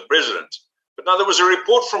through to the President. But now there was a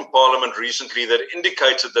report from Parliament recently that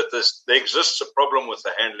indicated that there exists a problem with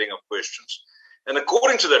the handling of questions. And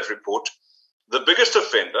according to that report, the biggest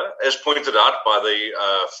offender, as pointed out by the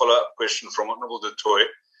follow-up question from Honourable Du Toit,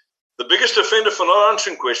 the biggest offender for not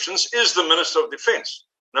answering questions is the Minister of Defence.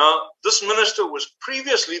 Now, this minister was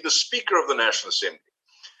previously the Speaker of the National Assembly.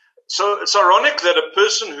 So it's ironic that a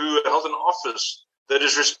person who held an office that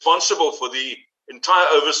is responsible for the entire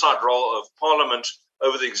oversight role of Parliament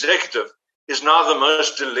over the executive is now the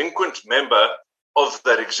most delinquent member of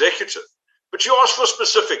that executive. But you asked for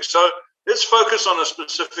specifics, so let's focus on a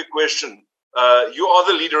specific question. You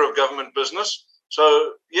are the leader of government business,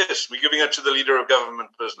 so yes, we're giving it to the leader of government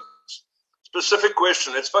business. Specific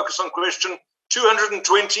question, let's focus on question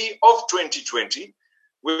 220 of 2020,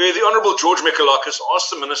 where the Honourable George Mikalakis asked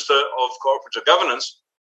the Minister of Cooperative Governance,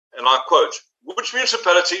 and I quote, which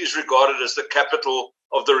municipality is regarded as the capital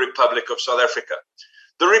of the Republic of South Africa?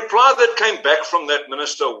 The reply that came back from that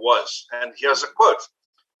minister was, and here's a quote,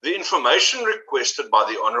 the information requested by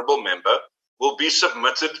the Honourable Member will be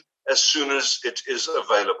submitted as soon as it is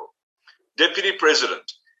available. Deputy President,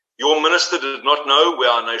 your minister did not know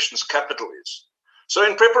where our nation's capital is. So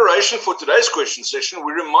in preparation for today's question session,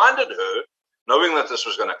 we reminded her, knowing that this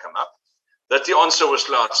was going to come up, that the answer was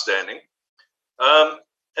still outstanding.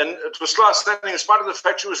 And it was still outstanding in spite of the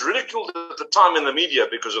fact she was ridiculed at the time in the media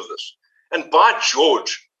because of this. And by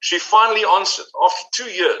George, she finally answered. After 2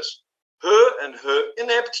 years, her and her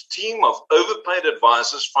inept team of overpaid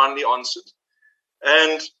advisors finally answered.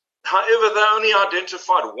 And however, they only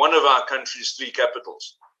identified one of our country's 3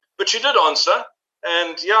 capitals. But she did answer.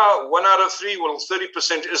 And yeah, 1 out of 3, well,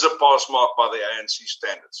 30% is a pass mark by the ANC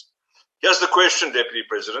standards. Here's the question, Deputy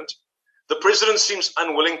President. The President seems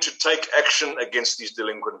unwilling to take action against these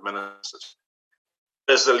delinquent ministers.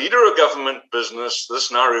 As the leader of government business,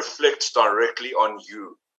 this now reflects directly on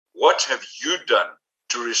you. What have you done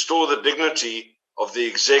to restore the dignity of the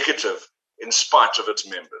executive in spite of its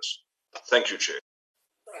members? Thank you, Chair.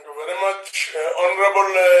 Thank you very much,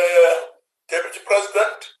 Honourable Deputy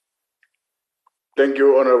President. Thank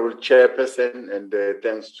you, Honourable Chairperson, and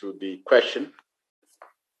thanks to the question.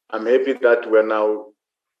 I'm happy that we're now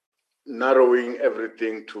narrowing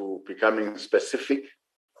everything to becoming specific.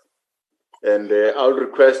 And I'll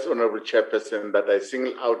request, Honourable Chairperson, that I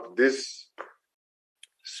single out this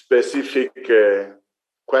specific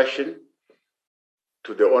question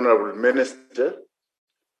to the Honourable Minister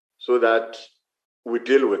so that we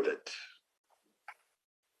deal with it.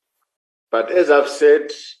 But as I've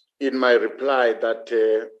said in my reply, that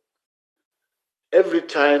every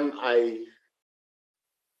time I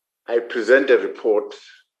present a report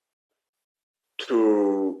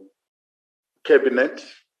to Cabinet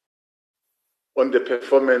on the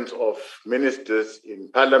performance of ministers in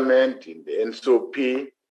Parliament, in the NCOP,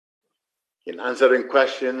 in answering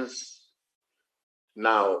questions.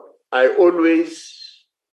 Now, I always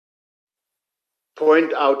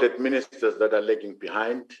point out at ministers that are lagging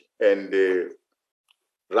behind and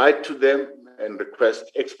write to them and request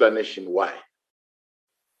explanation why.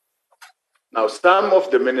 Now, some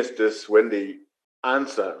of the ministers, when they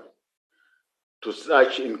answer to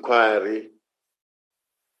such inquiry,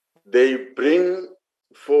 they bring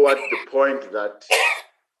forward the point that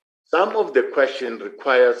some of the question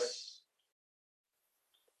requires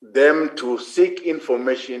them to seek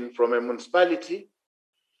information from a municipality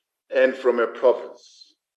and from a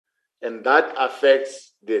province. And that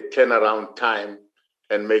affects the turnaround time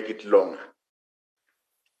and make it longer.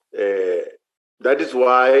 That is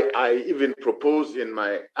why I even propose in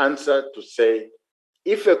my answer to say,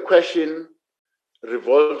 if a question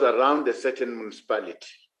revolves around a certain municipality,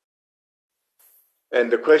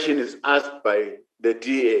 and the question is asked by the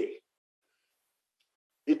DA,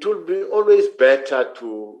 it will be always better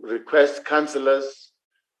to request councillors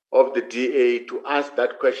of the DA to ask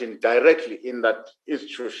that question directly in that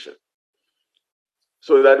institution,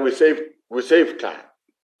 so that we save time.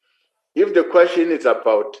 If the question is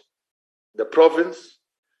about the province,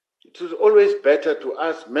 it is always better to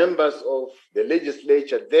ask members of the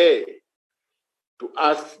legislature there to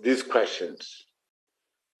ask these questions.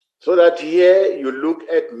 So that here you look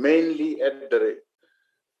at mainly at the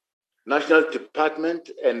national department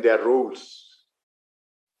and their roles.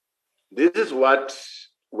 This is what,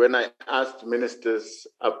 when I asked ministers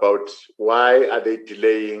about why are they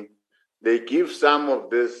delaying, they give some of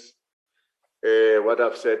this, what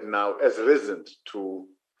I've said now, as reasons to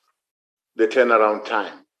the turnaround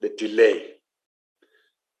time, the delay.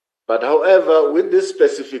 But however, with this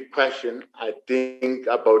specific question, I think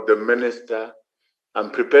about the minister,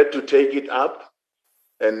 I'm prepared to take it up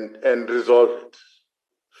and resolve it.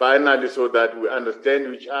 Finally, so that we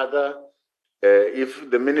understand each other. If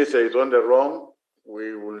the minister is on the wrong,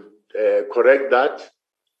 we will correct that.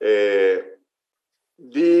 The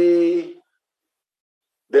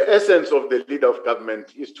essence of the leader of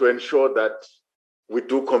government is to ensure that we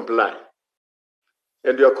do comply.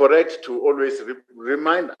 And you are correct to always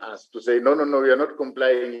remind us to say, no, we are not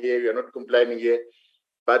complying here, we are not complying here.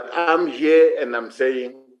 But I'm here and I'm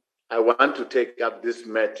saying, I want to take up this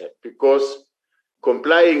matter because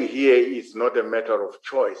complying here is not a matter of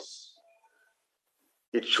choice.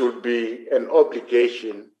 It should be an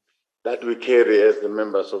obligation that we carry as the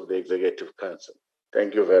members of the Executive Council.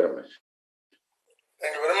 Thank you very much.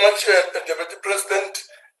 Thank you very much, Deputy President.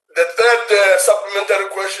 The third supplementary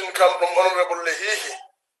question comes from Honorable Lehihi.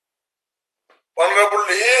 Honorable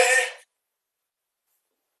Lehihi.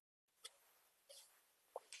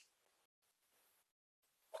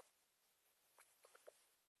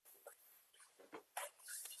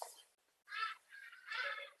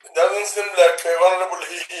 It doesn't seem like Honorable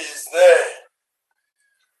Lehihi is there.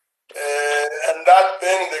 And that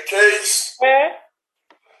being the case,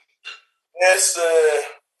 yes,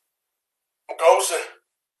 Mkause.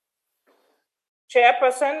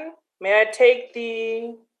 Chairperson, may I take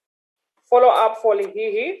the follow-up for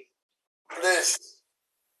Lehihi? Please.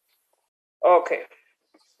 Okay.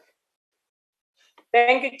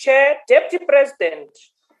 Thank you, Chair. Deputy President,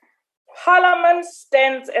 Parliament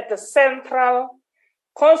stands at the central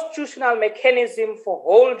constitutional mechanism for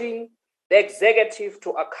holding the executive to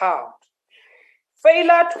account.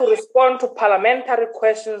 Failure to respond to parliamentary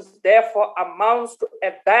questions therefore amounts to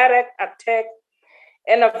a direct attack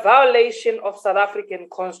and a violation of South African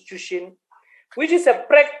Constitution, which is a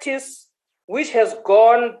practice which has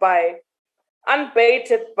gone by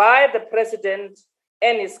unabated by the President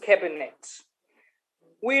and his cabinet.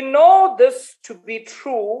 We know this to be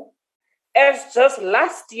true as just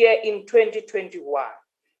last year in 2021,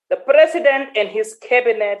 the President and his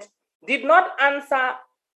cabinet did not answer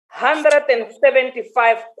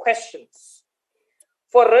 175 questions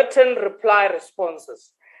for written reply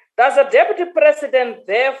responses. Does the Deputy President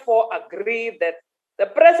therefore agree that the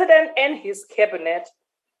President and his cabinet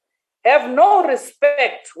have no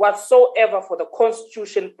respect whatsoever for the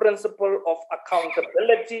Constitution principle of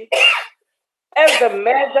accountability as the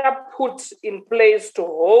measure put in place to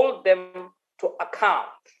hold them to account?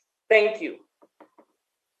 Thank you.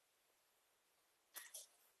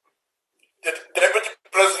 Deputy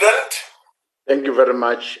President. Thank you very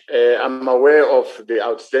much. I'm aware of the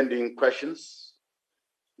outstanding questions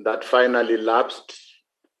that finally lapsed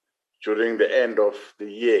during the end of the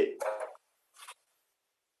year,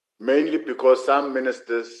 mainly because some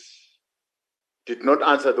ministers did not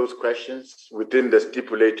answer those questions within the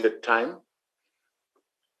stipulated time,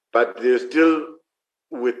 but they're still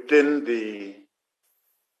within the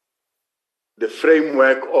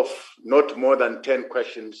framework of not more than 10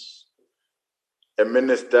 questions a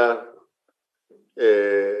minister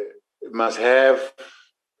must have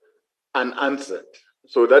unanswered.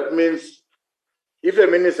 So that means if a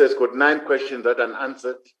minister has got 9 questions that are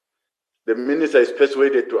unanswered, the minister is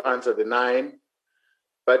persuaded to answer the 9.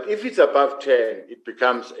 But if it's above 10, it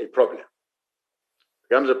becomes a problem.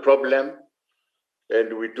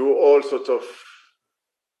 And we do all sorts of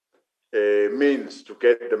means to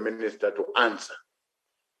get the minister to answer.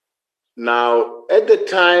 Now, at the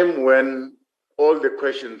time when all the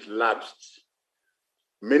questions lapsed,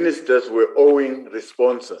 ministers were owing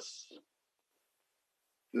responses.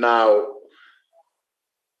 Now,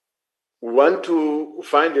 we want to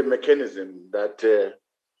find a mechanism that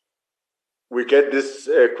we get these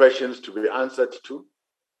questions to be answered to,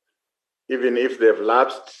 even if they've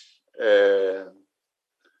lapsed, a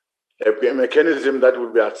mechanism that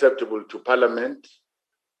will be acceptable to Parliament,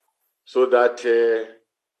 so that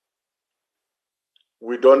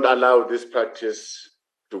we don't allow this practice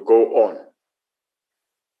to go on.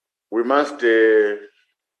 We must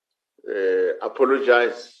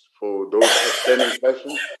apologize for those outstanding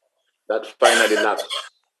questions that finally lapsed.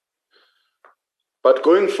 But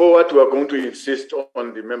going forward, we are going to insist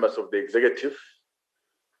on the members of the executive.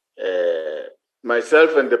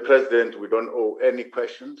 Myself and the president, we don't owe any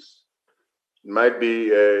questions. It might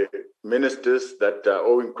be ministers that are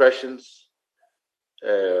owing questions.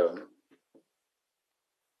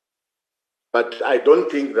 But I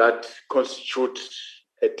don't think that constitutes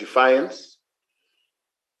a defiance.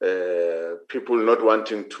 People not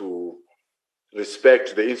wanting to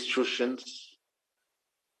respect the institutions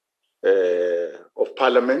of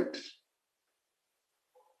Parliament.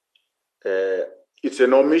 It's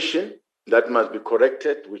an omission that must be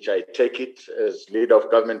corrected, which I take it as leader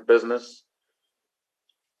of government business.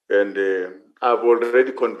 And I've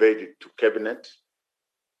already conveyed it to Cabinet,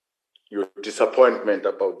 your disappointment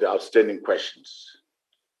about the outstanding questions.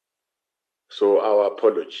 So our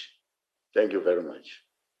apology. Thank you very much.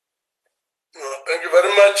 Thank you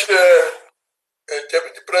very much,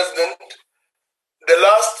 Deputy President. The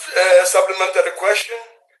last supplementary question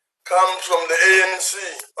comes from the ANC,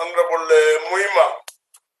 Honorable Muima.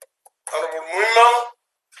 Honorable Muima.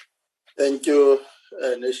 Thank you,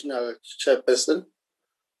 National Chairperson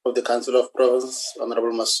of the Council of Province,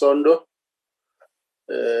 Honorable Masondo.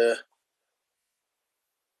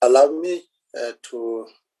 Allow me to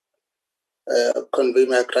convey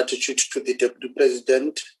my gratitude to the Deputy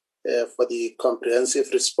President for the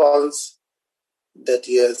comprehensive response that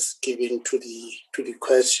he has given to the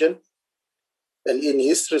question. And in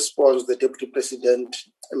his response, the Deputy President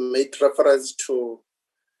made reference to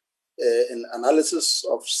an analysis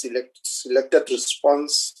of selected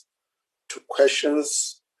response to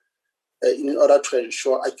questions in order to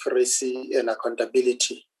ensure accuracy and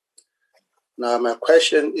accountability. Now, my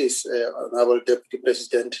question is, Honorable Deputy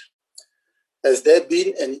President, has there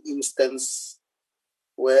been an instance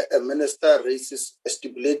where a minister raises a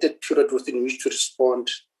stipulated period within which to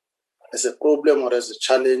respond as a problem or as a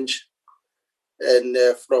challenge? And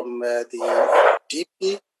from the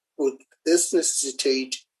DP, would this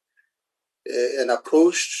necessitate an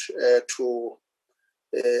approach to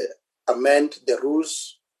amend the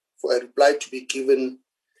rules for a reply to be given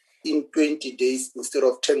in 20 days instead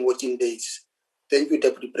of 10 working days? Thank you,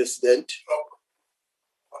 Deputy President.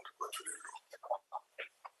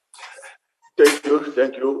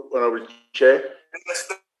 Thank you, Honorable Chair.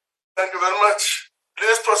 Thank you very much.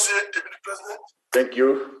 Please proceed, Deputy President. Thank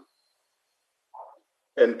you.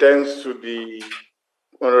 And thanks to the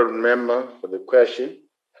Honorable Member for the question.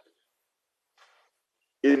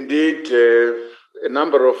 Indeed, a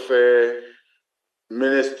number of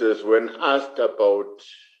ministers, when asked about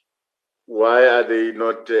why are they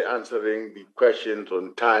not answering the questions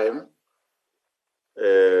on time,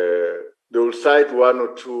 they will cite one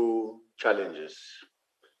or two challenges.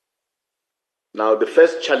 Now, the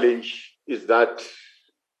first challenge is that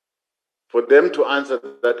for them to answer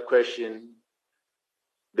that question,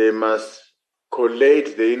 they must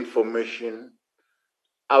collate the information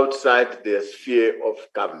outside their sphere of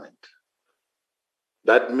government.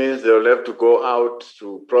 That means they'll have to go out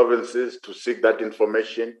to provinces to seek that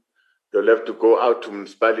information. They'll have to go out to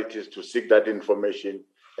municipalities to seek that information,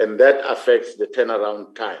 and that affects the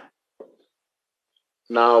turnaround time.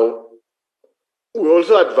 Now, we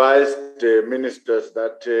also advise the ministers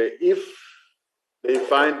that if they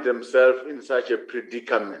find themselves in such a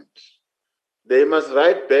predicament, they must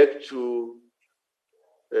write back to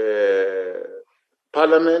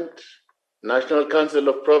Parliament, National Council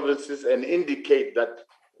of Provinces, and indicate that,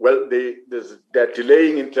 well, they're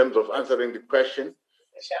delaying in terms of answering the question.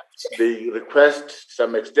 They request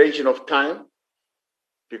some extension of time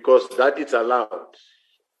because that is allowed.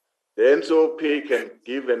 The NCOP can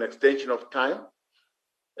give an extension of time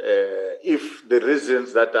if the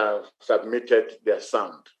reasons that are submitted, they are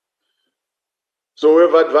sound. So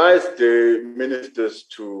we've advised the ministers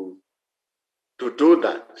to do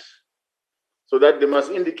that, so that they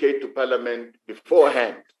must indicate to Parliament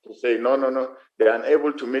beforehand to say, no, they are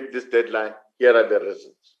unable to meet this deadline, here are the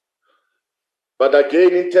reasons. But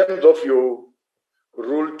again, in terms of your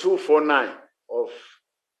Rule 249 of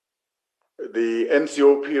the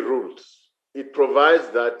NCOP rules, it provides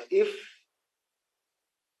that if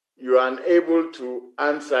you are unable to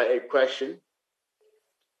answer a question,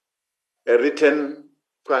 a written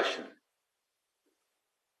question,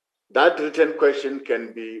 that written question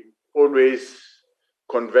can be always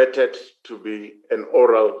converted to be an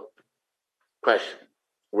oral question,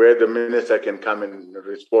 where the minister can come and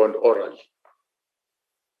respond orally.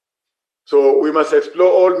 So we must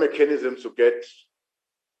explore all mechanisms to get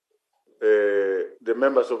the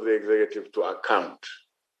members of the executive to account.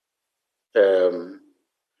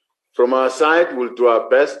 From our side, we'll do our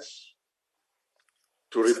best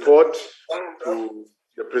to report to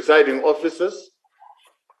the presiding officers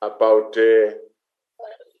about the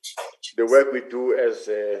work we do as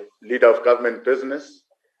a leader of government business.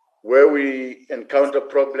 Where we encounter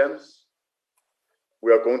problems,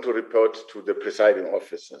 we are going to report to the presiding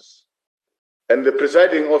officers. And the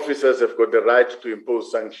presiding officers have got the right to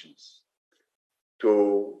impose sanctions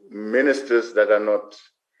to ministers that are not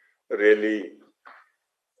really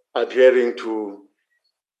adhering to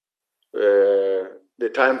the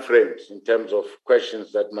time frames in terms of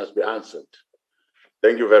questions that must be answered.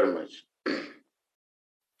 Thank you very much.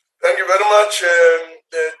 Thank you very much,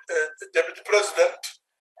 Deputy President.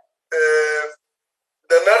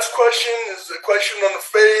 The next question is a question on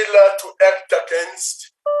failure to act against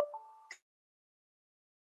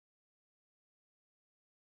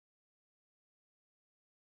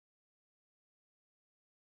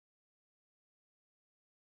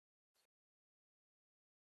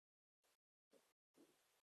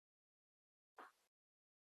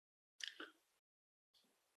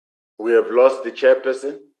We have lost the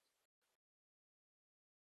chairperson.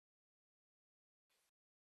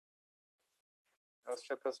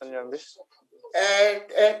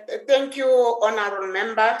 Thank you, honorable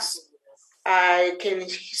members. I can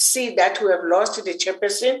see that we have lost the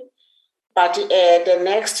chairperson, but the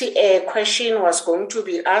next question was going to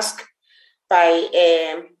be asked by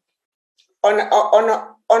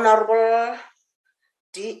Honorable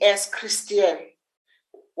D.S. Christian,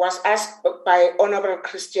 was asked by Honorable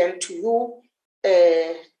Christian to you,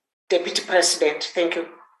 Deputy President. Thank you.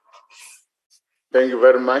 Thank you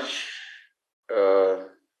very much.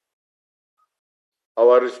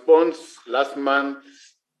 Our response last month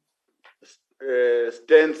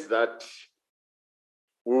stands that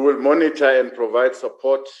we will monitor and provide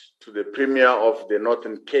support to the Premier of the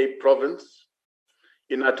Northern Cape Province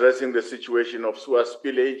in addressing the situation of sewer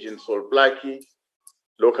spillage in Solblaki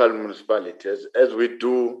local municipalities, as we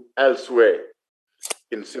do elsewhere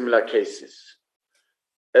in similar cases.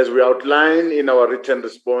 As we outline in our written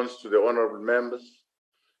response to the honorable members,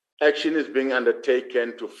 action is being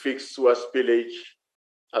undertaken to fix sewer spillage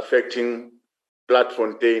affecting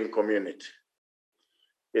Platfontein community.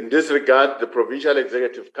 In this regard, the Provincial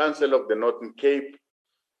Executive Council of the Northern Cape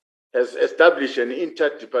has established an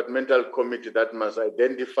interdepartmental committee that must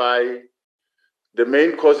identify the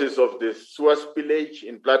main causes of the sewer spillage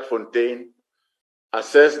in Platfontein,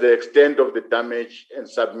 assess the extent of the damage, and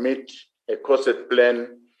submit a costed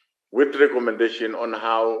plan with recommendation on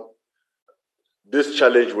how this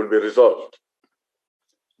challenge will be resolved.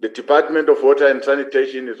 The Department of Water and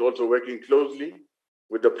Sanitation is also working closely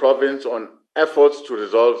with the province on efforts to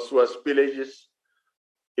resolve sewer spillages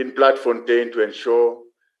in Platfontein to ensure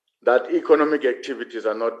that economic activities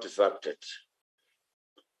are not disrupted.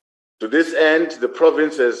 To this end, the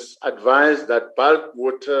province has advised that bulk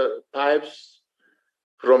water pipes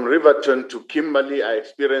from Riverton to Kimberley are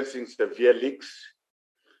experiencing severe leaks,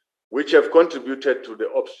 which have contributed to the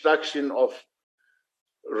obstruction of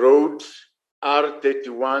road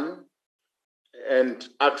R31 and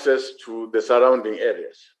access to the surrounding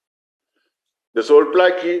areas. The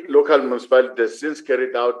Solblaki local municipality has since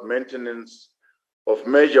carried out maintenance of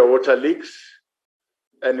major water leaks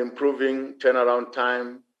and improving turnaround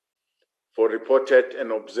time for reported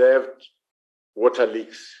and observed water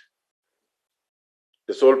leaks.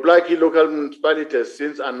 The Solblaki local municipality has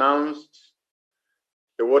since announced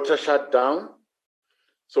a water shutdown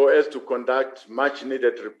so as to conduct much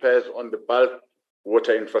needed repairs on the bulk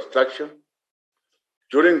water infrastructure.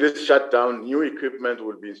 During this shutdown, new equipment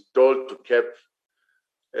will be installed to curb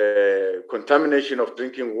contamination of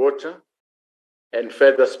drinking water and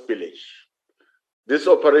further spillage. This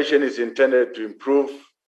operation is intended to improve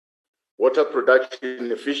water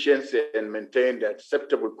production efficiency and maintain the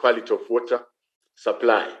acceptable quality of water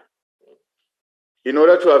supply. In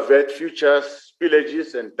order to avert future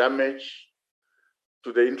spillages and damage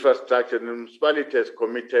to the infrastructure, the municipality has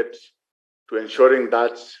committed to ensuring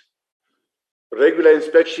that regular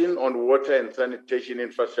inspection on water and sanitation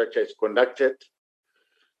infrastructure is conducted,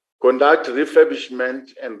 conduct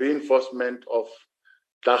refurbishment and reinforcement of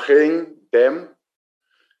Dacheng Dam,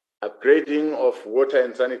 upgrading of water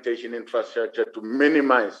and sanitation infrastructure to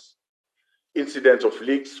minimize incidents of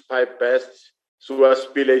leaks, pipe bursts, sewer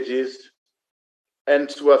spillages, and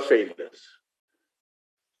sewer failures.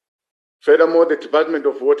 Furthermore, the Department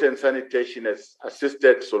of Water and Sanitation has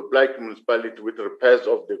assisted Solplaik Municipality with repairs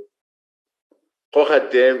of the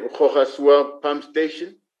Kocha Sewer Pump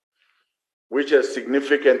Station, which has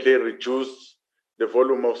significantly reduced the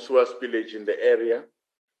volume of sewer spillage in the area,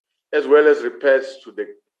 as well as repairs to the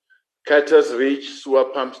Carter's Ridge Sewer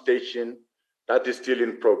Pump Station that is still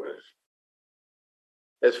in progress.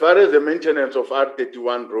 As far as the maintenance of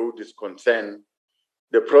R31 road is concerned,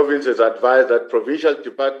 the province has advised that Provincial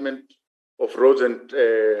Department of Roads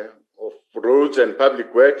and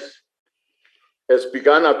Public Works has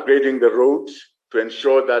begun upgrading the roads to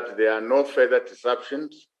ensure that there are no further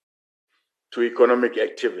disruptions to economic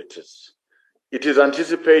activities. It is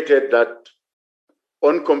anticipated that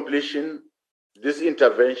on completion, this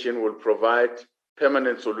intervention will provide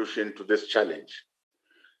permanent solution to this challenge.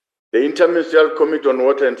 The Interministerial Committee on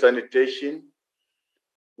Water and Sanitation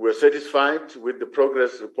were satisfied with the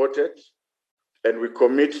progress reported, and we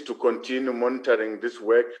commit to continue monitoring this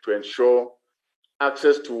work to ensure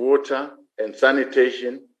access to water and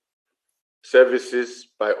sanitation services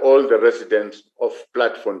by all the residents of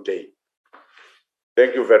Plattfontein.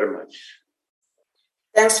 Thank you very much.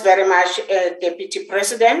 Thanks very much, Deputy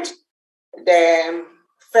President. The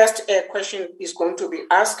first question is going to be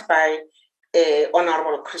asked by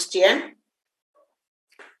Honorable Christian.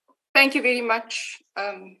 Thank you very much,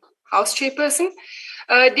 House Chairperson.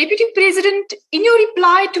 Deputy President, in your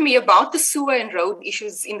reply to me about the sewer and road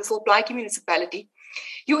issues in the Solplaik municipality,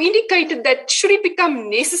 you indicated that should it become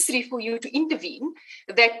necessary for you to intervene,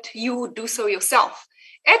 that you would do so yourself.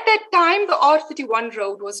 At that time, the R31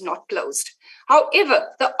 road was not closed.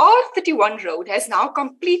 However, the R31 road has now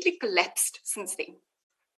completely collapsed since then.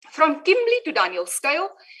 From Kimberley to Daniel Scale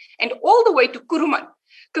and all the way to Kuruman,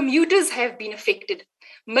 commuters have been affected.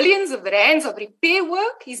 Millions of rands of repair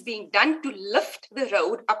work is being done to lift the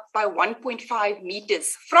road up by 1.5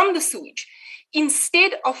 meters from the sewage,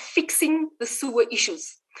 instead of fixing the sewer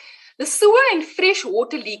issues. The sewer and fresh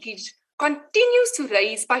water leakage continues to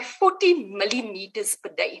rise by 40 millimeters per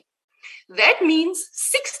day. That means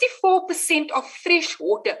 64% of fresh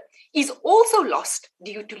water is also lost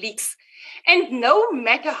due to leaks. And no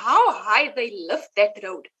matter how high they lift that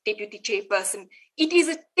road, Deputy Chairperson, it is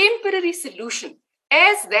a temporary solution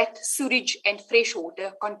as that sewage and fresh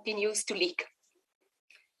water continues to leak.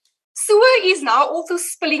 Sewer is now also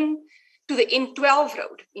spilling to the N12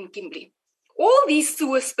 road in Kimberley. All these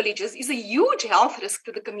sewer spillages is a huge health risk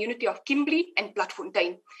to the community of Kimberley and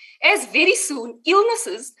Plattfontein, as very soon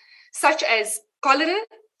illnesses such as cholera,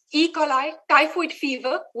 E. coli, typhoid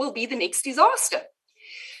fever will be the next disaster.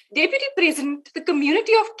 Deputy President, the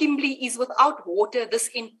community of Kimberley is without water this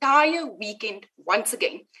entire weekend once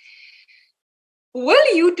again.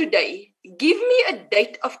 Will you today give me a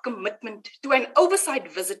date of commitment to an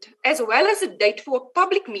oversight visit, as well as a date for a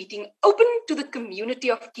public meeting open to the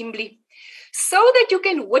community of Kimberley, so that you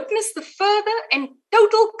can witness the further and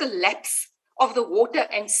total collapse of the water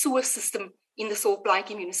and sewer system in the Solplaik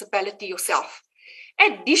municipality yourself?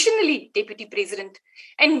 Additionally, Deputy President,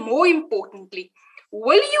 and more importantly,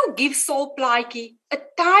 will you give Solplaik a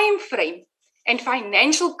time frame and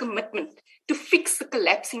financial commitment to fix the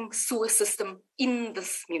collapsing sewer system in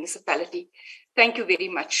this municipality? Thank you very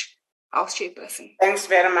much, House Chairperson. Thanks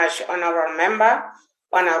very much, Honourable Member.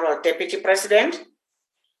 Honourable Deputy President.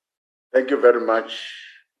 Thank you very much.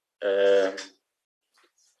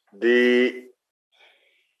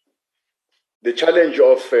 The challenge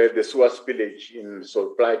of the sewer spillage in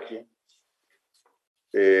Solplaik,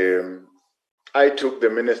 I took the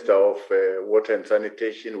Minister of Water and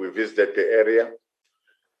Sanitation. We visited the area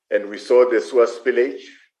and we saw the sewer spillage,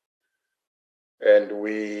 and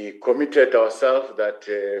we committed ourselves that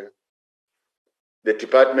the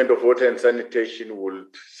Department of Water and Sanitation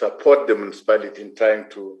would support the municipality in trying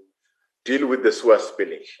to deal with the sewer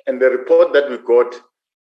spillage. And the report that we got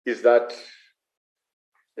is that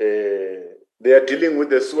they are dealing with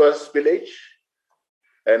the sewer spillage,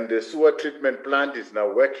 and the sewer treatment plant is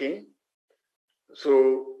now working.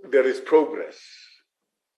 So there is progress.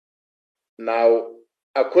 Now,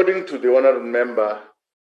 according to the honourable member,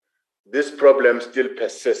 this problem still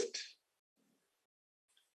persists.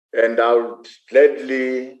 And I would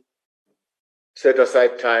gladly set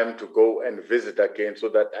aside time to go and visit again so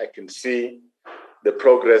that I can see the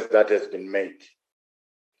progress that has been made.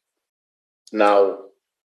 Now,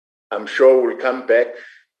 I'm sure we'll come back,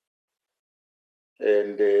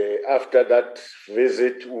 and after that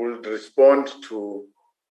visit, we'll respond to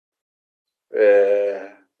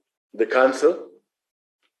the Council,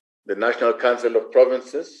 the National Council of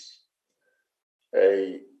Provinces,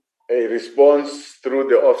 a response through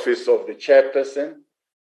the office of the chairperson,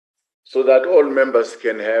 so that all members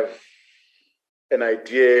can have an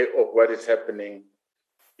idea of what is happening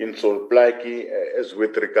in Solplaki as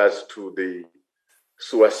with regards to the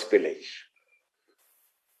sewer spillage.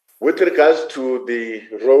 With regards to the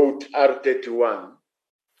road R31,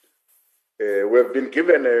 we've been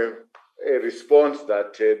given a response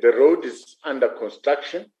that the road is under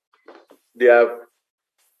construction. They are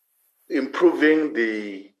improving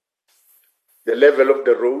the level of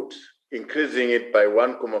the road, increasing it by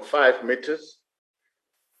 1.5 meters.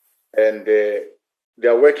 And they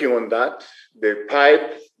are working on that. The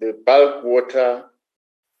pipe, the bulk water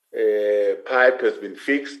pipe has been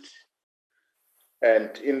fixed.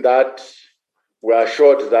 And in that, we are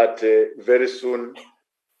assured that very soon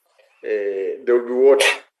there will be water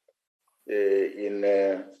in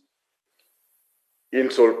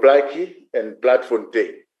Solplaki and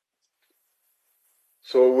Platfontein.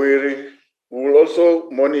 So we will also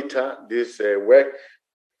monitor this work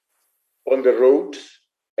on the road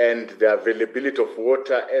and the availability of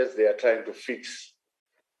water as they are trying to fix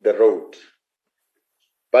the road.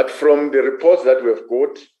 But from the reports that we've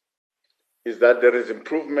got is that there is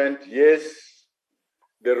improvement. Yes,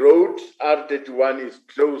 the road R31 is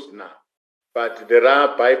closed now, but there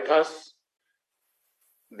are bypass.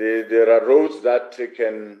 There are roads that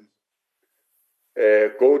can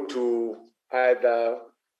go to either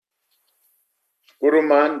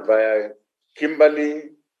Kuruman via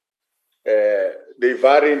Kimberley. They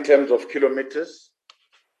vary in terms of kilometers,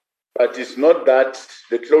 but it's not that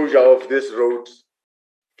the closure of this road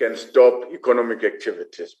can stop economic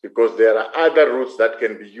activities, because there are other routes that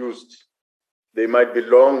can be used. They might be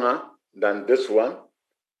longer than this one,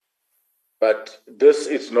 but this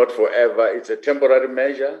is not forever. It's a temporary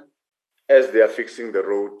measure. As they are fixing the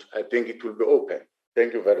road, I think it will be open.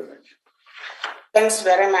 Thank you very much. Thanks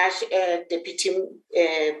very much, Deputy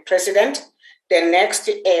President. The next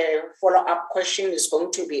follow-up question is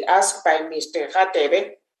going to be asked by Mr.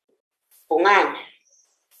 Radebe Bungane.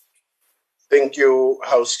 Thank you,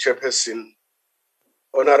 House Chairperson.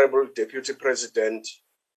 Honorable Deputy President,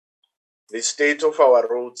 the state of our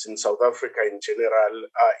roads in South Africa in general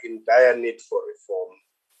are in dire need for reform,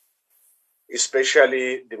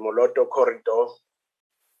 especially the Moloto Corridor,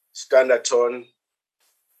 Standerton,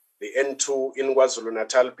 the N2 in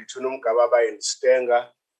KwaZulu-Natal between Umgababa and Stenga,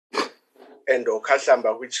 and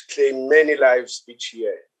Okahlamba, which claim many lives each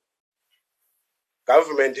year.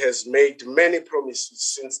 Government has made many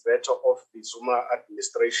promises since that of the Zuma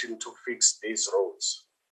administration to fix these roads.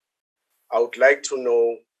 I would like to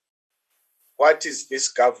know, what is this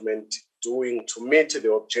government doing to meet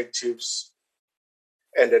the objectives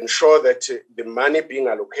and ensure that the money being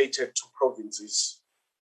allocated to provinces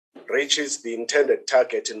reaches the intended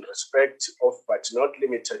target in respect of, but not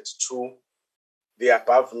limited to, the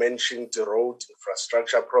above-mentioned road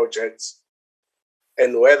infrastructure projects,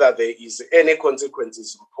 and whether there is any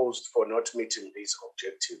consequences imposed for not meeting these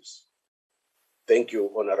objectives? Thank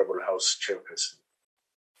you, Honorable House Chairperson.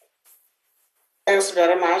 Thanks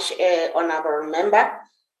very much, Honorable Member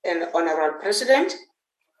and Honorable President.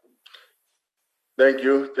 Thank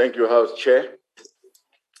you, House Chair.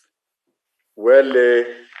 Well,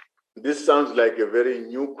 this sounds like a very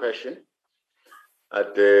new question.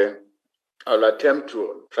 I'll attempt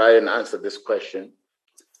to try and answer this question,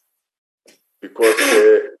 because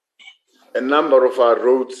a number of our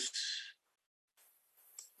roads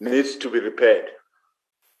needs to be repaired.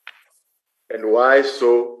 And why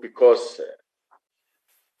so? Because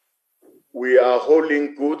we are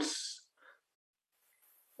hauling goods,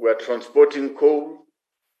 we're transporting coal,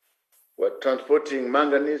 we're transporting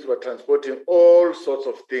manganese, we're transporting all sorts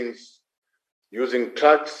of things using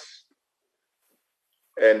trucks,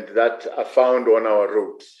 and that are found on our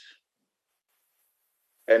roads.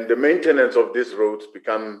 And the maintenance of these roads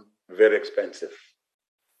become very expensive.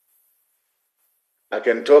 I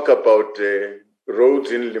can talk about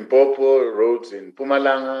roads in Limpopo, roads in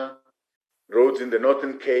Mpumalanga, roads in the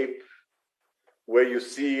Northern Cape, where you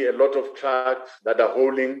see a lot of trucks that are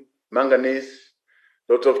hauling manganese,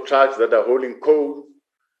 lots of trucks that are hauling coal,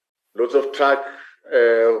 lots of trucks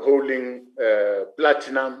hauling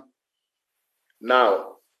platinum.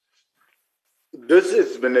 Now, This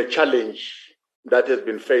has been a challenge that has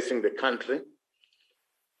been facing the country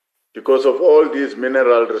because of all these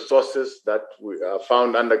mineral resources that we are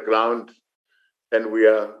found underground, and we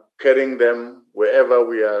are carrying them wherever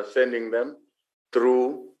we are sending them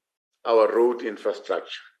through our road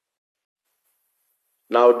infrastructure.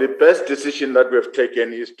 Now, the best decision that we have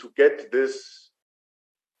taken is to get this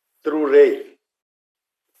through rail.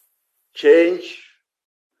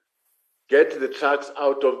 Get the trucks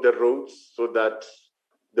out of the roads so that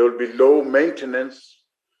there will be low maintenance.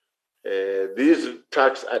 These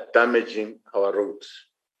trucks are damaging our roads.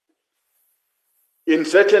 In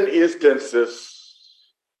certain instances,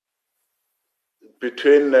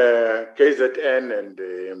 between KZN and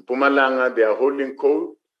Mpumalanga, they are holding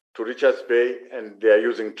coal to Richards Bay and they are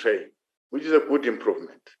using train, which is a good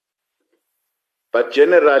improvement. But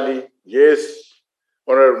generally, yes,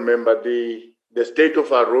 honorable member, the state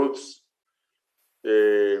of our roads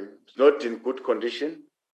is not in good condition,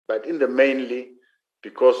 but in the mainly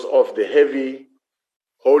because of the heavy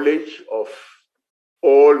haulage of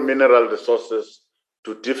all mineral resources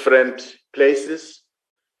to different places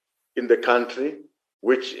in the country,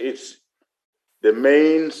 which is the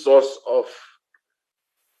main source of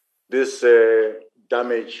this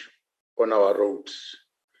damage on our roads.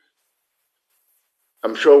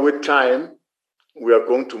 I'm sure with time, we are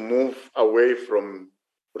going to move away from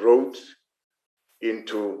roads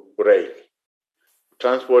into rail.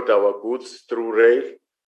 Transport our goods through rail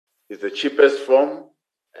is the cheapest form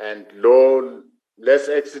and less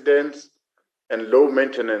accidents and low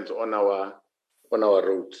maintenance on our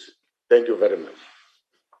roads. Thank you very much.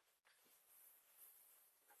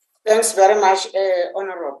 Thanks very much,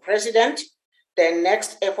 Honorable President. The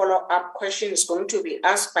next follow-up question is going to be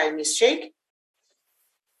asked by Ms. Sheikh.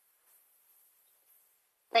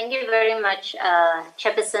 Thank you very much,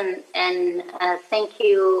 Chairperson, and thank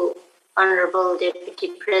you, Honorable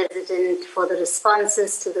Deputy President, for the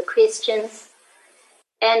responses to the questions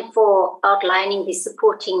and for outlining the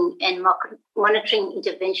supporting and monitoring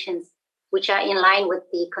interventions which are in line with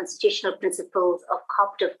the constitutional principles of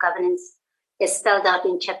cooperative governance as spelled out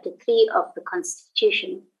in Chapter 3 of the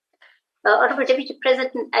Constitution. Honorable Deputy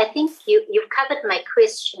President, I think you've covered my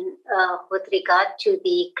question with regard to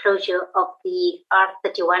the closure of the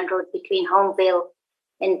R31 road between Homevale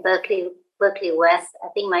and Berkeley West. I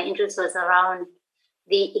think my interest was around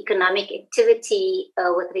the economic activity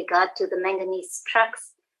with regard to the manganese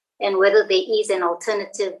trucks and whether there is an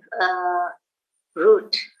alternative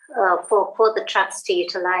route for the trucks to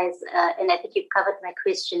utilize. And I think you've covered my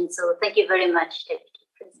question. So thank you very much, Deputy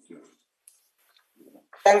President.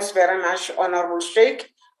 Thanks very much, Honorable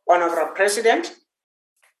Sheikh. Honorable President.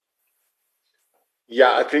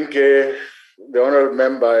 Yeah, I think the honorable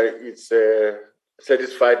member is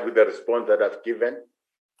satisfied with the response that I've given,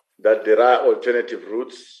 that there are alternative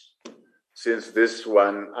routes since this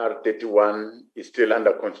one, R31, is still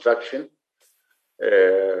under construction.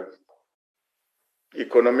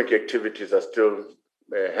 Economic activities are still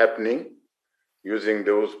happening using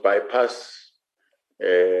those bypass,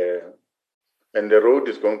 and the road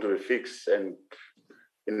is going to be fixed, and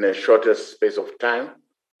in the shortest space of time,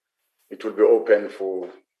 it will be open for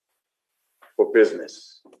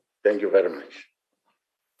business. Thank you very much.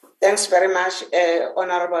 Thanks very much,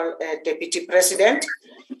 Honorable Deputy President.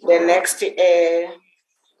 The next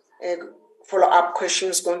follow-up question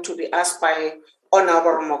is going to be asked by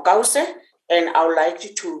Honorable Mokause, and I would like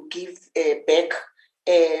you to give back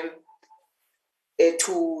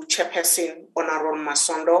to Chairperson Honorable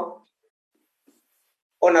Masondo.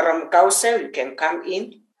 Honorable Mokause, you can come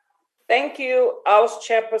in. Thank you, House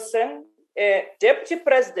Chairperson. Deputy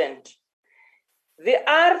President, the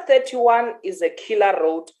R31 is a killer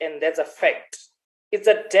road, and that's a fact. It's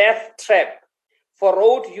a death trap for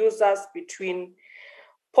road users between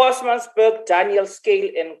Postmansburg, Daniel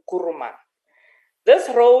Scale, and Kuruman. This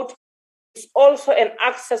road is also an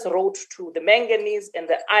access road to the manganese and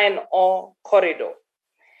the iron ore corridor.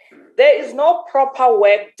 There is no proper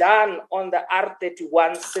work done on the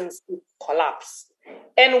R31 since it collapsed,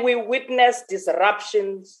 and we witness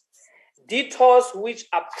disruptions, detours which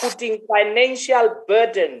are putting financial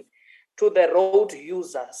burden to the road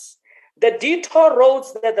users. The detour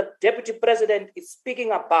roads that the Deputy President is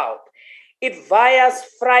speaking about, it vias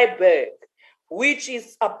Vryburg, which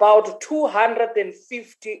is about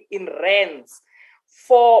 250 in rands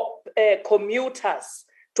for commuters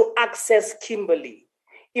to access Kimberley.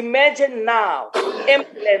 Imagine now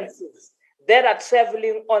ambulances that are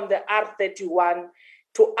traveling on the R31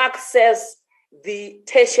 to access the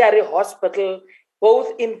tertiary hospital,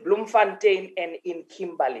 both in Bloemfontein and in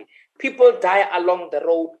Kimberley. People die along the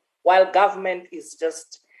road while government is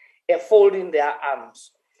just folding their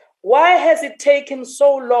arms. Why has it taken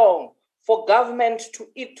so long for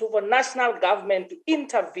for national government to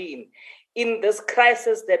intervene in this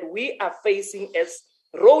crisis that we are facing as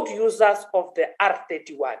road users of the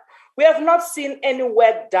R31? We have not seen any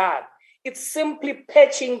work done. It's simply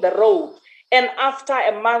patching the road, and after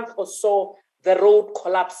a month or so, the road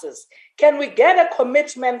collapses. Can we get a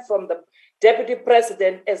commitment from the Deputy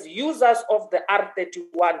President as users of the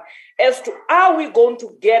R31 as to are we going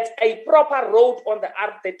to get a proper road on the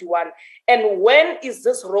R31, and when is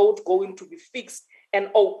this road going to be fixed and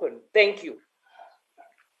open? Thank you.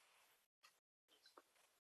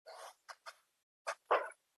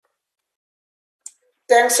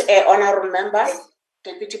 Thanks, Honourable Member.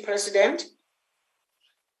 Deputy President.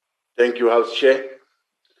 Thank you, House Chair.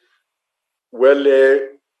 Well,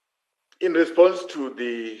 in response to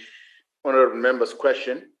the Honourable Member's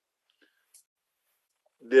question,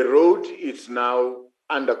 the road is now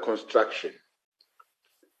under construction.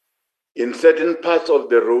 In certain parts of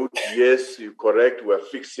the road, yes, you're correct, we're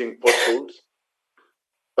fixing potholes.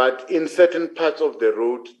 But in certain parts of the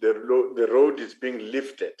road, the road is being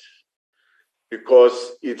lifted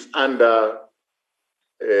because it's under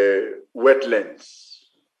wetlands.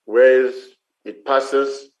 Whereas it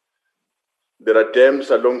passes, there are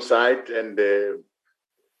dams alongside and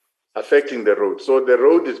affecting the road. So the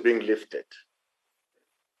road is being lifted.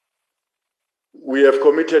 We have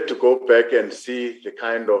committed to go back and see the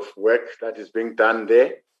kind of work that is being done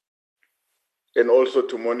there, and also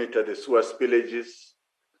to monitor the sewer spillages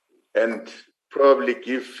and probably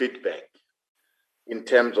give feedback in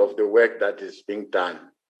terms of the work that is being done.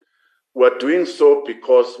 We're doing so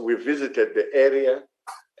because we visited the area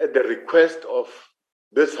at the request of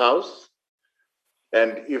this House.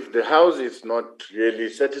 And if the House is not really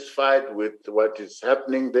satisfied with what is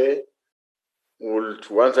happening there, we'll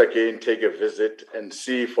once again take a visit and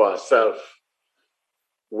see for ourselves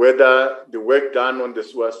whether the work done on the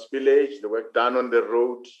sewer spillage, the work done on the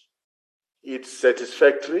road, it's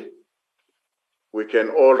satisfactory. We can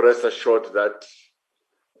all rest assured that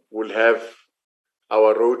we'll have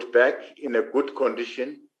our road back in a good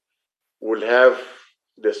condition. We'll have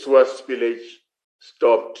the sewer spillage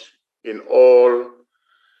stopped in all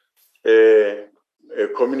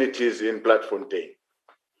communities in Bloemfontein.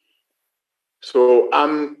 So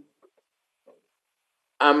I'm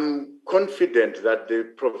confident that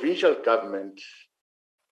the provincial government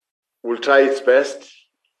will try its best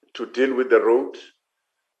to deal with the road.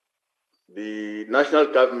 The national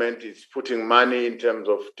government is putting money in terms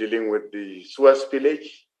of dealing with the sewer spillage,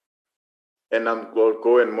 and I'm going to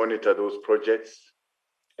go and monitor those projects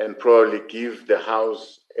and probably give the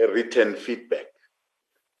House a written feedback.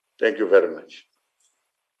 Thank you very much.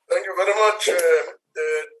 Thank you very much,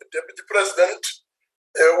 Deputy President.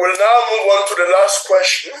 We'll now move on to the last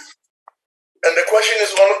question. And the question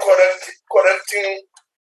is on correcting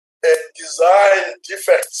design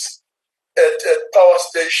defects at power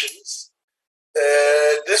stations.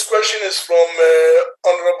 This question is from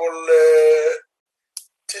Honorable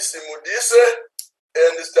Tisi Mudise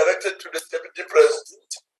and is directed to the Deputy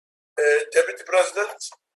President. Deputy President.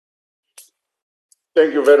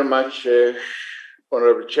 Thank you very much,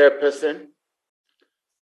 Honorable Chairperson.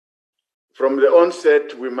 From the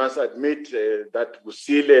onset, we must admit that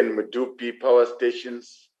Kusile and Medupi power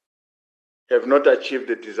stations have not achieved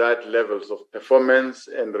the desired levels of performance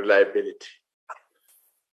and reliability.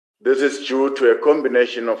 This is due to a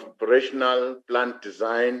combination of operational, plant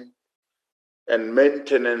design, and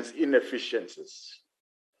maintenance inefficiencies.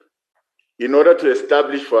 In order to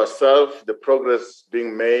establish for ourselves the progress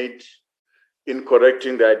being made in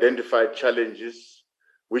correcting the identified challenges,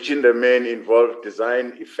 which in the main involve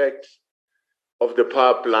design effects of the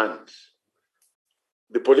power plant,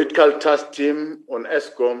 the political task team on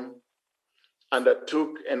ESCOM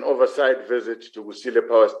undertook an oversight visit to Kusile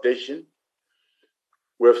Power Station.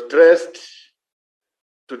 We have stressed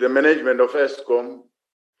to the management of ESCOM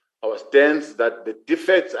our stance that the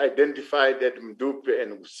defects identified at Medupi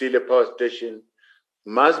and Kusile Power Station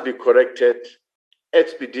must be corrected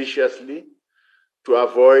expeditiously to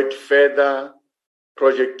avoid further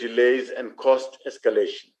project delays and cost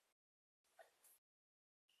escalation.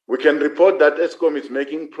 We can report that ESCOM is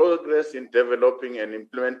making progress in developing and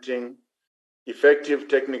implementing effective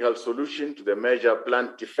technical solutions to the major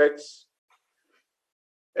plant defects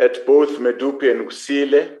at both Medupi and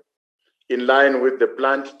Kusile, in line with the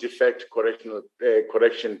plant defect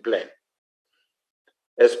correction plan.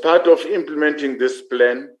 As part of implementing this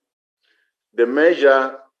plan, the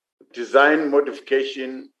major design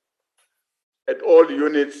modification at all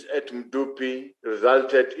units at Medupi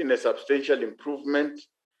resulted in a substantial improvement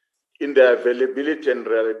in the availability and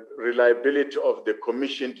reliability of the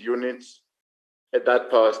commissioned units at that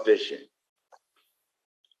power station.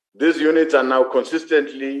 These units are now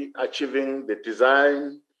consistently achieving the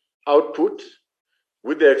design output,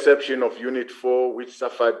 with the exception of Unit 4, which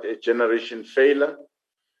suffered a generation failure,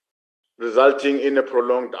 resulting in a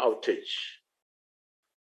prolonged outage.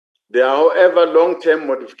 There are, however, long-term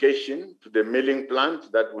modifications to the milling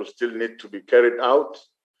plant that will still need to be carried out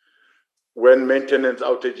when maintenance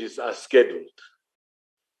outages are scheduled.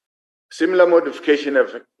 Similar modifications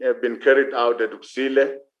have been carried out at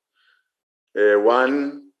Uksile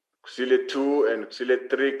 1, Uksile 2, and Uksile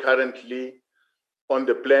 3 currently on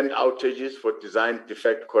the planned outages for design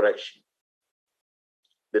defect correction.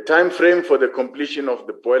 The time frame for the completion of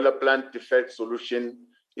the boiler plant defect solution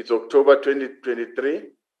is October 2023,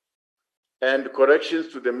 and corrections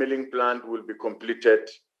to the milling plant will be completed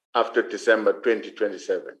after December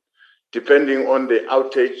 2027, depending on the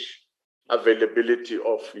outage availability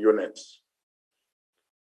of units.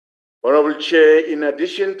 Honorable Chair, in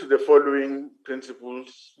addition to the following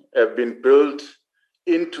principles have been built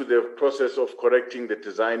into the process of correcting the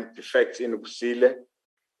design defects in Uksile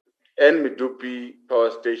and Medupi power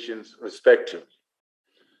stations, respectively.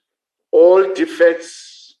 All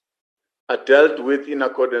defects are dealt with in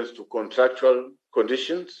accordance to contractual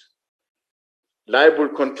conditions. Liable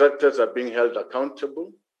contractors are being held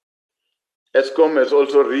accountable. ESCOM has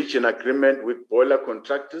also reached an agreement with boiler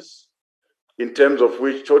contractors, in terms of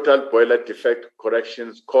which total boiler defect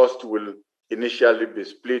corrections cost will initially be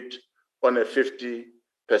split on a 50%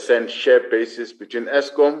 share basis between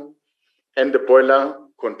ESCOM and the boiler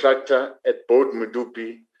contractor at both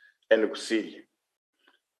Medupi and Uksile.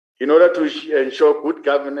 In order to ensure good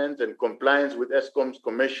governance and compliance with ESCOM's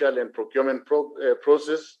commercial and procurement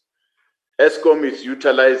process, ESCOM is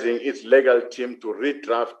utilizing its legal team to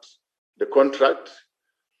redraft the contract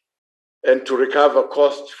and to recover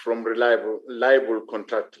costs from reliable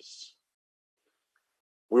contractors.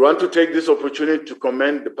 We want to take this opportunity to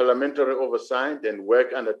commend the parliamentary oversight and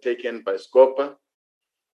work undertaken by SCOPA,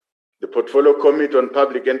 the Portfolio Committee on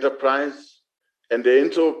Public Enterprise, and the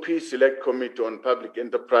NCOP Select Committee on Public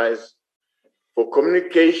Enterprise for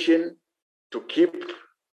communication to keep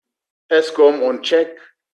ESCOM on check,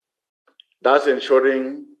 thus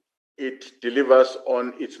ensuring it delivers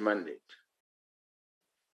on its mandate.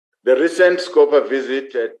 The recent SCOPA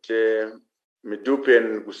visit at Medupi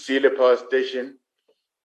and Uksile Power Station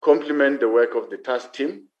complement the work of the task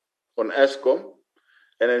team on ESCOM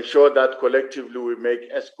and ensure that collectively we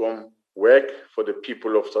make ESCOM work for the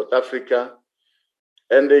people of South Africa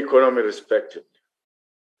and the economy respectively.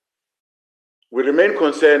 We remain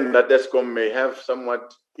concerned that ESCOM may have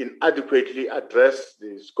somewhat inadequately addressed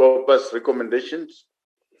the SCOPA's recommendations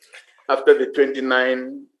after the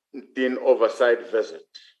 2019 oversight visit.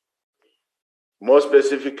 More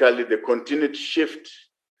specifically, the continued shift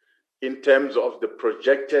in terms of the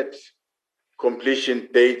projected completion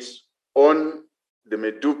dates on the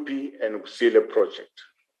Medupi and Uksile project.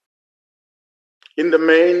 In the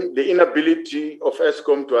main, the inability of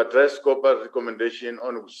ESCOM to address SCOPA's recommendation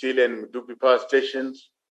on Uksile and Medupi power stations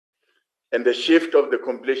and the shift of the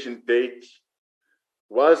completion date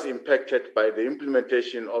was impacted by the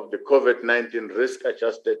implementation of the COVID-19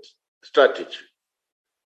 risk-adjusted strategy.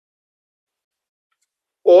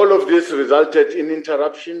 All of this resulted in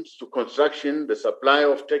interruptions to construction, the supply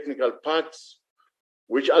of technical parts,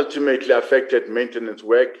 which ultimately affected maintenance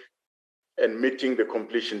work and meeting the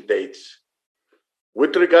completion dates.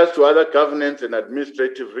 With regards to other governance and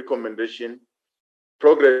administrative recommendations,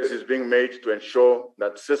 progress is being made to ensure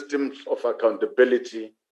that systems of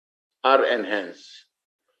accountability are enhanced.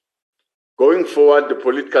 Going forward, the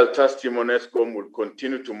political task team on ESCOM will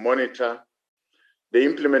continue to monitor the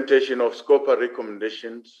implementation of SCOPA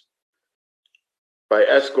recommendations by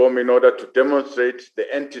ESCOM in order to demonstrate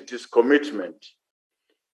the entity's commitment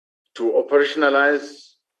to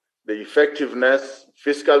operationalize the effectiveness,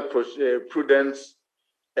 fiscal prudence,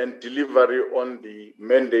 and delivery on the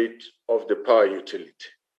mandate of the power utility.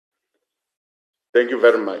 Thank you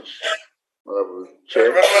very much, Honorable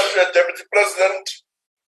Chair. Thank you very much, Deputy President.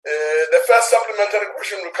 The first supplementary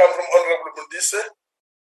question will come from Honorable Mundise.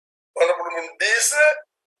 Honorable Mundise.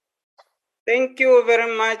 Thank you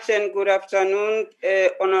very much and good afternoon,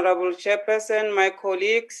 Honorable Chairperson, my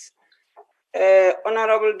colleagues.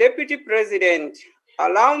 Honorable Deputy President,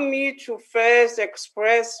 allow me to first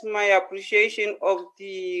express my appreciation of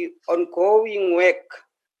the ongoing work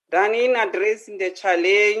done in addressing the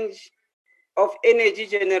challenge of energy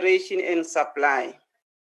generation and supply,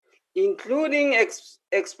 including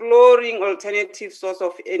exploring alternative sources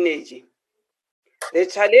of energy. The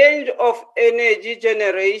challenge of energy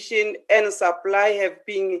generation and supply have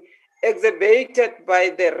been exacerbated by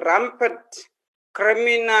the rampant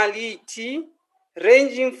criminality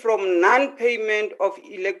ranging from non-payment of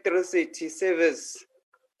electricity service,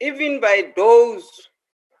 even by those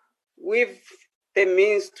with the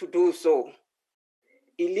means to do so,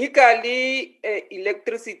 illegally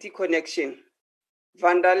electricity connection,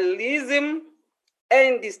 vandalism,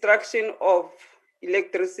 and destruction of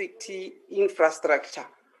electricity infrastructure,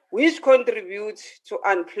 which contributes to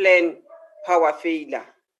unplanned power failure.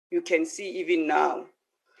 You can see even now.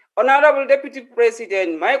 Honorable Deputy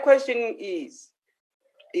President, my question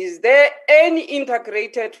is there any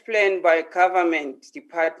integrated plan by government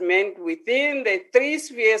department within the 3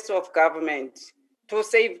 spheres of government to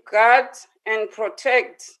safeguard and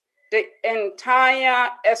protect the entire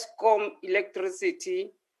ESCOM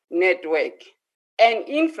electricity network and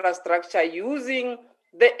infrastructure using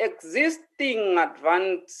the existing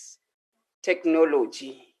advanced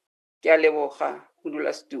technology? Ke a leboga,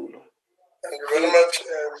 modulasetulo. Thank you very much,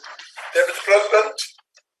 Deputy President.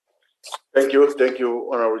 Thank you,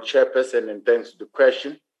 Honorable Chairperson, and thanks for the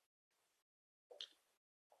question.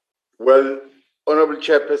 Well, Honorable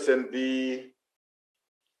Chairperson, the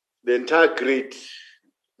entire grid,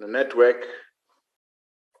 the network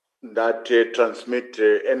that transmit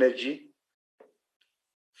energy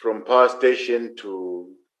from power station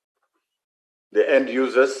to the end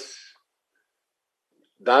users,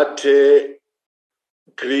 that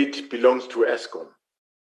grid belongs to ESCOM.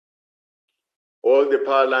 All the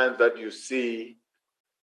power lines that you see,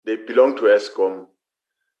 they belong to ESCOM,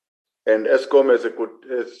 and ESCOM has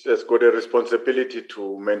got a responsibility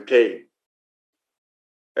to maintain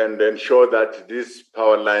and ensure that these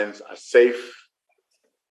power lines are safe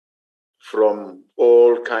from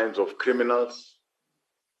all kinds of criminals.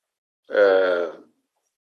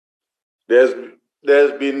 There's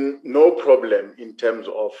been no problem in terms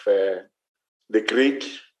of the grid,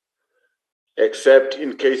 except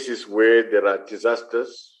in cases where there are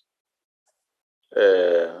disasters.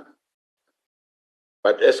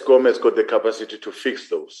 But ESCOM has got the capacity to fix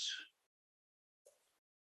those.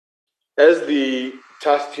 As the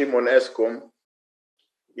task team on ESCOM,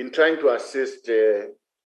 in trying to assist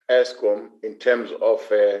ESCOM in terms of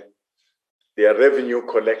their revenue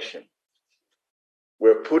collection,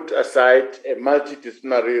 we've put aside a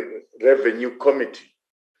multidisciplinary revenue committee,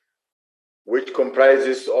 which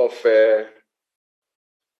comprises of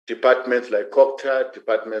departments like COCTA,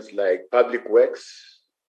 departments like Public Works,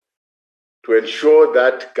 to ensure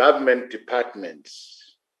that government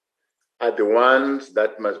departments are the ones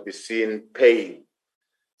that must be seen paying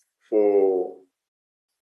for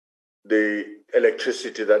the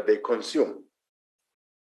electricity that they consume.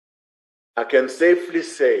 I can safely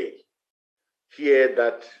say here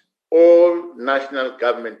that all national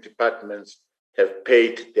government departments have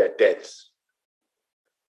paid their debts.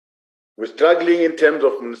 We're struggling in terms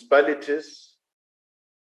of municipalities.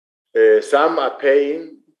 Some are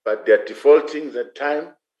paying, but they're defaulting at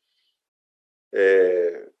time.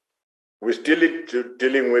 We're still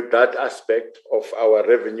dealing with that aspect of our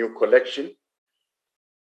revenue collection.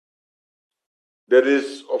 There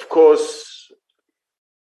is, of course,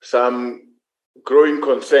 some growing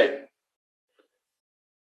concern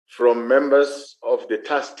from members of the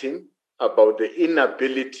task team about the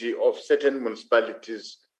inability of certain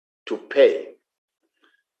municipalities to pay.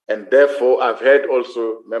 And therefore, I've heard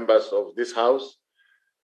also members of this House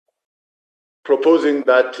proposing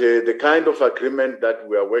that the kind of agreement that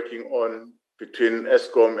we are working on between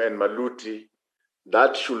ESCOM and Maluti,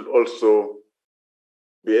 that should also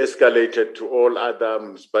be escalated to all other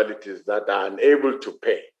municipalities that are unable to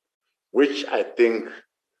pay, which I think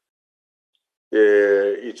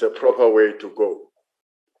it's a proper way to go.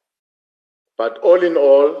 But all in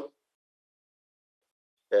all,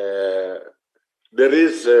 there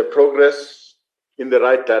is progress in the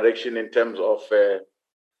right direction in terms of the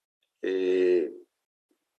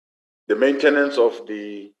maintenance of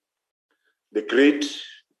the grid,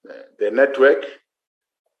 the network.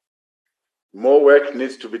 More work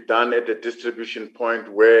needs to be done at the distribution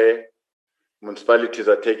point where municipalities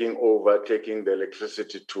are taking the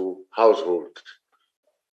electricity to households.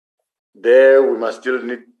 There, we must still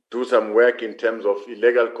do some work in terms of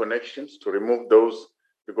illegal connections to remove those,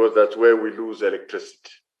 because that's where we lose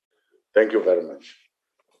electricity. Thank you very much.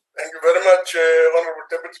 Thank you very much, Honorable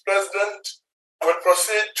Deputy President. We'll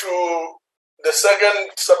proceed to the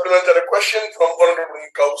second supplementary question from Honorable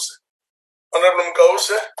Mkause. Honorable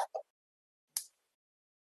Mkause.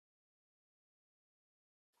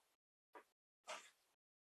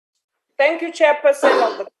 Thank you,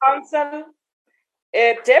 Chairperson of the Council.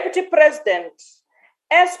 Deputy President,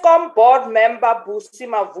 ESCOM board member Busi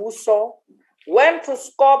Mavuso went to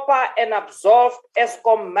Scopa and absolved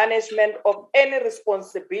ESCOM management of any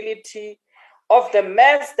responsibility of the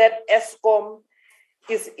mess that ESCOM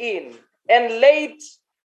is in and laid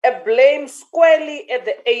a blame squarely at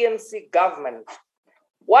the ANC government.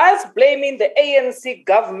 Whilst blaming the ANC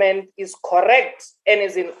government is correct and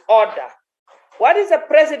is in order, what is the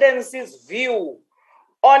presidency's view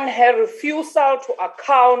on her refusal to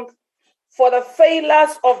account for the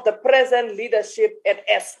failures of the present leadership at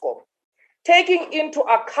ESCOM, taking into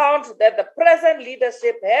account that the present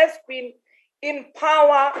leadership has been in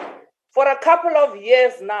power for a couple of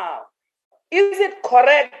years now? Is it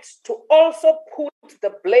correct to also put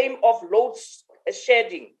the blame of load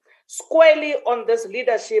shedding squarely on this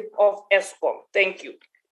leadership of ESCOM? Thank you.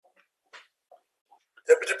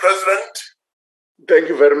 Deputy President. Thank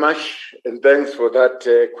you very much, and thanks for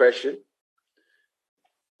that question.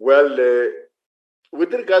 Well,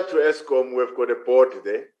 with regard to ESCOM, we've got a board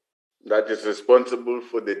there that is responsible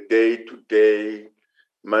for the day-to-day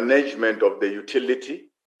management of the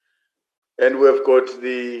utility, and we've got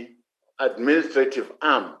the administrative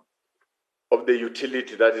arm of the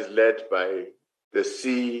utility that is led by the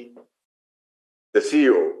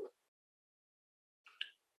CEO.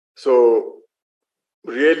 So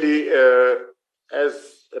really,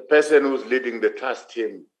 as a person who's leading the task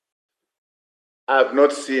team, I have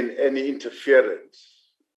not seen any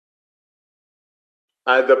interference,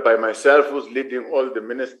 either by myself, who's leading all the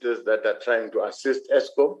ministers that are trying to assist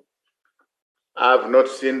ESCOM. I have not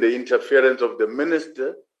seen the interference of the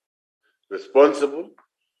minister responsible.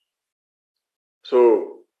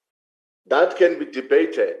 So that can be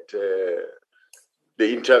debated, the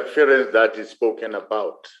interference that is spoken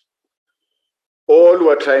about. All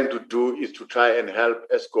we're trying to do is to try and help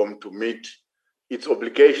ESCOM to meet its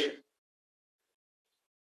obligation.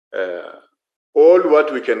 All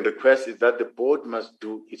what we can request is that the board must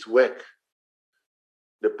do its work.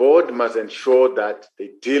 The board must ensure that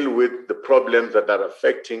they deal with the problems that are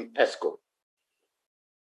affecting ESCOM.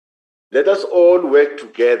 Let us all work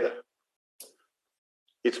together.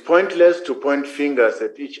 It's pointless to point fingers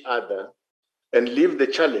at each other and leave the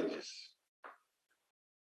challenges.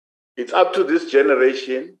 It's up to this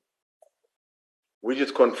generation, which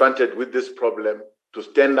is confronted with this problem, to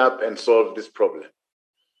stand up and solve this problem.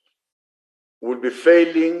 We'll be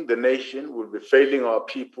failing the nation, we'll be failing our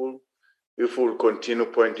people if we'll continue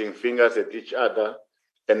pointing fingers at each other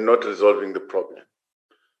and not resolving the problem.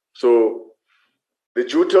 So the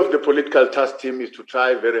duty of the political task team is to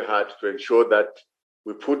try very hard to ensure that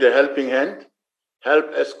we put a helping hand,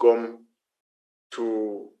 help ESCOM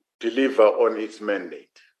to deliver on its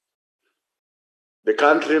mandate. The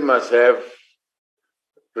country must have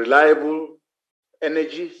reliable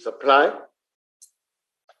energy supply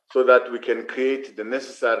so that we can create the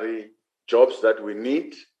necessary jobs that we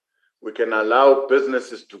need. We can allow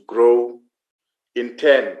businesses to grow. In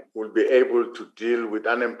turn, we'll be able to deal with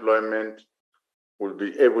unemployment. We'll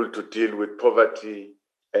be able to deal with poverty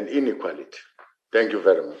and inequality. Thank you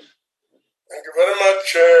very much. Thank you very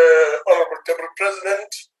much, Honorable Deputy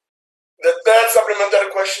President. The third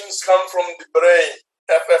supplementary questions come from the Brain,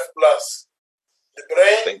 FF+. The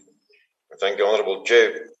Brain. Thank you, Honorable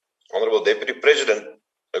Chair. Honorable Deputy President,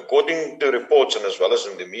 according to reports and as well as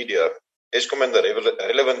in the media, ESCOM and the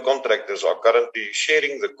relevant contractors are currently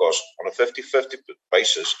sharing the cost on a 50-50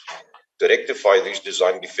 basis to rectify these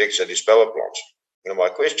design defects at these power plants. Now, my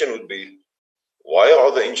question would be, why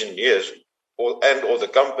are the engineers or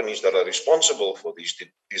the companies that are responsible for these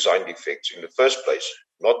design defects in the first place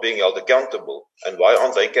not being held accountable, and why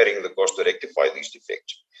aren't they carrying the cost to rectify these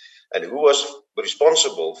defects? And who was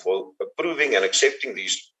responsible for approving and accepting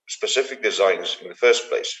these specific designs in the first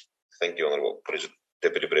place? Thank you, Honorable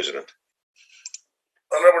Deputy President.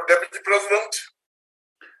 Honorable Deputy President.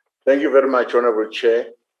 Thank you very much, Honorable Chair.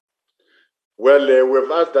 Well,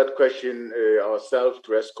 we've asked that question ourselves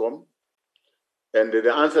to ESCOM, and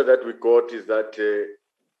the answer that we got is that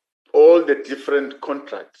all the different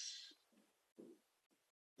contracts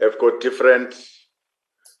have got different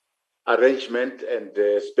arrangement and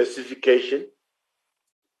specification.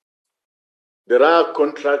 There are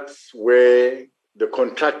contracts where the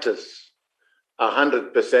contractors are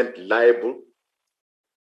 100% liable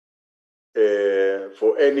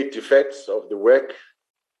for any defects of the work.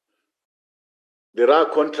 There are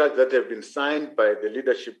contracts that have been signed by the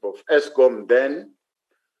leadership of ESCOM then,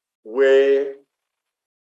 where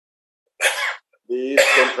these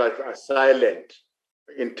contracts are silent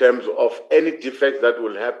in terms of any defects that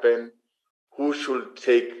will happen, who should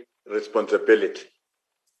take responsibility.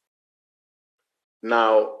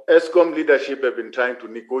 Now, ESCOM leadership have been trying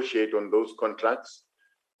to negotiate on those contracts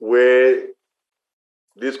where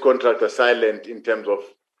these contracts are silent in terms of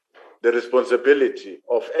the responsibility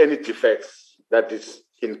of any defects that is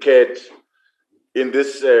incurred in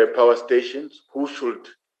these power stations, who should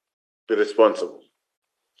be responsible.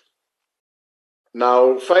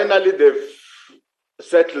 Now, finally, they've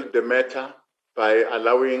settled the matter by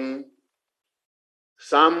allowing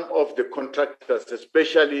some of the contractors,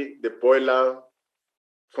 especially the boiler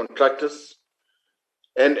contractors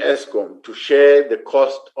and ESCOM, to share the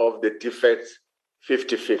cost of the defects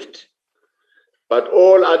 50-50. But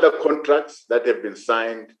all other contracts that have been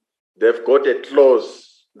signed, they've got a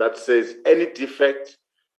clause that says any defect,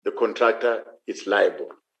 the contractor is liable.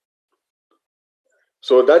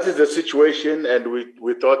 So that is the situation, and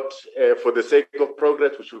we thought for the sake of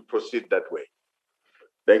progress, we should proceed that way.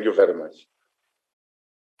 Thank you very much.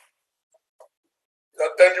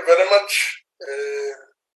 Thank you very much,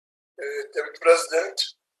 Deputy President.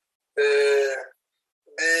 The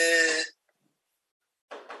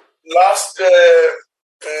last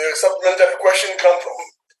supplementary question comes from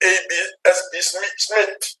SB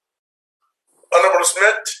Smith. Honorable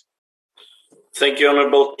Smith. Thank you,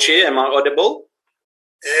 Honorable Chair. Am I audible?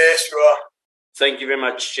 Yes, you are. Thank you very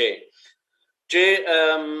much, Chair. Chair,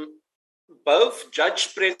 both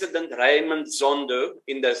Judge President Raymond Zondo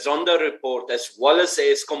in the Zondo report, as well as the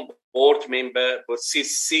ESCOM board member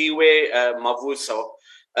Bosisiwe Mavuso,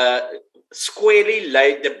 squarely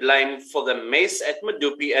laid the blame for the mess at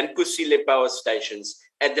Medupi and Kusile power stations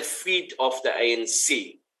at the feet of the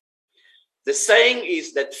ANC. The saying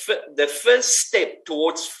is that the first step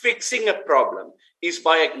towards fixing a problem is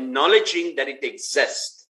by acknowledging that it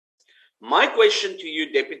exists. My question to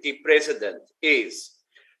you, Deputy President, is,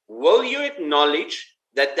 will you acknowledge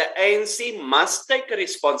that the ANC must take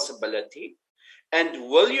responsibility, and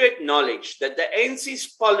will you acknowledge that the ANC's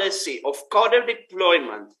policy of cadre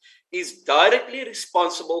deployment is directly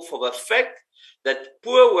responsible for the fact that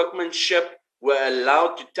poor workmanship were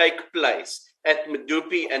allowed to take place at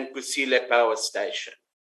Medupi and Kusile power station?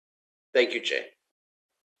 Thank you, Chair.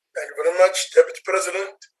 Thank you very much, Deputy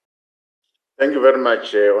President. Thank you very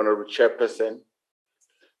much, Honorable Chairperson.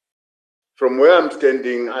 From where I'm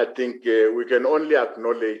standing, I think we can only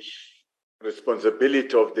acknowledge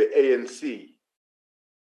responsibility of the ANC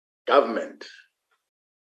government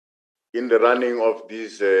in the running of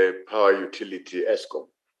this power utility ESCOM.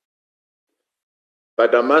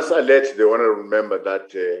 But I must alert the honorable member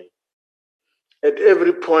that at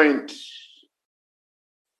every point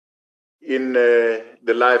in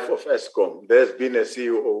the life of ESCOM, there's been a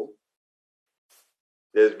CEO,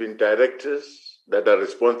 there's been directors that are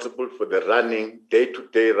responsible for the running,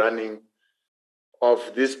 day-to-day running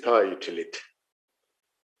of this power utility.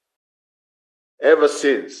 Ever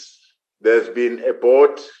since, there's been a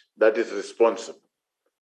board that is responsible.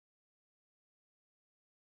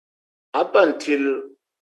 Up until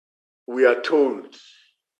we are told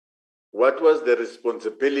what was the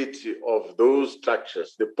responsibility of those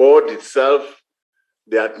structures, the board itself,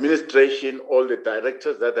 the administration, all the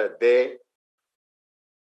directors that are there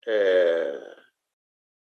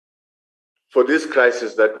for this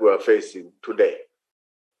crisis that we are facing today.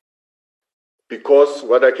 Because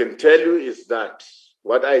what I can tell you is that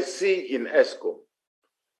what I see in ESCOM,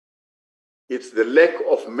 it's the lack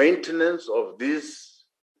of maintenance of these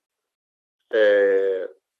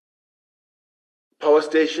power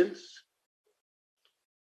stations,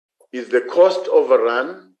 is the cost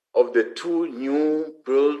overrun of the two new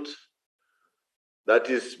build, that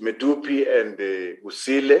is Medupi and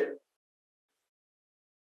Kusile.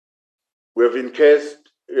 We have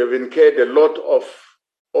incurred a lot of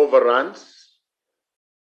overruns,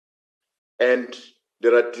 and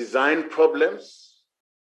there are design problems,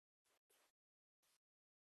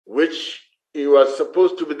 which it was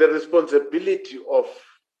supposed to be the responsibility of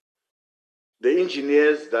the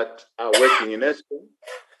engineers that are working in ESCOM,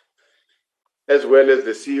 as well as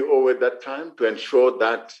the CEO at that time, to ensure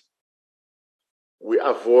that we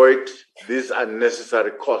avoid these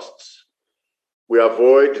unnecessary costs. We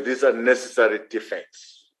avoid these unnecessary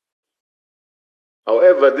defects.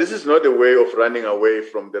 However, this is not a way of running away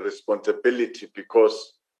from the responsibility,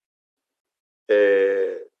 because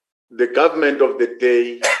the government of the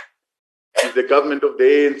day is the government of the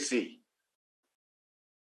ANC.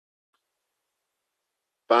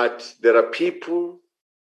 But there are people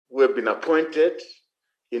who have been appointed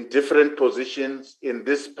in different positions in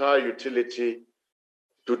this power utility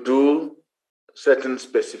to do certain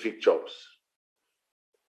specific jobs.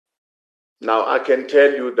 Now, I can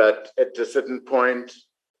tell you that at a certain point,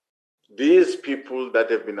 these people that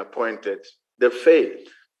have been appointed, they failed.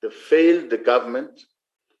 They failed the government.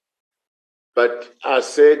 But I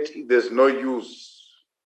said there's no use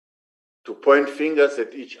to point fingers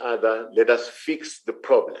at each other. Let us fix the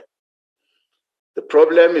problem. The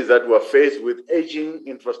problem is that we're faced with aging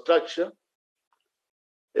infrastructure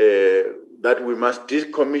that we must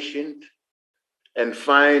decommission and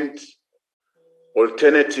find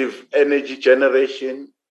alternative energy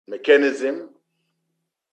generation mechanism,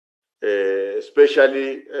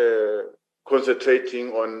 especially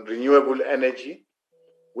concentrating on renewable energy,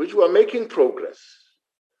 which we are making progress.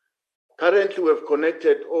 Currently, we have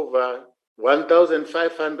connected over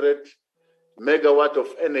 1,500 megawatt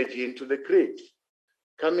of energy into the grid,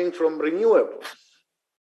 coming from renewables.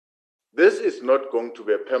 This is not going to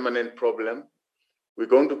be a permanent problem. We're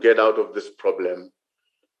going to get out of this problem,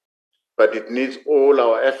 but it needs all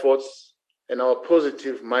our efforts and our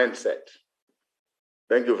positive mindset.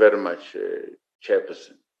 Thank you very much,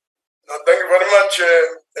 Chairperson. Thank you very much,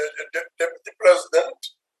 Deputy President.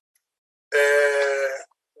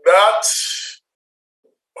 That,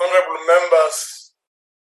 honorable members,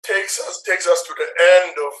 takes us to the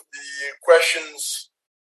end of the questions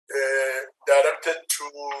directed to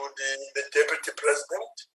the Deputy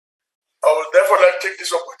President. I would therefore like to take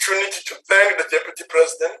this opportunity to thank the Deputy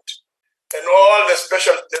President and all the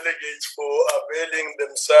special delegates for availing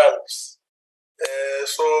themselves. I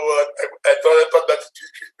thought that it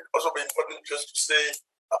would also be important just to say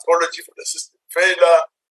apology for the system failure,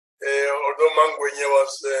 although Mangwenya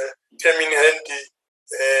was came in handy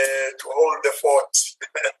to hold the fort.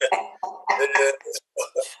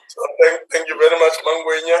 So thank you very much,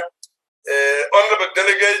 Mangwenya. Honorable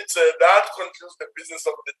delegates, that concludes the business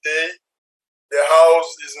of the day. The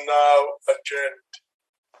House is now adjourned.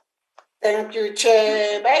 Thank you,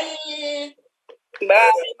 Chair. Bye.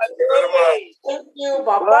 Bye. Thank you.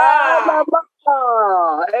 Bye-bye.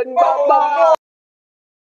 Bye. And bye-bye.